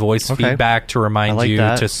 Haptic and voice feedback to remind you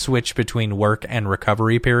to switch between work and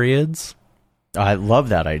recovery periods. I love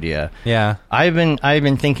that idea. Yeah. I've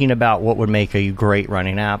been thinking about what would make a great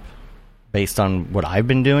running app based on what I've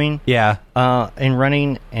been doing. Yeah. In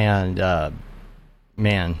running, and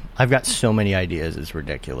man, I've got so many ideas. It's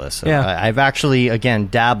ridiculous. Yeah. I've actually, again,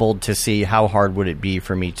 dabbled to see how hard would it be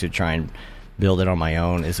for me to try and build it on my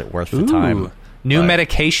own. Is it worth the time? New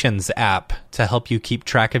medications app to help you keep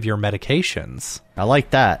track of your medications. I like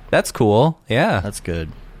that. That's cool. Yeah. That's good.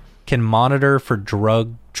 Can monitor for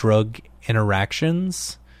drug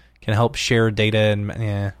interactions. Can help share data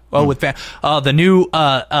and with that. The new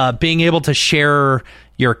being able to share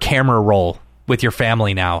your camera roll with your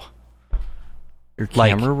family now. Your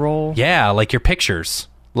camera roll? Yeah, like your pictures.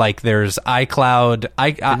 Like there's iCloud.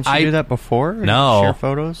 Didn't you do that before? No. Share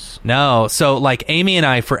photos? No. So like Amy and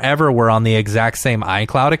I forever were on the exact same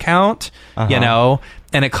iCloud account,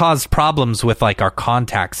 and it caused problems with like our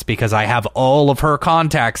contacts because I have all of her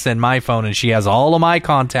contacts in my phone and she has all of my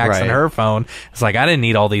contacts in her phone. It's like I didn't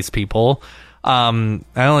need all these people. I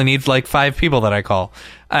only need like 5 people that I call.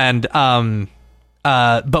 And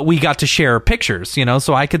but we got to share pictures,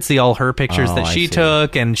 so I could see all her pictures that she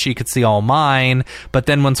took, and she could see all mine. But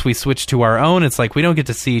then once we switched to our own, it's like we don't get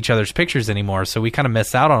to see each other's pictures anymore, so we kind of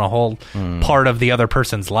miss out on a whole part of the other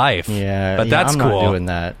person's life. But that's cool. I'm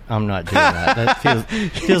not doing that. That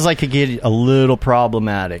feels like it get a little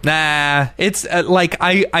problematic. Nah, it's like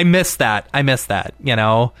I miss that. I being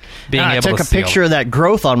able to I took a picture of that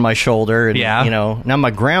growth on my shoulder, and now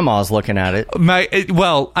my grandma's looking at it.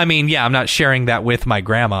 I'm not sharing that with my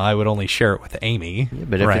grandma. I would only share it with Amy. Yeah,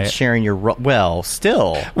 but if it's sharing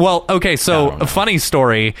still. Well, okay, so a funny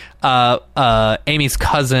story. Amy's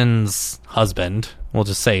cousin's husband, we'll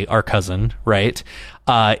just say our cousin, right,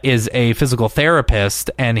 is a physical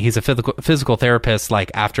therapist, and he's a physical therapist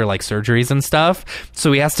like after like surgeries and stuff.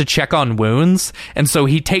 So he has to check on wounds, and so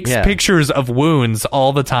he takes pictures of wounds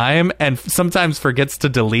all the time, and sometimes forgets to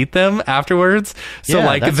delete them afterwards. So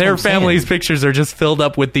like their family's pictures are just filled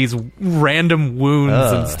up with these random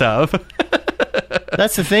wounds and stuff.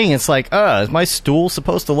 That's the thing. It's like, is my stool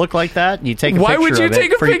supposed to look like that? You take a Why picture would you of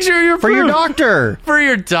take it a picture of your for your doctor? For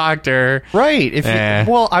your doctor, right?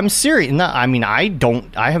 I'm serious. No, I mean, I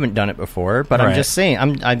haven't done it before, but I'm just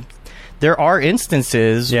saying. There are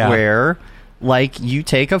instances where, like, you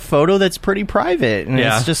take a photo that's pretty private, and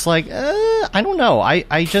it's just like, I don't know. I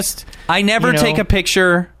never take a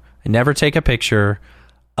picture. I never take a picture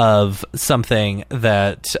of something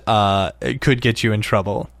that could get you in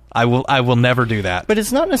trouble. I will never do that. But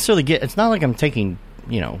it's not necessarily it's not like I'm taking,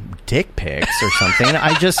 dick pics or something.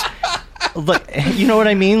 I just you know what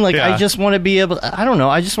I mean? Like I just want to be able I don't know,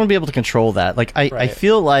 I just want to be able to control that. Like I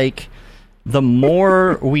feel like the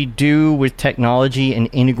more we do with technology and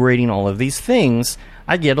integrating all of these things,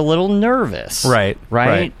 I get a little nervous. Right.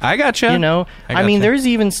 I gotcha. I mean, there's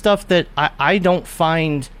even stuff that I don't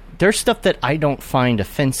find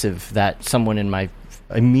offensive that someone in my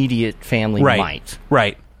immediate family might.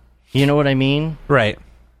 Right. You know what I mean? Right.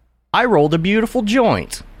 I rolled a beautiful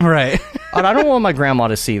joint. Right. And I don't want my grandma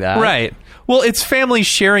to see that. Right. Well, it's family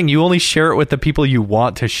sharing. You only share it with the people you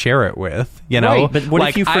want to share it with, Right, but what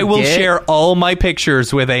if you forget? I will share all my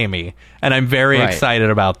pictures with Amy, and I'm very excited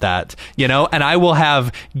about that, and I will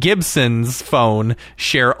have Gibson's phone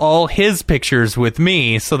share all his pictures with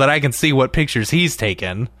me so that I can see what pictures he's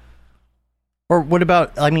taken. Or what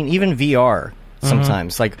about, even VR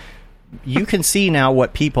sometimes, like, you can see now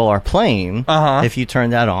what people are playing if you turn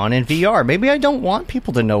that on in VR. Maybe I don't want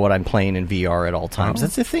people to know what I'm playing in VR at all times.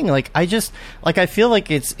 That's the thing. Like I feel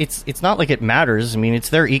like it's not like it matters. I mean, it's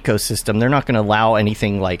their ecosystem. They're not going to allow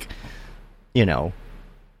anything like,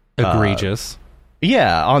 egregious.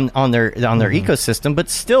 On their ecosystem, but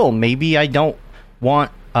still, maybe I don't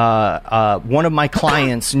want one of my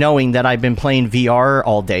clients knowing that I've been playing VR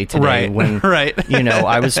all day today when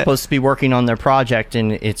I was supposed to be working on their project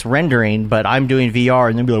and it's rendering, but I'm doing VR,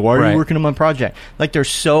 and they'll be like, why are you working on my project? Like, there's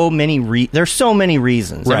so many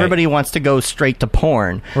reasons. Everybody wants to go straight to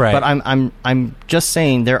porn, but I'm just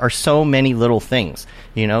saying there are so many little things.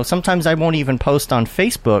 Sometimes I won't even post on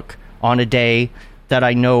Facebook on a day that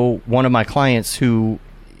I know one of my clients who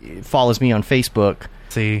follows me on Facebook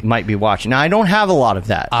might be watching. Now, I don't have a lot of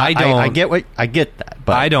that. I get that,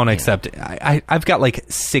 but I don't accept it. I've got like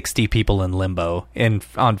 60 people in limbo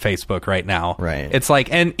on Facebook right now. Right. It's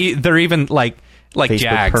like, and they're even like Facebook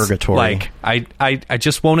Jags. purgatory. Like I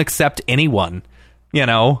just won't accept anyone.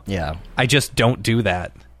 Yeah. I just don't do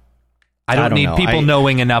that. I don't need people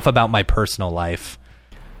knowing enough about my personal life.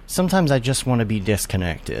 Sometimes I just want to be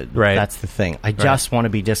disconnected. Right. That's the thing. I just want to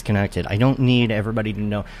be disconnected. I don't need everybody to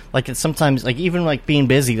know. Like, it's sometimes, like, even like being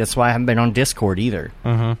busy, that's why I haven't been on Discord either.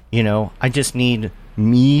 I just need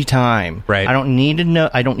me time. Right. I don't need to know.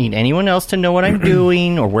 I don't need anyone else to know what I'm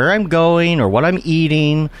doing or where I'm going or what I'm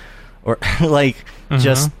eating or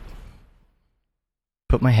just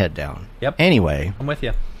put my head down. Yep. Anyway. I'm with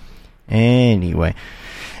you. Anyway.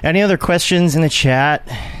 Any other questions in the chat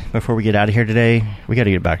before we get out of here today? We got to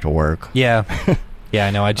get back to work. Yeah. Yeah, I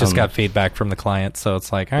know. I just got feedback from the client, so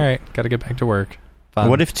it's like, all right, got to get back to work. Fun.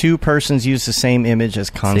 What if two persons use the same image as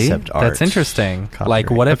concept art? That's interesting. Copyright. Like,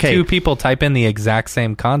 what if two people type in the exact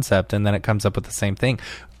same concept and then it comes up with the same thing?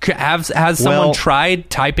 Has someone tried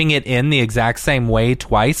typing it in the exact same way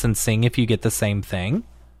twice and seeing if you get the same thing?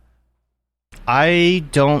 I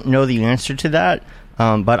don't know the answer to that,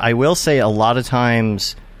 but I will say a lot of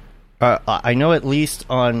times... I know at least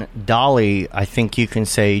on Dolly, I think you can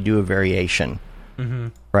say do a variation,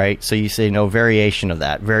 right? So you say no variation of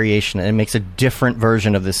that variation, and it makes a different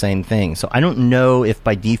version of the same thing. So I don't know if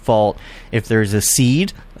by default, if there's a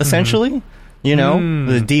seed, essentially,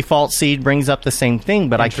 the default seed brings up the same thing.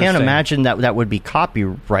 But I can't imagine that would be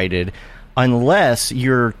copyrighted unless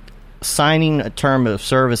you're signing a term of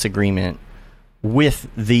service agreement with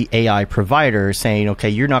the AI provider saying, okay,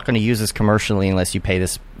 you're not going to use this commercially unless you pay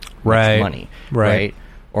this much money, right?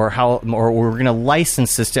 Or we're going to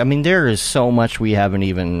license this. I mean, there is so much we haven't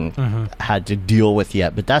even had to deal with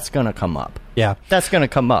yet, but that's going to come up. Yeah. That's going to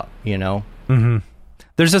come up, you know? Mm-hmm.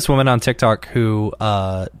 There's this woman on TikTok who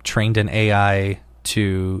trained an AI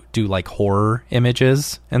to do like horror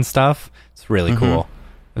images and stuff. It's really cool.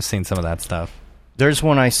 I've seen some of that stuff. There's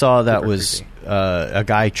one I saw that was a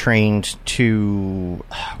guy trained to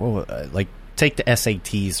like take the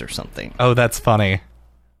SATs or something. Oh, that's funny.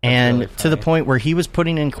 And really to the point where he was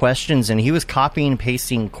putting in questions and he was copying and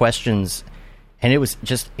pasting questions and it was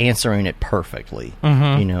just answering it perfectly.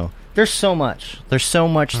 You know, there's so much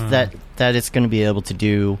that it's going to be able to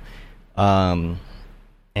do.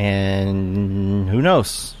 And who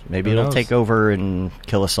knows? Maybe it'll take over and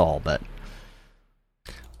kill us all, but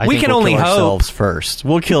we can only hope. Ourselves first.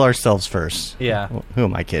 We'll kill ourselves first. Yeah. Who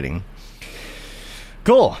am I kidding?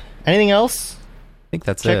 Cool. Anything else? I think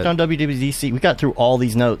that's Checked on WWDC. We got through all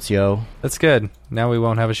these notes, yo. That's good. Now we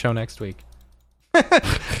won't have a show next week.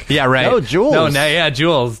 Yeah, right. No, Jules.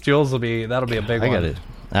 Jules. Jules that'll be a big one.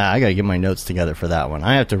 I got to get my notes together for that one.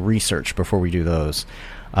 I have to research before we do those.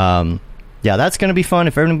 Yeah, that's going to be fun.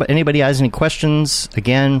 If anybody has any questions,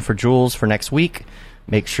 again, for Jules for next week,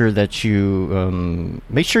 make sure that you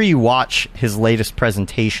watch his latest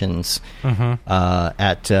presentations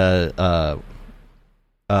at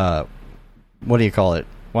what do you call it?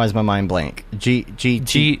 Why is my mind blank?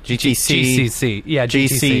 GTC. Yeah,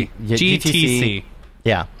 GTC.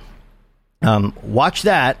 Yeah. Watch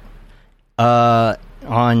that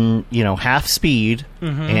on half speed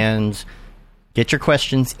and get your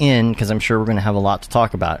questions in because I'm sure we're going to have a lot to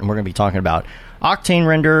talk about, and we're going to be talking about Octane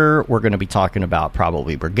Render. We're going to be talking about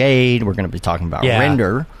probably Brigade. We're going to be talking about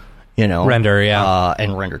Render. Render,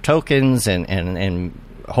 and Render tokens and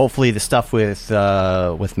hopefully the stuff with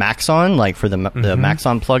Maxon, like for the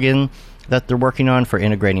Maxon plugin that they're working on for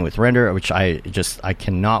integrating with Render, which I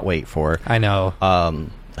cannot wait for. I know.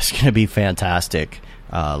 It's going to be fantastic.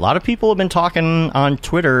 A lot of people have been talking on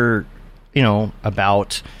Twitter,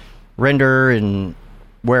 about Render and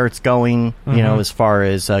where it's going, as far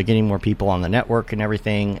as getting more people on the network and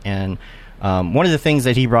everything. And one of the things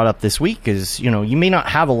that he brought up this week is, you may not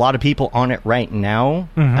have a lot of people on it right now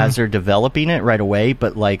as they're developing it right away,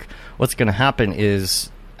 but like what's going to happen is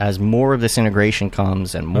as more of this integration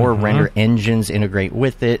comes and more render engines integrate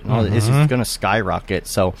with it, and all this is going to skyrocket.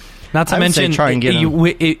 So, not to mention, try and get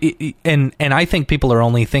and I think people are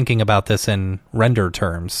only thinking about this in render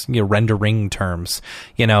terms, rendering terms.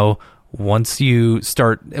 Once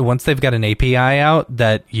they've got an API out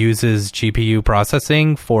that uses GPU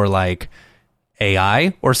processing for like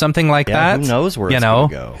AI or something like that, who knows where it's going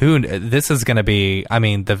to go? This is going to be? I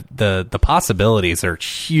mean, the possibilities are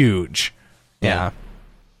huge. Yeah.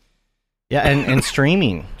 Yeah, and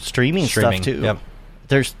streaming stuff too. Yep.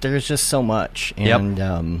 There's just so much,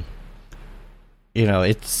 and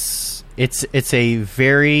it's a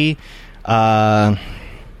very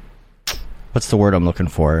what's the word I'm looking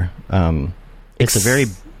for? It's a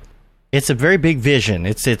very big vision.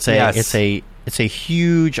 It's a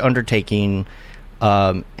huge undertaking,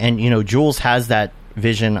 and Jules has that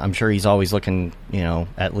vision. I'm sure he's always looking,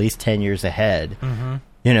 at least 10 years ahead.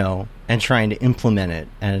 And trying to implement it.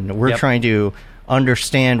 And we're trying to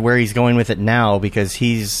understand where he's going with it now because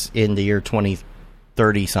he's in the year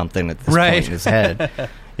 2030 something at this point in his head.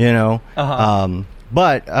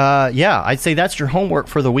 But I'd say that's your homework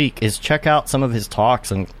for the week is check out some of his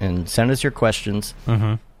talks and send us your questions.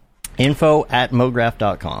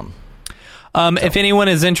 info@mograph.com. If anyone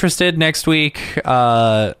is interested, next week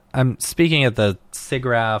I'm speaking at the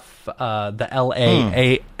SIGGRAPH, the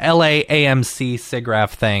LAAMC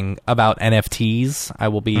SIGGRAPH thing about NFTs. I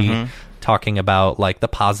will be talking about like the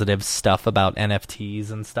positive stuff about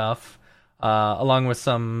NFTs and stuff, along with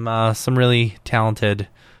some really talented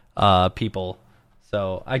people.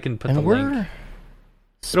 So I can put the link.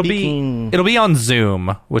 It'll be on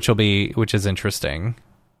Zoom, which is interesting.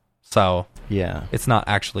 So yeah, it's not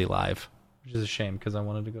actually live. Which is a shame because I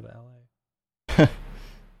wanted to go to LA.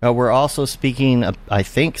 We're also speaking, I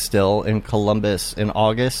think, still in Columbus in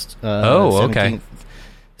August. 17th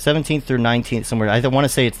through 19th, somewhere. I want to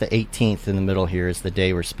say it's the 18th in the middle here is the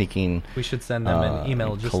day we're speaking. We should send them an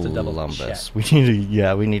email just to double check. We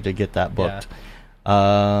need to get that booked.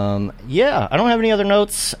 I don't have any other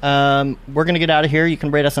notes. We're going to get out of here. You can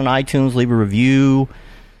rate us on iTunes, leave a review,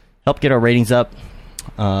 help get our ratings up.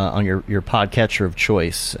 On your podcatcher of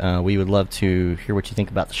choice. We would love to hear what you think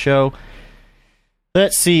about the show.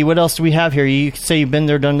 Let's see, what else do we have here? You say you've been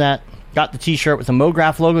there, done that. Got the t-shirt with the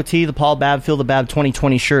MoGraph logo tee, the Paul Babb Feel the Babb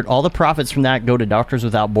 2020 shirt. All the profits from that go to Doctors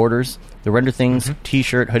Without Borders. The Render Things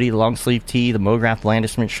t-shirt, hoodie, the long sleeve tee, the MoGraph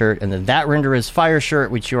blandishment shirt, and the That Render is Fire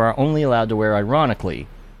shirt, which you are only allowed to wear, ironically,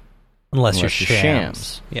 unless you're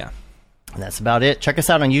shams. Yeah. And that's about it. Check us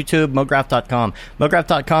out on YouTube, MoGraph.com.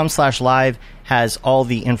 MoGraph.com/live has all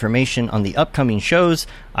the information on the upcoming shows.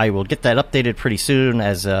 I will get that updated pretty soon,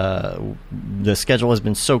 as the schedule has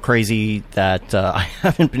been so crazy that I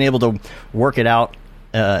haven't been able to work it out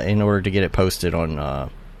in order to get it posted on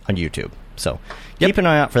YouTube. So keep an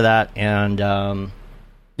eye out for that. And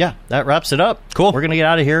that wraps it up. Cool. We're going to get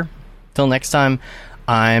out of here. Till next time,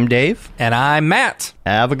 I'm Dave. And I'm Matt.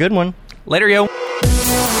 Have a good one. Later, yo.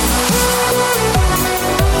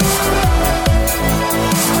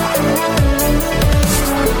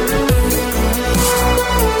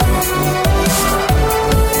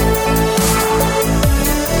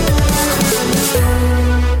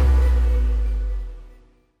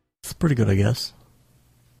 Pretty good, I guess.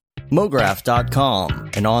 MoGraph.com,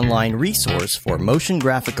 an online resource for motion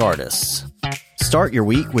graphic artists. Start your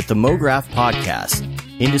week with the MoGraph Podcast.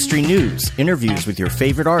 Industry news, interviews with your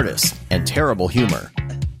favorite artists, and terrible humor.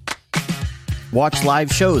 Watch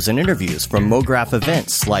live shows and interviews from MoGraph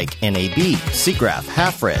events like NAB, SIGGRAPH,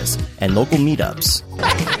 Half-Res, and local meetups.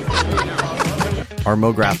 Our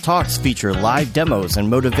MoGraph Talks feature live demos and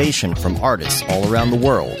motivation from artists all around the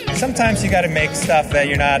world. Sometimes you gotta make stuff that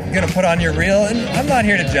you're not gonna put on your reel, and I'm not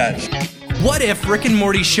here to judge. What if Rick and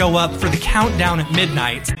Morty show up for the countdown at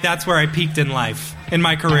midnight? That's where I peaked in life, in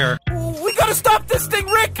my career. We gotta stop this thing,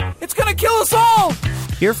 Rick! It's gonna kill us all!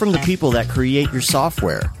 Hear from the people that create your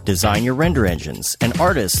software, design your render engines, and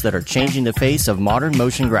artists that are changing the face of modern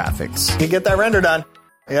motion graphics. You get that render done.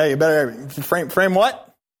 Yeah, you better frame what?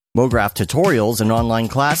 MoGraph tutorials and online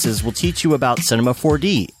classes will teach you about Cinema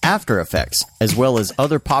 4D, After Effects, as well as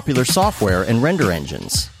other popular software and render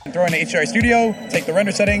engines. Throw in the HDR Studio, take the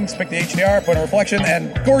render settings, pick the HDR, put in a reflection,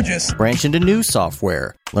 and gorgeous. Branch into new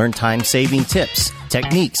software. Learn time-saving tips,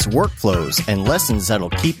 techniques, workflows, and lessons that'll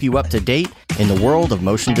keep you up to date in the world of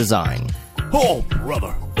motion design. Oh,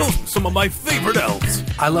 brother, those are some of my favorite elves.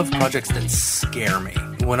 I love projects that scare me.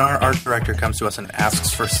 When our art director comes to us and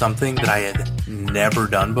asks for something that I had never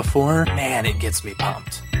done before, man, it gets me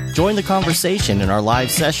pumped. Join the conversation in our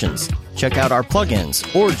live sessions. Check out our plugins,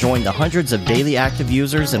 or join the hundreds of daily active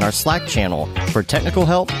users in our Slack channel for technical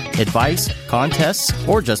help, advice, contests,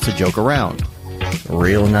 or just to joke around.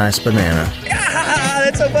 Real nice banana. Yeah,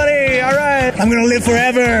 that's so funny. All right. I'm going to live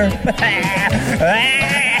forever.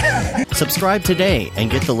 Subscribe today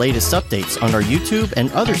and get the latest updates on our YouTube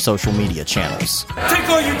and other social media channels. Take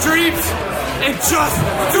all your dreams and just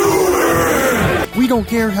do it! We don't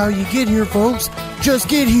care how you get here, folks. Just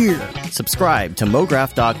get here. Subscribe to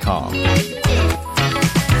MoGraph.com.